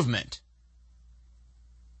entire movement.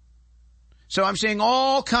 So I'm seeing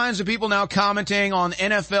all kinds of people now commenting on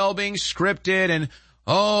NFL being scripted and,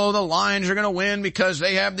 oh, the Lions are going to win because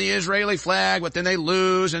they have the Israeli flag, but then they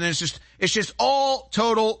lose, and it's just all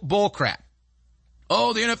total bullcrap.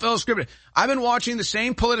 Oh, the NFL is scripted. I've been watching the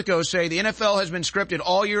same politicos say the NFL has been scripted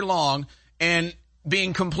all year long and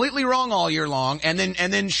being completely wrong all year long, and then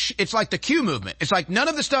it's like the Q movement. It's like none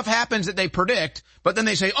of the stuff happens that they predict, but then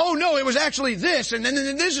they say, oh no, it was actually this, and then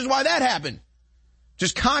this is why that happened.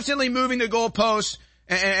 Just constantly moving the goalposts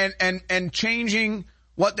and changing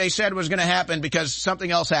what they said was going to happen because something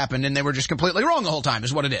else happened and they were just completely wrong the whole time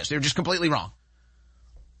is what it is. They're just completely wrong.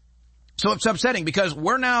 So it's upsetting because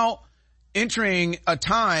we're now entering a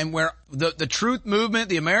time where the truth movement,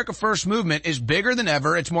 the America First movement is bigger than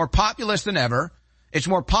ever. It's more populist than ever. It's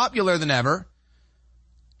more popular than ever.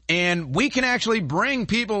 And we can actually bring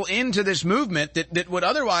people into this movement that would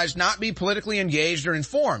otherwise not be politically engaged or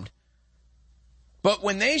informed. But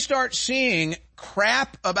when they start seeing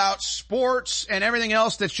crap about sports and everything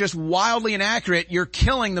else that's just wildly inaccurate, you're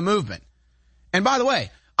killing the movement. And by the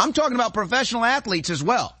way, I'm talking about professional athletes as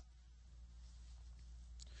well.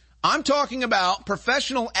 I'm talking about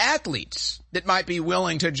professional athletes that might be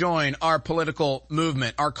willing to join our political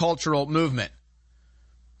movement, our cultural movement.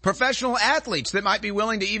 Professional athletes that might be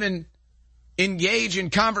willing to even engage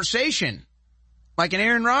in conversation, like an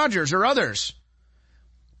Aaron Rodgers or others.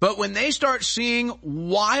 But when they start seeing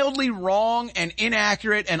wildly wrong and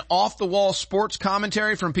inaccurate and off-the-wall sports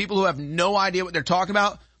commentary from people who have no idea what they're talking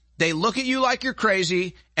about, they look at you like you're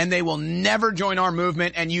crazy and they will never join our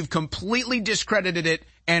movement, and you've completely discredited it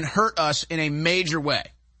and hurt us in a major way.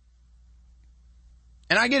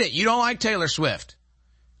 And I get it. You don't like Taylor Swift.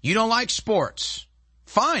 You don't like sports.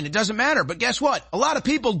 Fine. It doesn't matter. But guess what? A lot of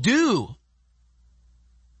people do.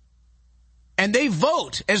 And they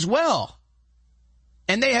vote as well.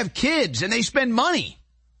 And they have kids and they spend money.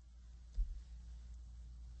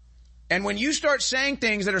 And when you start saying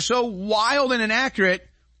things that are so wild and inaccurate,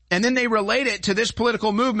 and then they relate it to this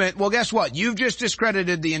political movement, well, guess what? You've just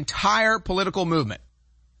discredited the entire political movement.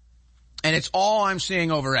 And it's all I'm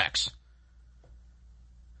seeing over X.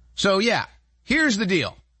 So yeah, here's the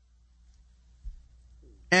deal.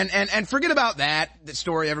 And forget about that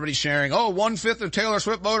story everybody's sharing. Oh, 1/5 of Taylor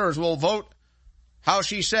Swift voters will vote how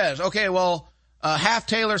she says. Okay, well, half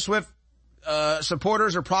Taylor Swift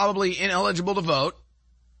supporters are probably ineligible to vote.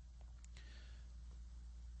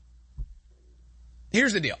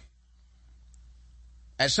 Here's the deal.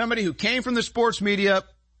 As somebody who came from the sports media,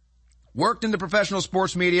 worked in the professional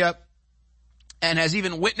sports media, and has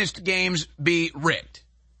even witnessed games be rigged,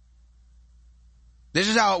 this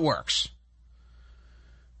is how it works.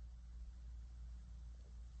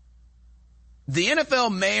 The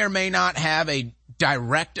NFL may or may not have a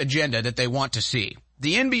direct agenda that they want to see.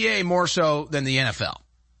 The NBA more so than the NFL.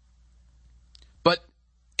 But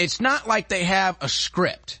it's not like they have a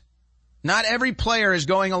script. Not every player is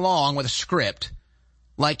going along with a script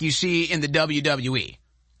like you see in the WWE.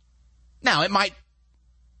 Now,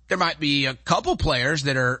 there might be a couple players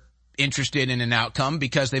that are interested in an outcome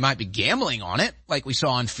because they might be gambling on it, like we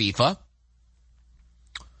saw in FIFA.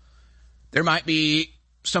 There might be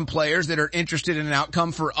some players that are interested in an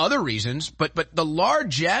outcome for other reasons, but the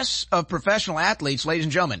largesse of professional athletes, ladies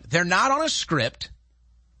and gentlemen, they're not on a script,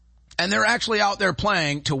 and they're actually out there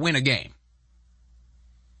playing to win a game.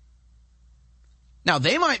 Now,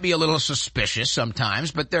 they might be a little suspicious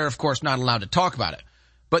sometimes, but they're, of course, not allowed to talk about it.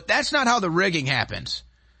 But that's not how the rigging happens.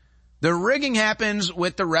 The rigging happens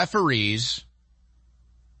with the referees.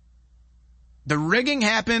 The rigging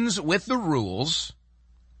happens with the rules.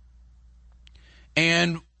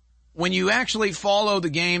 And when you actually follow the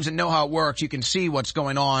games and know how it works, you can see what's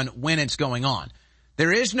going on when it's going on.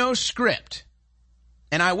 There is no script.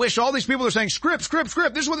 And I wish all these people are saying, script,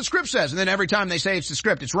 this is what the script says. And then every time they say it's the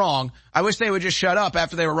script, it's wrong. I wish they would just shut up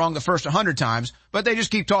after they were wrong the first 100 times, but they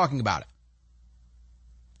just keep talking about it.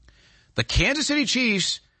 The Kansas City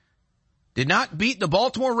Chiefs did not beat the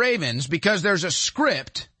Baltimore Ravens because there's a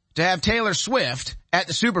script to have Taylor Swift at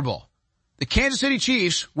the Super Bowl. The Kansas City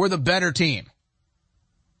Chiefs were the better team.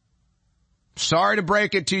 Sorry to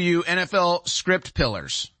break it to you, NFL script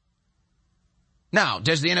pillars. Now,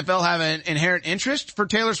 does the NFL have an inherent interest for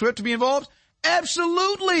Taylor Swift to be involved?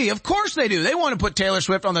 Absolutely. Of course they do. They want to put Taylor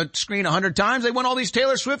Swift on the screen 100 times. They want all these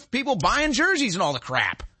Taylor Swift people buying jerseys and all the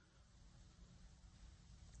crap.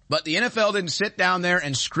 But the NFL didn't sit down there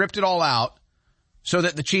and script it all out so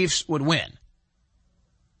that the Chiefs would win.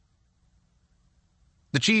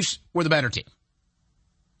 The Chiefs were the better team.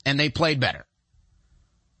 And they played better.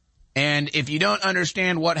 And if you don't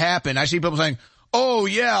understand what happened, I see people saying, oh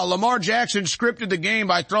yeah, Lamar Jackson scripted the game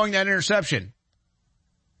by throwing that interception.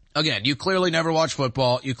 Again, you clearly never watch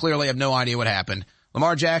football. You clearly have no idea what happened.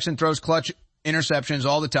 Lamar Jackson throws clutch interceptions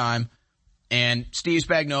all the time. And Steve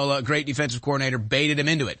Spagnuolo, a great defensive coordinator, baited him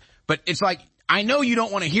into it. But it's like, I know you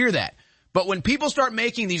don't want to hear that. But when people start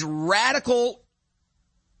making these radical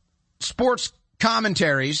sports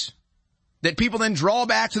commentaries that people then draw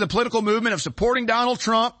back to the political movement of supporting Donald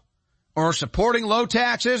Trump or supporting low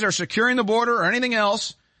taxes or securing the border or anything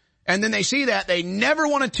else, and then they see that, they never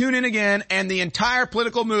want to tune in again, and the entire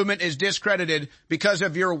political movement is discredited because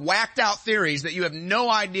of your whacked out theories that you have no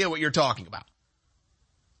idea what you're talking about.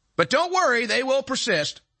 But don't worry, they will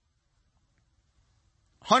persist.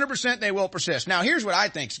 100% they will persist. Now, here's what I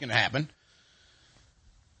think is going to happen.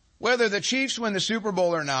 Whether the Chiefs win the Super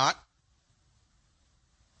Bowl or not,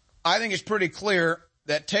 I think it's pretty clear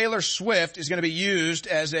that Taylor Swift is going to be used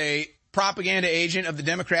as a propaganda agent of the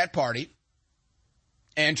Democrat Party,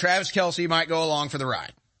 and Travis Kelce might go along for the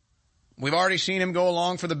ride. We've already seen him go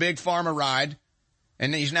along for the big pharma ride,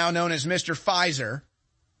 and he's now known as Mr. Pfizer.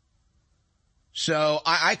 So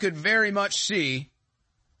I could very much see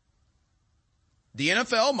the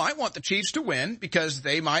NFL might want the Chiefs to win because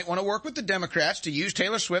they might want to work with the Democrats to use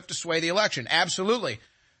Taylor Swift to sway the election. Absolutely.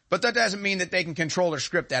 But that doesn't mean that they can control or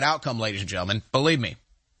script that outcome, ladies and gentlemen. Believe me.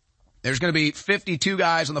 There's going to be 52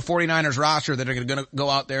 guys on the 49ers roster that are going to go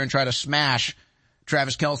out there and try to smash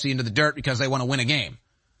Travis Kelce into the dirt because they want to win a game.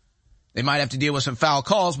 They might have to deal with some foul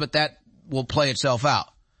calls, but that will play itself out.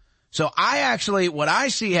 So what I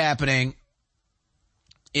see happening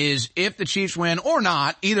is if the Chiefs win or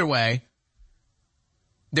not, either way,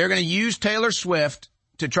 they're going to use Taylor Swift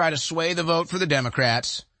to try to sway the vote for the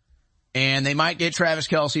Democrats, and they might get Travis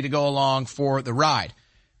Kelce to go along for the ride.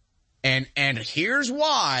 And here's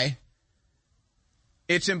why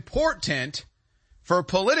it's important for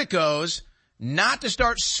politicos not to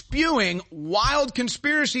start spewing wild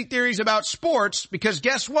conspiracy theories about sports, because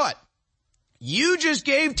guess what? You just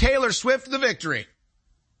gave Taylor Swift the victory.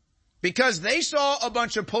 Because they saw a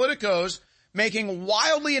bunch of politicos making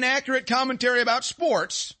wildly inaccurate commentary about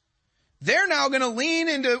sports. They're now going to lean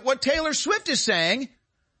into what Taylor Swift is saying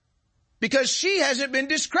because she hasn't been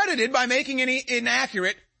discredited by making any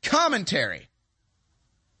inaccurate commentary.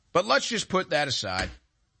 But let's just put that aside.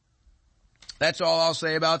 That's all I'll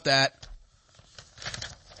say about that.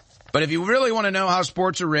 But if you really want to know how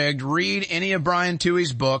sports are rigged, read any of Brian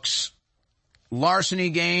Tuohy's books,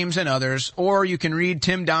 Larceny Games and others, or you can read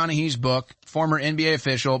Tim Donaghy's book, former NBA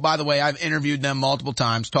official. By the way, I've interviewed them multiple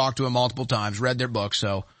times, talked to them multiple times, read their book,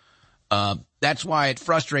 so that's why it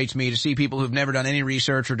frustrates me to see people who've never done any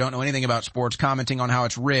research or don't know anything about sports commenting on how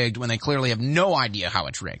it's rigged when they clearly have no idea how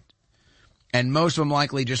it's rigged. And most of them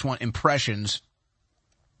likely just want impressions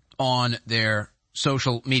on their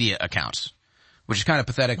social media accounts, which is kind of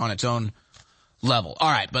pathetic on its own level.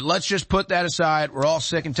 All right, but let's just put that aside. We're all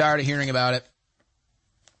sick and tired of hearing about it.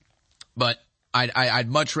 But I'd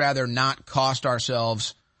much rather not cost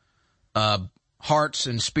ourselves hearts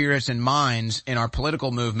and spirits and minds in our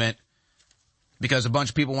political movement because a bunch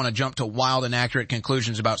of people want to jump to wild, inaccurate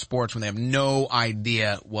conclusions about sports when they have no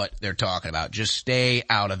idea what they're talking about. Just stay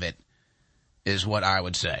out of it is what I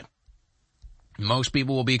would say. Most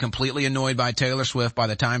people will be completely annoyed by Taylor Swift by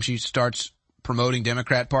the time she starts promoting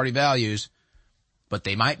Democrat Party values, but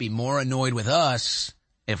they might be more annoyed with us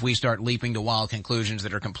if we start leaping to wild conclusions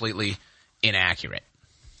that are completely inaccurate.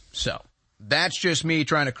 So, that's just me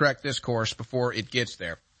trying to correct this course before it gets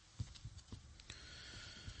there.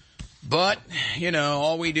 But, you know,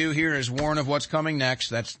 all we do here is warn of what's coming next.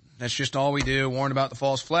 That's just all we do. Warn about the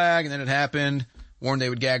false flag, and then it happened. Warned they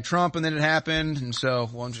would gag Trump, and then it happened. And so,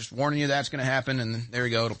 well, I'm just warning you that's going to happen, and there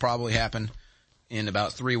you go. It'll probably happen in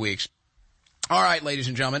about 3 weeks. All right, ladies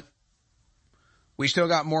and gentlemen. We still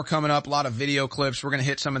got more coming up, a lot of video clips. We're going to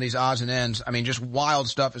hit some of these odds and ends. I mean, just wild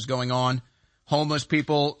stuff is going on. Homeless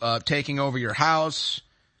people taking over your house.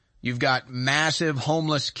 You've got massive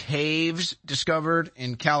homeless caves discovered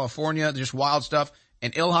in California. Just wild stuff.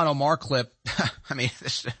 An Ilhan Omar clip. I mean,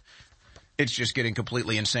 it's just getting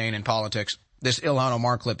completely insane in politics. This Ilhan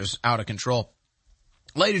Omar clip is out of control.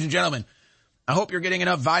 Ladies and gentlemen, I hope you're getting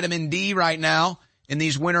enough vitamin D right now in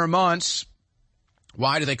these winter months.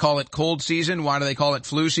 Why do they call it cold season? Why do they call it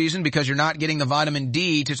flu season? Because you're not getting the vitamin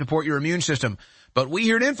D to support your immune system. But we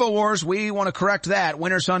here at InfoWars, we want to correct that.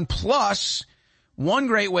 Winter Sun Plus, one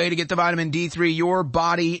great way to get the vitamin D3 your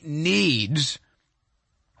body needs.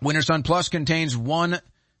 Winter Sun Plus contains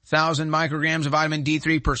 1,000 micrograms of vitamin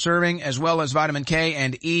D3 per serving, as well as vitamin K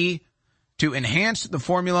and E to enhance the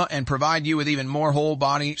formula and provide you with even more whole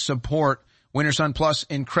body support. Winter Sun Plus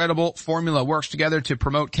incredible formula works together to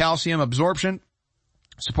promote calcium absorption,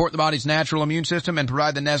 support the body's natural immune system, and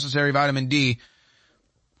provide the necessary vitamin D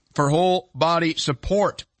for whole body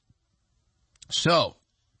support. So,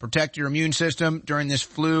 protect your immune system during this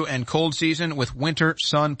flu and cold season with Winter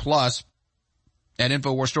Sun Plus at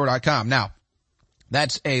InfoWarsStore.com. Now,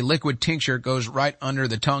 that's a liquid tincture, goes right under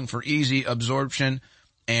the tongue for easy absorption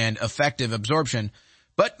and effective absorption,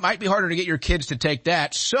 but might be harder to get your kids to take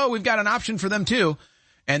that. So we've got an option for them too,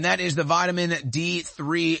 and that is the vitamin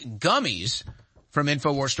D3 gummies from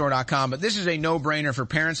InfoWarsStore.com. But this is a no-brainer for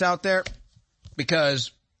parents out there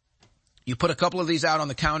because you put a couple of these out on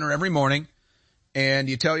the counter every morning and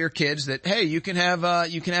you tell your kids that, hey, you can have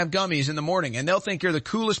gummies in the morning, and they'll think you're the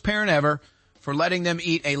coolest parent ever for letting them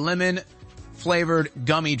eat a lemon-flavored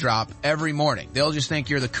gummy drop every morning. They'll just think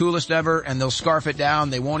you're the coolest ever, and they'll scarf it down.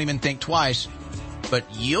 They won't even think twice. But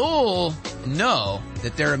you'll know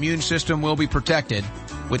that their immune system will be protected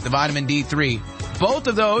with the vitamin D3. Both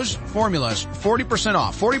of those formulas, 40%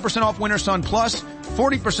 off. 40% off Winter Sun Plus,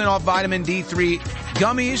 40% off vitamin D3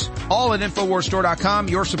 gummies, all at InfoWarsStore.com.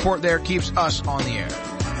 Your support there keeps us on the air.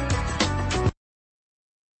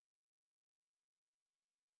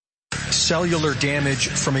 Cellular damage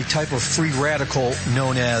from a type of free radical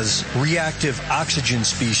known as reactive oxygen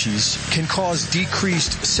species can cause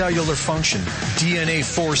decreased cellular function. DNA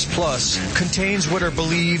Force Plus contains what are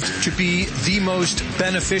believed to be the most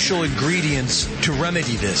beneficial ingredients to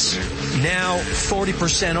remedy this. Now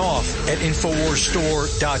 40% off at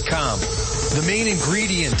InfoWarsStore.com. The main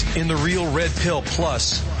ingredient in the Real Red Pill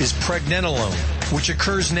Plus is pregnenolone, which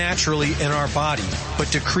occurs naturally in our body,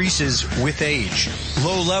 but decreases with age.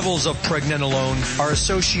 Low levels of pregnenolone are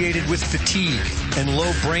associated with fatigue and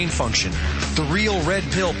low brain function. The Real Red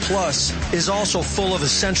Pill Plus is also full of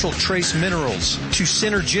essential trace minerals to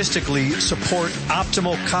synergistically support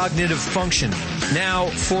optimal cognitive function Now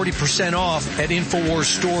 40% off at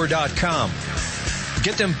InfoWarsStore.com.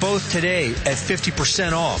 Get them both today at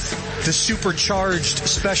 50% off. The Supercharged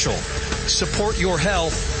Special. Support your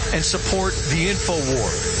health and support the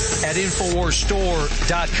InfoWar at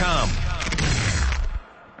InfoWarsStore.com.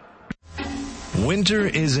 Winter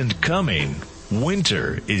isn't coming.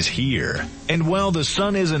 Winter is here. And while the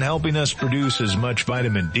sun isn't helping us produce as much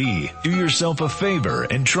vitamin D, do yourself a favor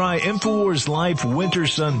and try InfoWars Life Winter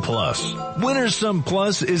Sun Plus. Winter Sun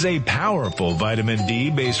Plus is a powerful vitamin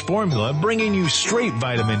D-based formula bringing you straight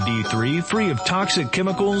vitamin D3 free of toxic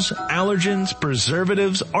chemicals, allergens,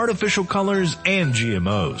 preservatives, artificial colors, and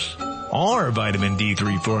GMOs. Our vitamin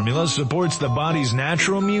D3 formula supports the body's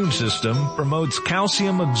natural immune system, promotes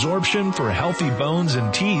calcium absorption for healthy bones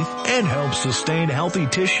and teeth, and helps sustain healthy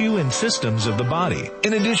tissue and systems of the body.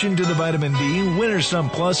 In addition to the vitamin D, Winter Sun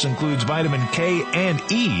Plus includes vitamin K and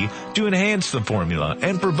E to enhance the formula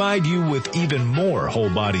and provide you with even more whole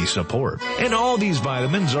body support. And all these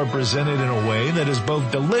vitamins are presented in a way that is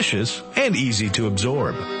both delicious and easy to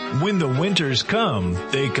absorb. When the winters come,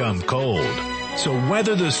 they come cold. So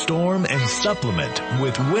weather the storm and supplement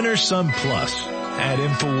with Winter Sun Plus at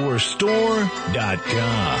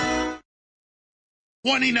InfoWarsStore.com.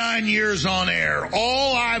 29 years on air.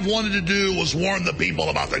 All I've wanted to do was warn the people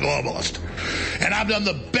about the globalist. And I've done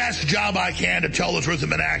the best job I can to tell the truth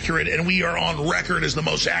and been accurate, and we are on record as the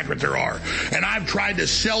most accurate there are. And I've tried to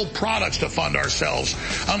sell products to fund ourselves.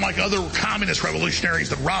 Unlike other communist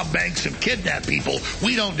revolutionaries that rob banks and kidnap people,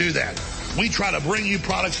 we don't do that. We try to bring you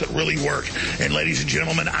products that really work. And ladies and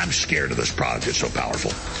gentlemen, I'm scared of this product. It's so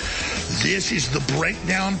powerful. This is the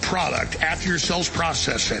breakdown product, after your cells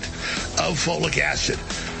process it, of folic acid,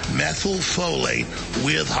 methylfolate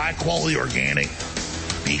with high-quality organic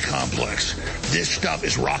B-complex. This stuff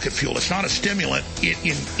is rocket fuel. It's not a stimulant. It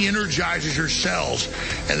energizes your cells,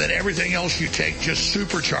 and then everything else you take just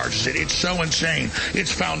supercharges it. It's so insane.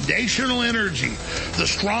 It's foundational energy, the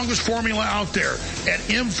strongest formula out there at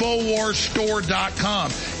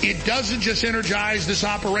InfoWarsStore.com. It doesn't just energize this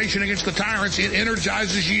operation against the tyrants. It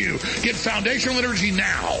energizes you. Get foundational energy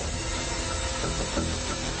now.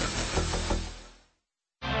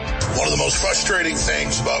 One of the most frustrating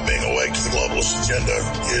things about being awake to the globalist agenda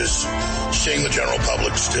is seeing the general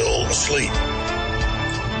public still asleep.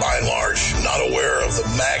 By and large, not aware of the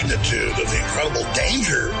magnitude of the incredible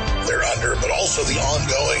danger they're under, but also the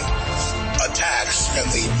ongoing attacks and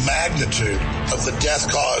the magnitude of the death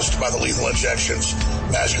caused by the lethal injections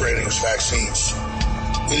masquerading as vaccines.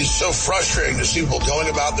 It is so frustrating to see people going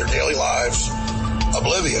about their daily lives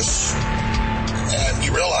oblivious. And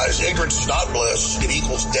you realize ignorance is not bliss, it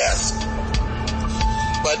equals death.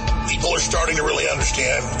 But people are starting to really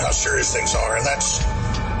understand how serious things are, and that's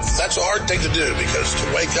a hard thing to do, because to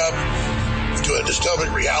wake up to a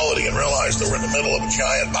dystopic reality and realize that we're in the middle of a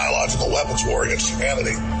giant biological weapons war against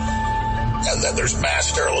humanity, and that there's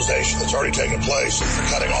mass sterilization that's already taken place, and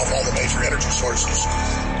they're cutting off all the major energy sources,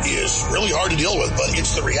 is really hard to deal with, but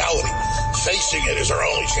it's the reality. Facing it is our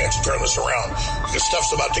only chance to turn this around, because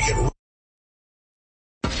stuff's about to get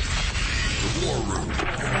War Room.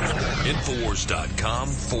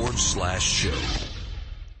 Infowars.com/show.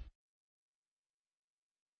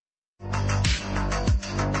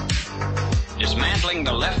 Dismantling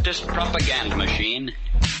the leftist propaganda machine,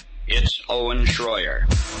 it's Owen Schroyer.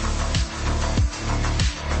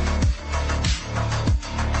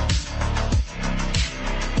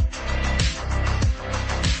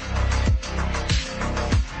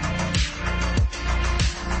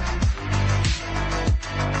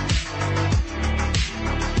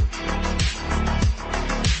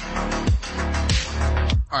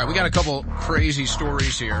 All right, we got a couple crazy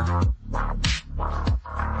stories here.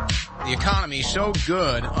 The economy so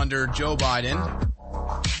good under Joe Biden.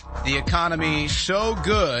 The economy so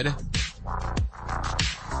good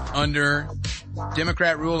under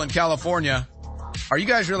Democrat rule in California. Are you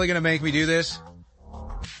guys really going to make me do this?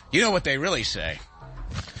 You know what they really say.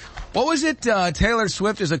 What was it? Taylor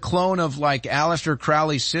Swift is a clone of like Aleister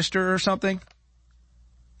Crowley's sister or something?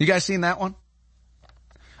 You guys seen that one?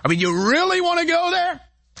 I mean, you really want to go there?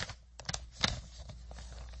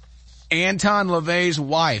 Anton LaVey's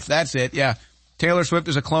wife. That's it. Yeah. Taylor Swift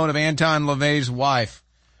is a clone of Anton LaVey's wife.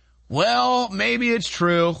 Well, maybe it's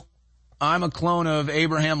true. I'm a clone of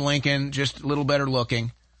Abraham Lincoln, just a little better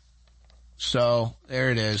looking. So,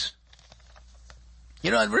 there it is.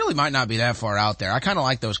 You know, it really might not be that far out there. I kind of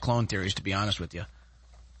like those clone theories, to be honest with you.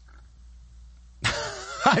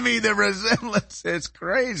 I mean, the resemblance is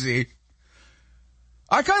crazy.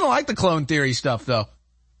 I kind of like the clone theory stuff, though.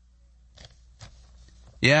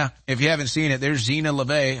 Yeah, if you haven't seen it, there's Zena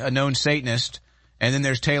LaVey, a known Satanist, and then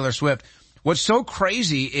there's Taylor Swift. What's so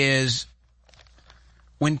crazy is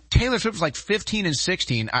when Taylor Swift was like 15 and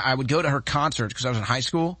 16, I would go to her concerts because I was in high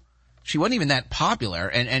school. She wasn't even that popular,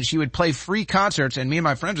 and she would play free concerts, and me and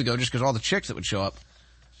my friends would go just because all the chicks that would show up.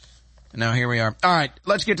 And now here we are. All right,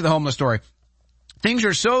 let's get to the homeless story. Things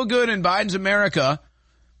are so good in Biden's America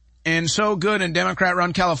and so good in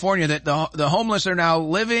Democrat-run California that the homeless are now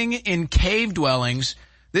living in cave dwellings.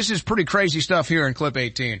 This is pretty crazy stuff here in Clip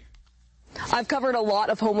 18. I've covered a lot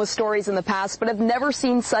of homeless stories in the past, but I've never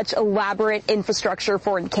seen such elaborate infrastructure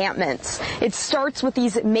for encampments. It starts with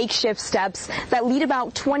these makeshift steps that lead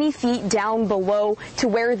about 20 feet down below to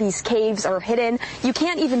where these caves are hidden. You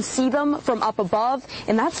can't even see them from up above,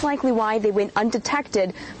 and that's likely why they went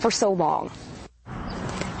undetected for so long.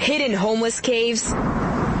 Hidden homeless caves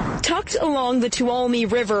tucked along the Tuolumne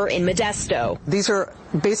River in Modesto. These are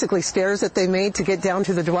basically stairs that they made to get down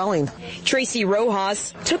to the dwelling. Tracy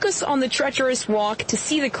Rojas took us on the treacherous walk to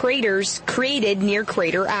see the craters created near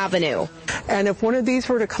Crater Avenue. And if one of these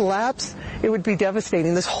were to collapse, it would be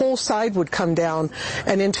devastating. This whole side would come down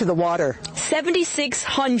and into the water.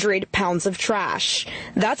 7,600 pounds of trash.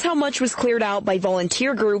 That's how much was cleared out by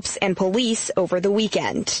volunteer groups and police over the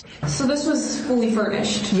weekend. So this was fully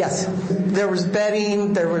furnished? Yes. There was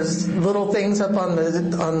bedding, there was little things up on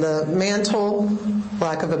the mantle,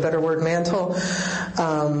 lack of a better word, mantle,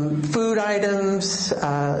 food items,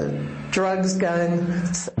 drugs,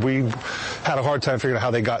 guns. We had a hard time figuring out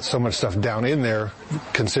how they got so much stuff down in there,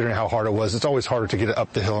 considering how hard it was. It's always harder to get it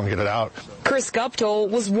up the hill and get it out. Chris Guptill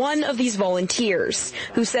was one of these volunteers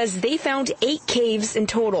who says they found 8 caves in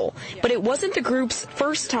total, but it wasn't the group's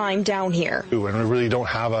first time down here. And we really don't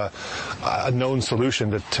have a known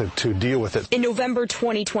solution to deal with it. In November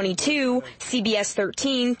 2022, CBS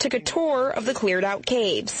 13 took a tour of the cleared out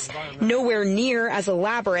caves, nowhere near as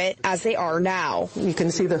elaborate as they are now. You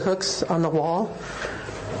can see the hooks on the wall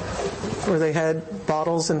where they had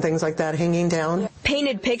bottles and things like that hanging down.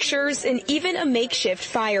 Painted pictures and even a makeshift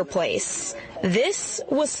fireplace. This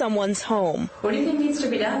was someone's home. What do you think needs to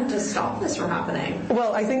be done to stop this from happening?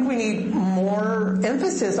 Well, I think we need more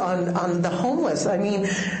emphasis on the homeless. I mean,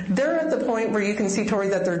 they're at the point where you can see, Tori,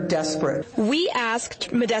 that they're desperate. We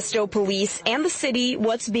asked Modesto police and the city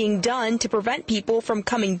what's being done to prevent people from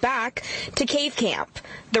coming back to cave camp.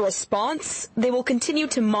 The response, they will continue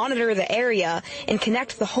to monitor the area and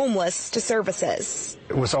connect the homeless to services.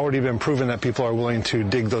 It was already been proven that people are willing to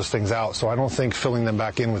dig those things out, so I don't think filling them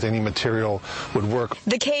back in with any material would work.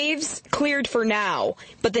 The caves cleared for now,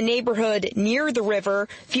 but the neighborhood near the river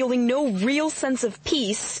feeling no real sense of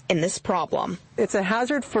peace in this problem. It's a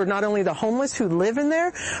hazard for not only the homeless who live in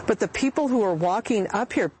there, but the people who are walking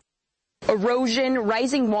up here. Erosion,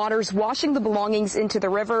 rising waters washing the belongings into the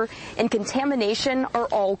river, and contamination are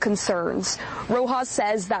all concerns. Rojas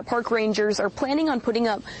says that park rangers are planning on putting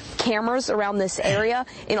up cameras around this area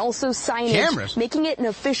and also signage, making it an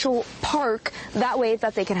official park. That way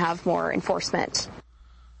that they can have more enforcement.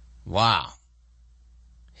 Wow.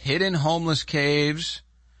 Hidden homeless caves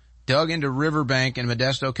dug into riverbank in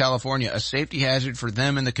Modesto, California, a safety hazard for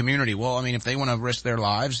them and the community. Well, I mean, if they want to risk their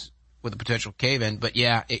lives with a potential cave-in, but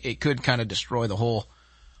yeah, it could kind of destroy the whole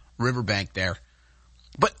riverbank there.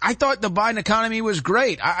 But I thought the Biden economy was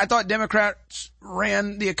great. I thought Democrats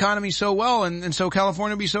ran the economy so well, and so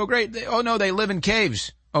California would be so great. They live in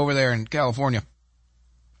caves over there in California.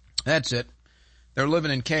 That's it. They're living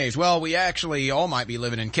in caves. Well, we actually all might be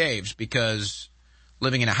living in caves because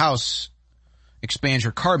living in a house expands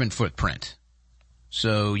your carbon footprint.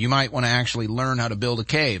 So you might want to actually learn how to build a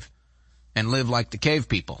cave and live like the cave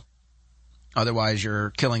people. Otherwise, you're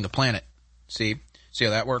killing the planet. See how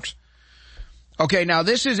that works? Okay, now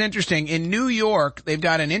this is interesting. In New York, they've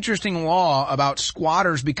got an interesting law about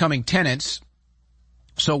squatters becoming tenants.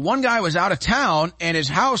 So one guy was out of town and his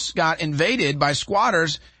house got invaded by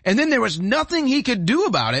squatters, and then there was nothing he could do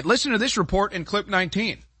about it. Listen to this report in clip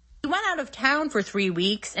 19. He went out of town for 3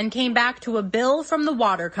 weeks and came back to a bill from the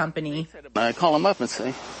water company. I call him up and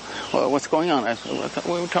say, well, what's going on? I said,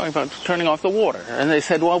 we were talking about turning off the water. And they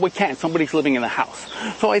said, well, we can't. Somebody's living in the house.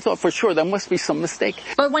 So I thought for sure there must be some mistake.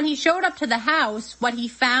 But when he showed up to the house, what he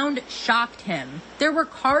found shocked him. There were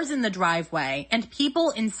cars in the driveway and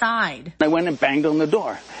people inside. I went and banged on the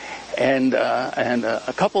door. And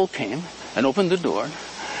a couple came and opened the door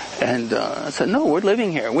and said, no, we're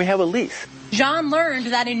living here. We have a lease. John learned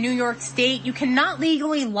that in New York State, you cannot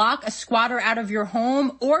legally lock a squatter out of your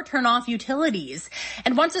home or turn off utilities.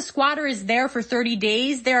 And once a squatter is there for 30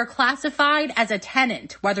 days, they are classified as a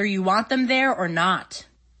tenant, whether you want them there or not.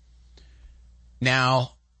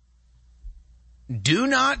 Now, do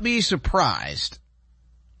not be surprised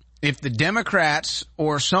if the Democrats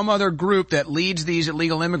or some other group that leads these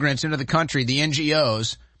illegal immigrants into the country, the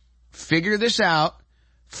NGOs, figure this out,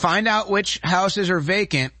 find out which houses are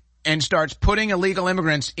vacant, and starts putting illegal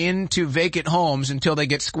immigrants into vacant homes until they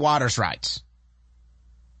get squatters' rights.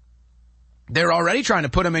 They're already trying to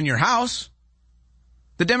put them in your house.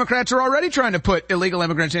 The Democrats are already trying to put illegal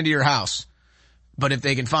immigrants into your house. But if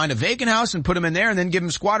they can find a vacant house and put them in there and then give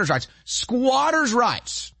them squatters' rights. Squatters'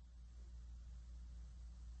 rights.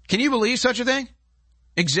 Can you believe such a thing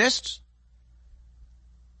exists?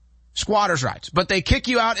 Squatters' rights. But they kick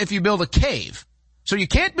you out if you build a cave. So you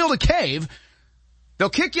can't build a cave. They'll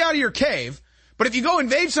kick you out of your cave. But if you go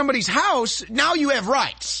invade somebody's house, now you have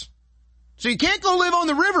rights. So you can't go live on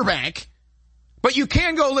the riverbank, but you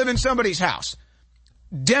can go live in somebody's house.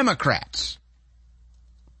 Democrats.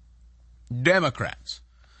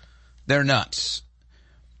 They're nuts.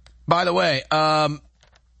 By the way,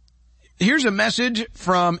 here's a message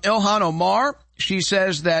from Ilhan Omar. She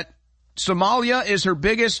says that Somalia is her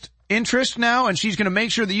biggest interest now, and she's going to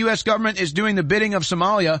make sure the U.S. government is doing the bidding of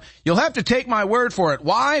Somalia. You'll have to take my word for it.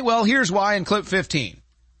 Why? Well, here's why in clip 15.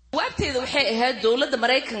 jawaabteedu waxay ahayd dawladda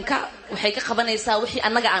Mareykanka waxay ka qabanaysaa wixii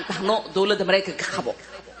annaga aan dhahno dawladda Mareykanka ka qabo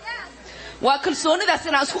waa kalsoonidaas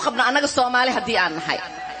inaan isku qabno annaga Soomaali hadii aan nahay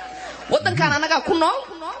wadankan annaga ku nool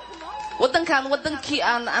wadankan wadankii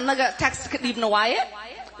aan annaga tax ka dhiibna waaye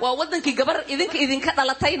waa wadankii gabar idinka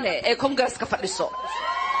dhalatayne ee Congress ka fadhiso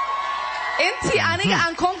intii aniga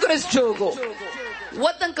aan Congress joogo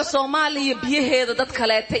wadanka Soomaaliya biyaheeda dad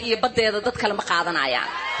kaleeta iyo badeeda dad kale ma qaadanayaan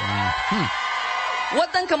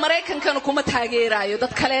wadanka Mareykankana kuma taageerayo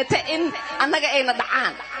dad kaleeta in annaga ayna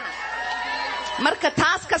dhacaan marka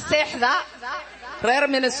taas ka seexda reer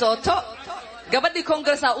Minnesota gabadhii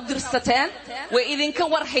Congress u dirsateen way idinka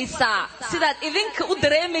war haysaa sidaad idinka u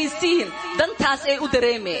dareemaysiin dantaas ay u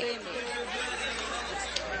dareemeen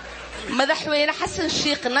madaxweyne Xasan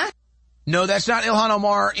Sheekhna. No, that's not Ilhan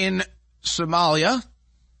Omar in Somalia.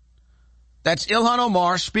 That's Ilhan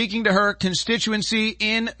Omar speaking to her constituency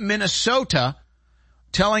in Minnesota,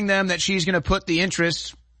 telling them that she's going to put the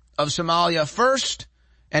interests of Somalia first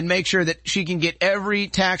and make sure that she can get every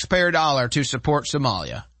taxpayer dollar to support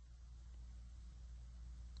Somalia.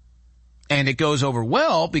 And it goes over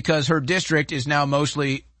well because her district is now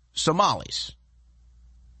mostly Somalis.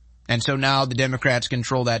 And so now the Democrats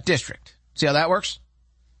control that district. See how that works?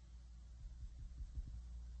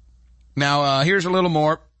 Now, here's a little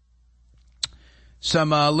more.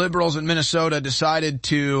 Some liberals in Minnesota decided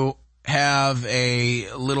to have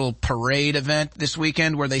a little parade event this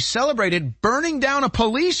weekend where they celebrated burning down a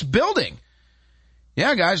police building.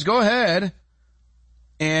 Yeah, guys, go ahead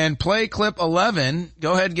and play clip 11.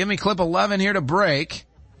 Go ahead, give me clip 11 here to break.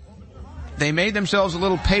 They made themselves a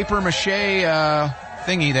little paper mache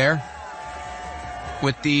thingy there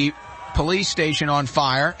with the police station on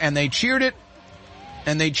fire, and they cheered it,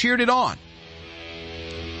 and they cheered it on.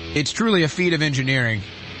 It's truly a feat of engineering.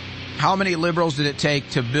 How many liberals did it take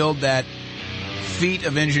to build that feat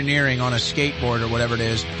of engineering on a skateboard or whatever it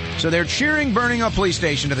is? So they're cheering burning a police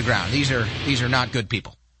station to the ground. These are not good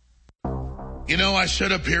people. You know, I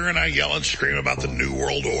sit up here and I yell and scream about the New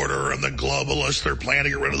World Order and the globalists. They're planning to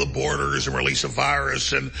get rid of the borders and release a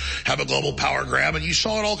virus and have a global power grab, and you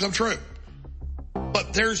saw it all come true.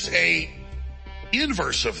 But there's a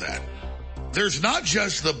inverse of that. There's not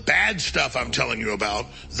just the bad stuff I'm telling you about.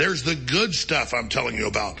 There's the good stuff I'm telling you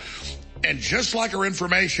about. And just like our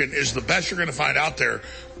information is the best you're going to find out there,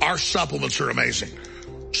 our supplements are amazing.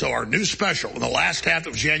 So our new special in the last half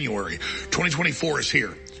of January 2024 is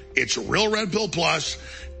here. It's Real Red Pill Plus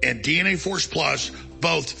and DNA Force Plus,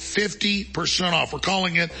 both 50% off. We're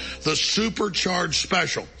calling it the Supercharged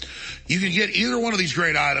Special. You can get either one of these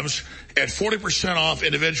great items at 40% off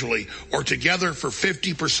individually or together for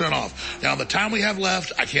 50% off. Now, the time we have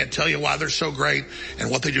left, I can't tell you why they're so great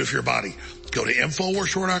and what they do for your body. Go to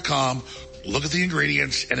InfoWarsStore.com, look at the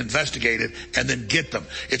ingredients and investigate it, and then get them.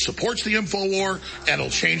 It supports the InfoWar and it'll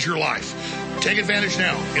change your life. Take advantage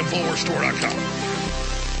now, InfoWarsStore.com.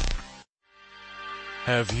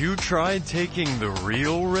 Have you tried taking the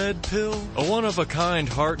Real Red Pill? A one-of-a-kind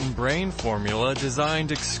heart and brain formula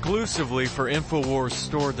designed exclusively for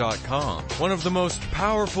InfoWarsStore.com. One of the most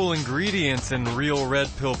powerful ingredients in Real Red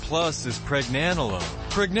Pill Plus is pregnenolone.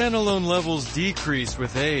 Pregnenolone levels decrease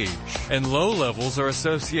with age, and low levels are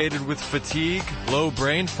associated with fatigue, low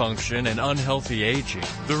brain function, and unhealthy aging.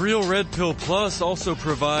 The Real Red Pill Plus also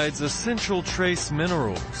provides essential trace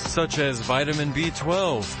minerals such as vitamin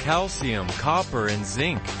B12, calcium, copper, and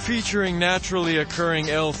zinc. Featuring naturally occurring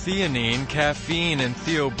L-theanine, caffeine, and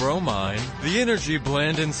theobromine, the energy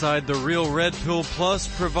blend inside the Real Red Pill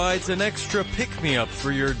Plus provides an extra pick-me-up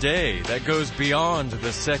for your day that goes beyond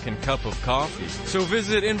the second cup of coffee. So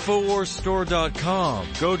visit InfoWarsStore.com,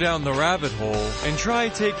 go down the rabbit hole, and try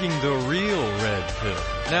taking the Real Red Pill.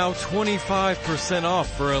 Now 25%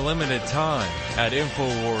 off for a limited time at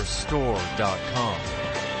InfoWarsStore.com.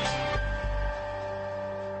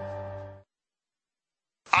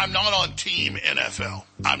 I'm not on Team NFL.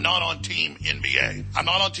 I'm not on Team NBA. I'm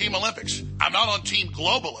not on Team Olympics. I'm not on Team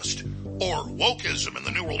Globalist or wokeism in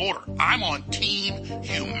the New World Order. I'm on Team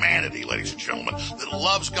Humanity, ladies and gentlemen, that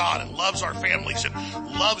loves God and loves our families and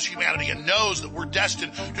loves humanity and knows that we're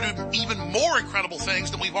destined to do even more incredible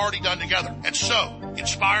things than we've already done together. And so,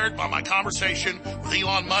 inspired by my conversation with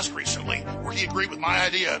Elon Musk recently, where he agreed with my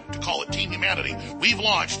idea to call it Team Humanity, we've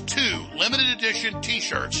launched 2 limited edition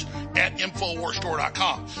t-shirts at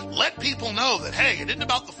InfoWarsStore.com. Let people know that, hey, it isn't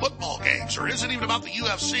about the football games or it isn't even about the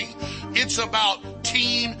UFC. It's about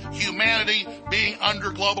Team Humanity being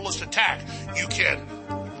under globalist attack. You can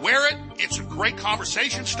wear it. It's a great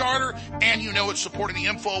conversation starter, and you know it's supporting the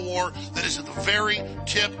info war that is at the very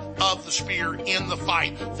tip of the spear in the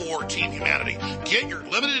fight for Team Humanity. Get your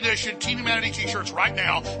limited edition Team Humanity t-shirts right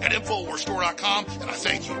now at InfoWarsStore.com, and I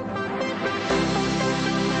thank you.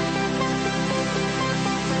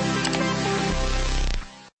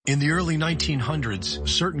 In the early 1900s,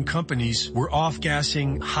 certain companies were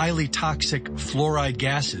off-gassing highly toxic fluoride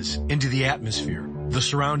gases into the atmosphere. The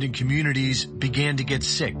surrounding communities began to get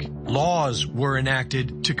sick. Laws were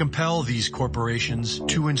enacted to compel these corporations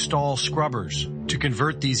to install scrubbers to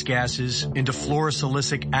convert these gases into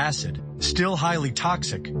fluorosilicic acid, still highly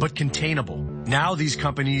toxic, but containable. Now these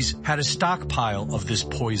companies had a stockpile of this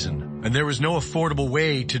poison, and there was no affordable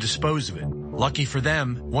way to dispose of it. Lucky for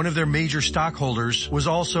them, one of their major stockholders was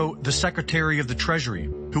also the Secretary of the Treasury,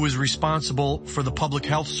 who was responsible for the Public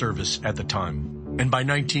Health Service at the time. And by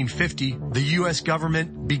 1950, the U.S.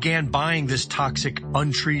 government began buying this toxic,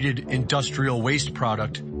 untreated industrial waste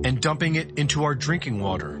product and dumping it into our drinking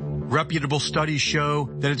water. Reputable studies show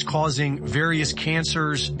that it's causing various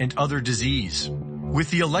cancers and other disease.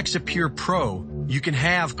 With the Alexa Pure Pro, you can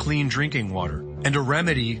have clean drinking water and a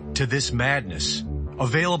remedy to this madness.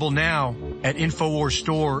 Available now at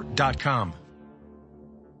InfoWarsStore.com.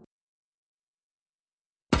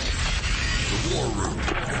 The War Room.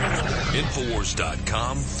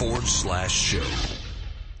 Infowars.com/show.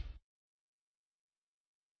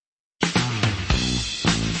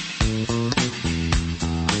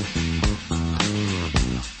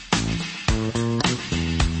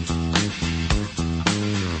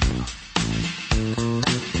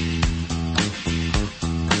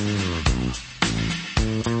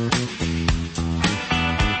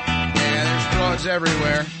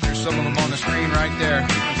 Everywhere. There's some of them on the screen right there.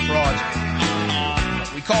 Those frauds.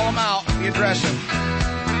 We call them out. We address them.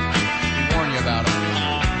 We warn you about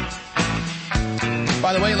them.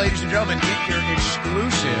 By the way, ladies and gentlemen, get your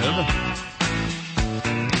exclusive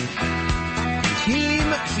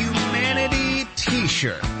Team Humanity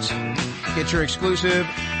t-shirts. Get your exclusive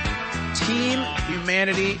Team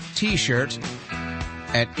Humanity t-shirts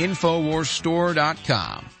at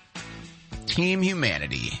InfoWarsStore.com. Team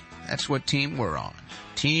Humanity. That's what team we're on.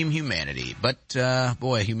 Team Humanity. But,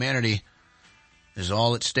 boy, humanity is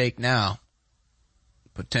all at stake now.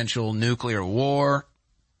 Potential nuclear war,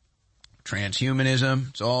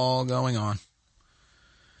 transhumanism, it's all going on.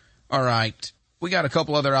 All right. We got a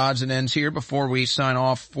couple other odds and ends here before we sign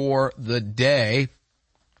off for the day.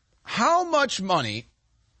 How much money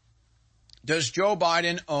does Joe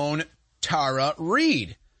Biden own Tara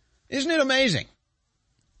Reade? Isn't it amazing?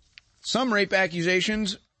 Some rape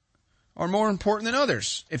accusations are more important than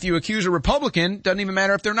others. If you accuse a Republican, doesn't even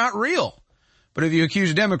matter if they're not real. But if you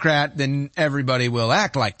accuse a Democrat, then everybody will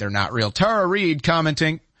act like they're not real. Tara Reade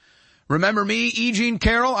commenting, remember me, E. Jean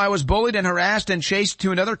Carroll? I was bullied and harassed and chased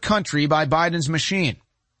to another country by Biden's machine.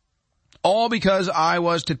 All because I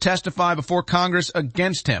was to testify before Congress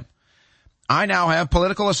against him. I now have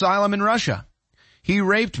political asylum in Russia. He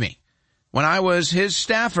raped me when I was his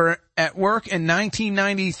staffer at work in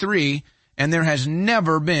 1993, and there has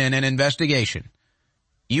never been an investigation.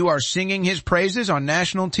 You are singing his praises on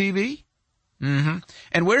national TV? Mm-hmm.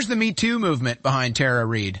 And where's the Me Too movement behind Tara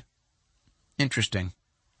Reade? Interesting.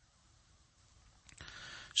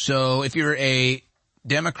 So if you're a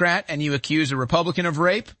Democrat and you accuse a Republican of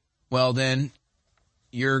rape, well then,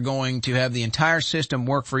 you're going to have the entire system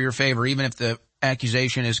work for your favor, even if the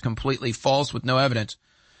accusation is completely false with no evidence.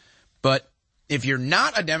 But if you're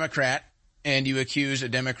not a Democrat and you accuse a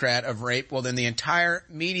Democrat of rape, well, then the entire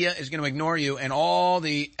media is going to ignore you, and all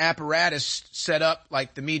the apparatus set up,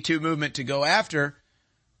 like the Me Too movement, to go after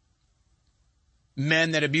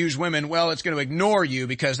men that abuse women, well, it's going to ignore you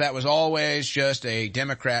because that was always just a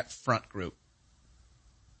Democrat front group.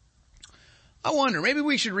 I wonder, maybe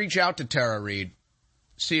we should reach out to Tara Reade,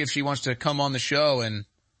 see if she wants to come on the show and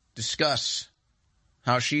discuss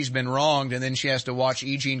how she's been wronged, and then she has to watch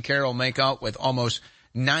E. Jean Carroll make out with almost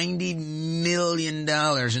 $90 million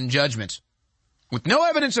in judgments with no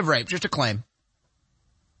evidence of rape, just a claim.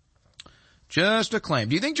 Just a claim.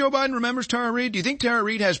 Do you think Joe Biden remembers Tara Reade? Do you think Tara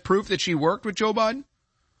Reade has proof that she worked with Joe Biden?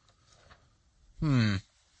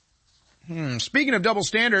 Speaking of double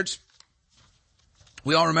standards,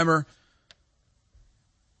 we all remember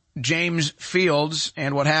James Fields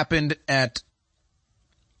and what happened at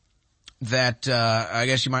that, I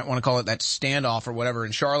guess you might want to call it that standoff or whatever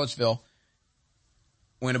in Charlottesville,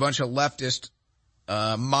 when a bunch of leftists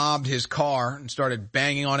mobbed his car and started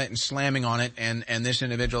banging on it and slamming on it, and this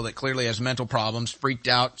individual that clearly has mental problems freaked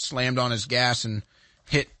out, slammed on his gas, and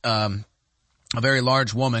hit a very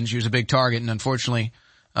large woman. She was a big target, and unfortunately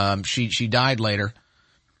she died later.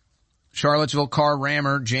 Charlottesville car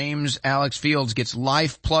rammer James Alex Fields gets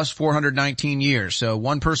life plus 419 years. So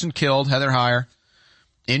one person killed, Heather Heyer,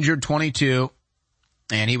 injured 22,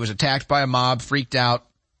 and he was attacked by a mob, freaked out,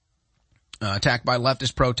 attacked by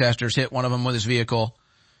leftist protesters, hit one of them with his vehicle,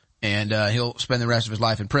 and he'll spend the rest of his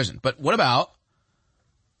life in prison. But what about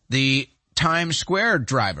the Times Square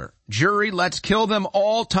driver? Jury lets kill them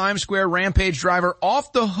all Times Square rampage driver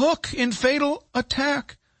off the hook in fatal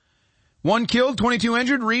attack. 1 killed, 22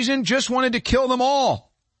 injured. Reason, just wanted to kill them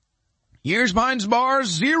all. Years behind bars,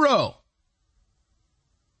 0.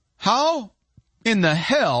 How in the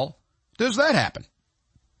hell does that happen?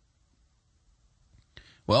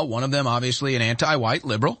 Well, one of them obviously an anti-white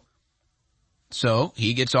liberal, so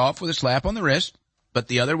he gets off with a slap on the wrist, but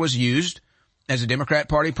the other was used as a Democrat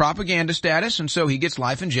Party propaganda status, and so he gets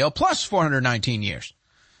life in jail plus 419 years.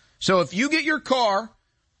 So if you get your car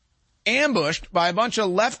ambushed by a bunch of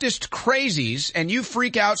leftist crazies and you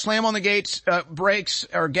freak out, slam on the gates, brakes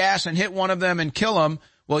or gas and hit one of them and kill them,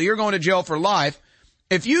 well, you're going to jail for life.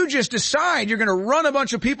 If you just decide you're going to run a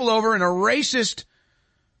bunch of people over in a racist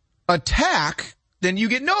attack, then you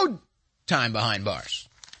get no time behind bars.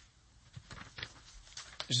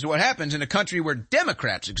 This is what happens in a country where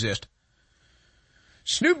Democrats exist.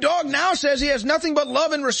 Snoop Dogg now says he has nothing but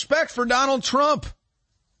love and respect for Donald Trump.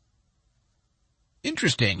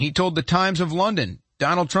 Interesting. He told the Times of London,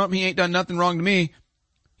 Donald Trump, he ain't done nothing wrong to me.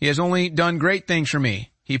 He has only done great things for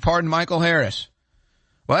me. He pardoned Michael Harris.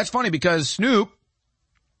 Well, that's funny because Snoop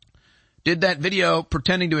did that video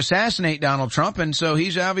pretending to assassinate Donald Trump, and so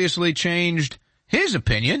he's obviously changed his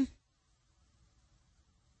opinion.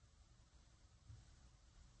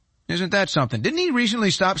 Isn't that something? Didn't he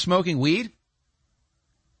recently stop smoking weed?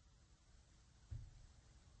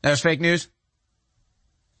 That was fake news?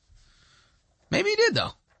 Maybe he did,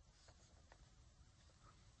 though.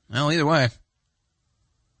 Well, either way,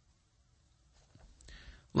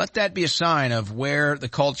 let that be a sign of where the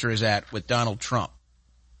culture is at with Donald Trump.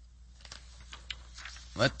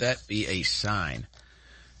 Let that be a sign.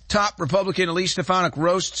 Top Republican Elise Stefanik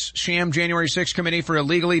roasts sham January 6th committee for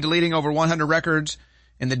illegally deleting over 100 records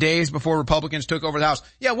in the days before Republicans took over the House.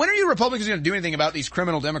 Yeah, when are you Republicans going to do anything about these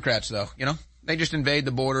criminal Democrats, though? You know, they just invade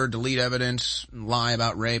the border, delete evidence, lie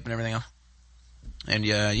about rape and everything else. And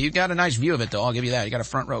you got a nice view of it, though. I'll give you that. You got a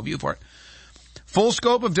front row view for it. Full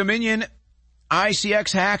scope of Dominion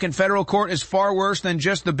ICX hack in federal court is far worse than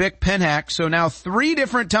just the Bic pen hack. So now 3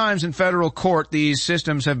 different times in federal court these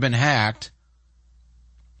systems have been hacked.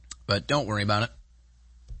 But don't worry about it.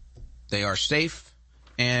 They are safe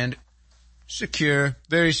and secure.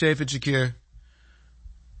 Very safe and secure.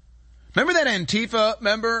 Remember that Antifa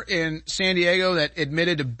member in San Diego that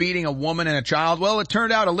admitted to beating a woman and a child? Well, it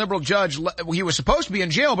turned out a liberal judge, he was supposed to be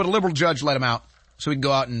in jail, but a liberal judge let him out so he could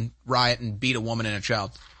go out and riot and beat a woman and a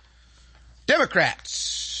child.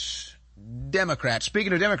 Democrats.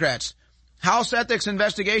 Speaking of Democrats, House Ethics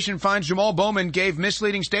Investigation finds Jamal Bowman gave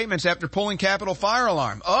misleading statements after pulling Capitol fire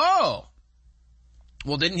alarm. Oh!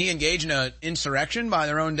 Well, didn't he engage in an insurrection by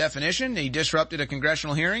their own definition? He disrupted a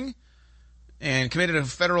congressional hearing and committed a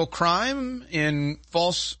federal crime in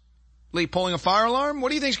falsely pulling a fire alarm? What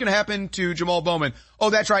do you think is going to happen to Jamal Bowman? Oh,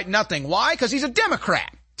 that's right, nothing. Why? Because he's a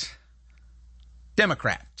Democrat.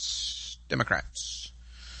 Democrats.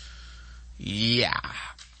 Yeah.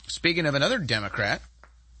 Speaking of another Democrat,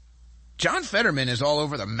 John Fetterman is all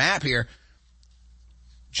over the map here.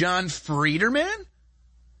 John Friederman?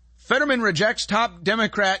 Fetterman rejects top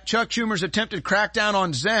Democrat Chuck Schumer's attempted crackdown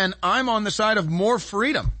on Zen. I'm on the side of more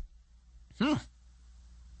freedom.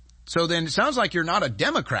 So then it sounds like you're not a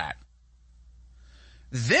Democrat.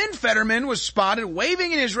 Then Fetterman was spotted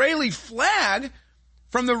waving an Israeli flag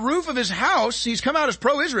from the roof of his house. He's come out as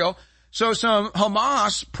pro-Israel. So some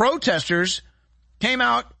Hamas protesters came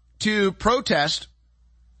out to protest.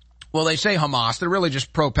 Well, they say Hamas. They're really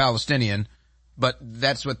just pro-Palestinian. But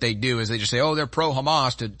that's what they do, is they just say, oh, they're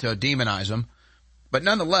pro-Hamas to demonize them. But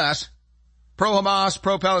nonetheless, pro-Hamas,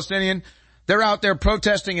 pro-Palestinian, they're out there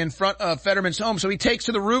protesting in front of Fetterman's home. So he takes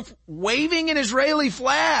to the roof waving an Israeli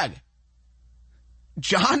flag.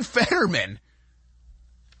 John Fetterman.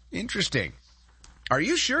 Interesting. Are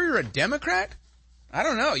you sure you're a Democrat? I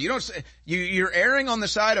don't know. You don't say, you're erring on the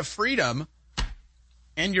side of freedom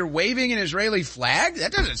and you're waving an Israeli flag?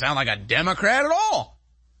 That doesn't sound like a Democrat at all.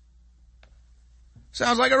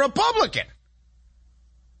 Sounds like a Republican.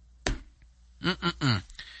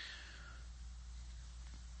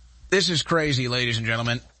 This is crazy, ladies and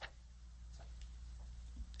gentlemen.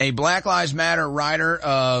 A Black Lives Matter writer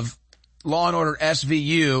of Law and Order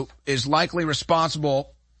SVU is likely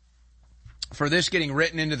responsible for this getting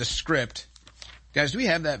written into the script. Guys, do we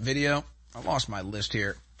have that video? I lost my list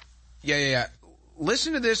here. Yeah.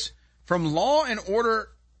 Listen to this from Law and Order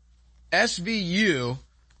SVU.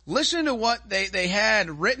 Listen to what they had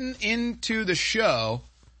written into the show.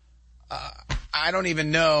 I don't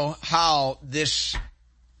even know how this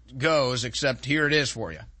goes, except here it is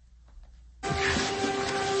for you. But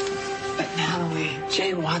Natalie,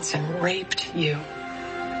 Jay Watson raped you. You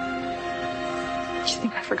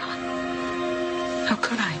think I forgot? How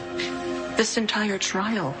could I? This entire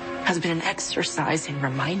trial has been an exercise in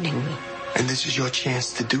reminding me. And this is your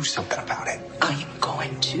chance to do something about it. I am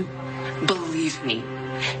going to. Believe me.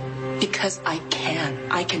 Because I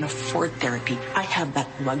can afford therapy. I have that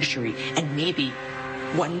luxury. And maybe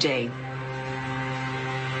one day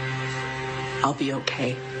I'll be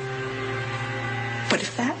okay. But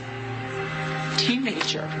if that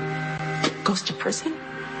teenager goes to prison,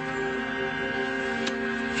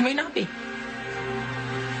 he may not be.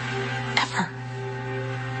 Ever.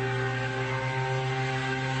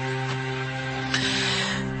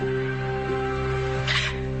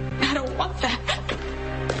 I don't want that.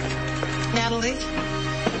 Natalie,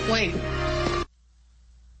 wait.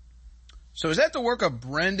 So is that the work of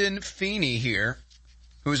Brendan Feeney here,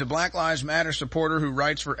 who is a Black Lives Matter supporter who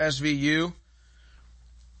writes for SVU?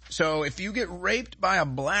 So if you get raped by a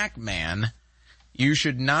black man, you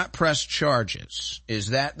should not press charges.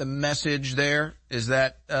 Is that the message there? Is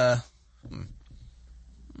that, What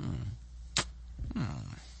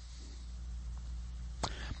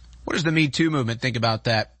does the Me Too movement think about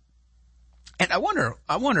that? And I wonder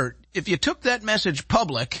if you took that message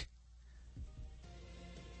public.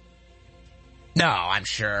 No, I'm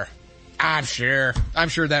sure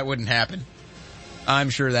that wouldn't happen.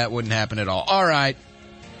 I'm sure that wouldn't happen at all. All right.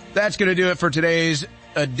 That's going to do it for today's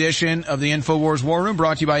edition of the InfoWars War Room,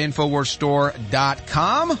 brought to you by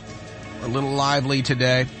InfoWarsStore.com. We're a little lively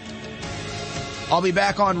today. I'll be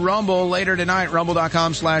back on Rumble later tonight,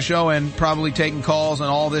 rumble.com/Owen, probably taking calls on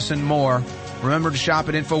all this and more. Remember to shop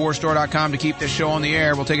at InfoWarsStore.com to keep this show on the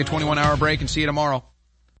air. We'll take a 21-hour break and see you tomorrow.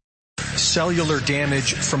 Cellular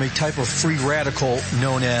damage from a type of free radical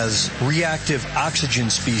known as reactive oxygen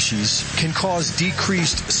species can cause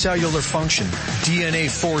decreased cellular function. DNA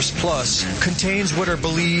Force Plus contains what are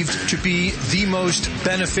believed to be the most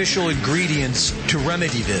beneficial ingredients to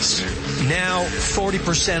remedy this. Now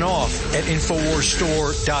 40% off at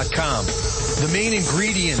InfoWarsStore.com. The main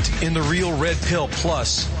ingredient in the Real Red Pill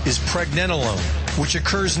Plus is pregnenolone, which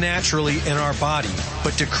occurs naturally in our body,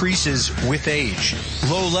 but decreases with age.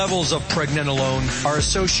 Low levels of pregnenolone are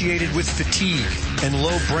associated with fatigue and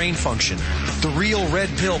low brain function. The Real Red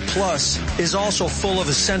Pill Plus is also full of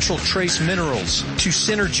essential trace minerals to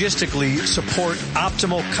synergistically support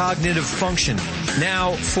optimal cognitive function.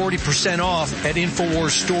 Now 40% off at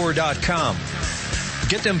InfoWarsStore.com.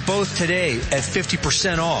 Get them both today at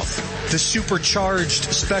 50% off. The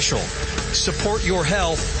supercharged special. Support your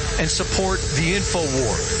health and support the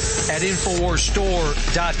InfoWar at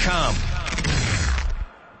InfoWarsStore.com.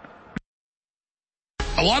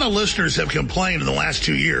 A lot of listeners have complained in the last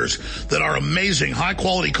 2 years that our amazing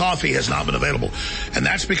high-quality coffee has not been available. And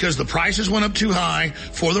that's because the prices went up too high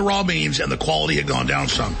for the raw beans and the quality had gone down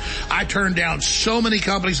some. I turned down so many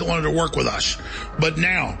companies that wanted to work with us. But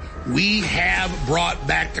now, We have brought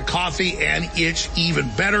back the coffee, and it's even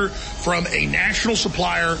better from a national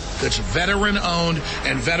supplier that's veteran-owned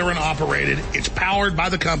and veteran-operated. It's powered by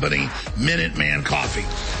the company Minuteman Coffee.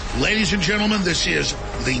 Ladies and gentlemen, this is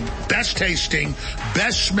the best-tasting,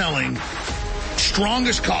 best-smelling,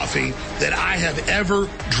 strongest coffee that I have ever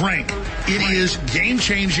drank. It is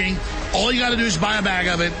game-changing. All you got to do is buy a bag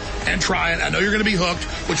of it and try it. I know you're going to be hooked,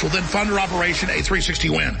 which will then fund your Operation A360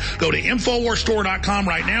 Win. Go to InfoWarsStore.com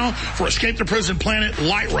right now for Escape the Prison Planet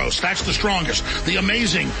Light Roast. That's the strongest. The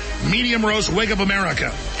amazing Medium Roast Wake Up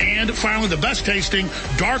America. And finally, the best-tasting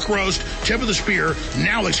Dark Roast Tip of the Spear,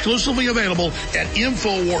 now exclusively available at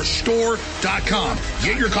InfoWarsStore.com.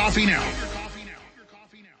 Get your coffee now.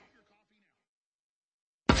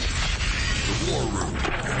 War Room.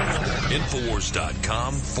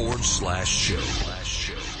 Infowars.com/show.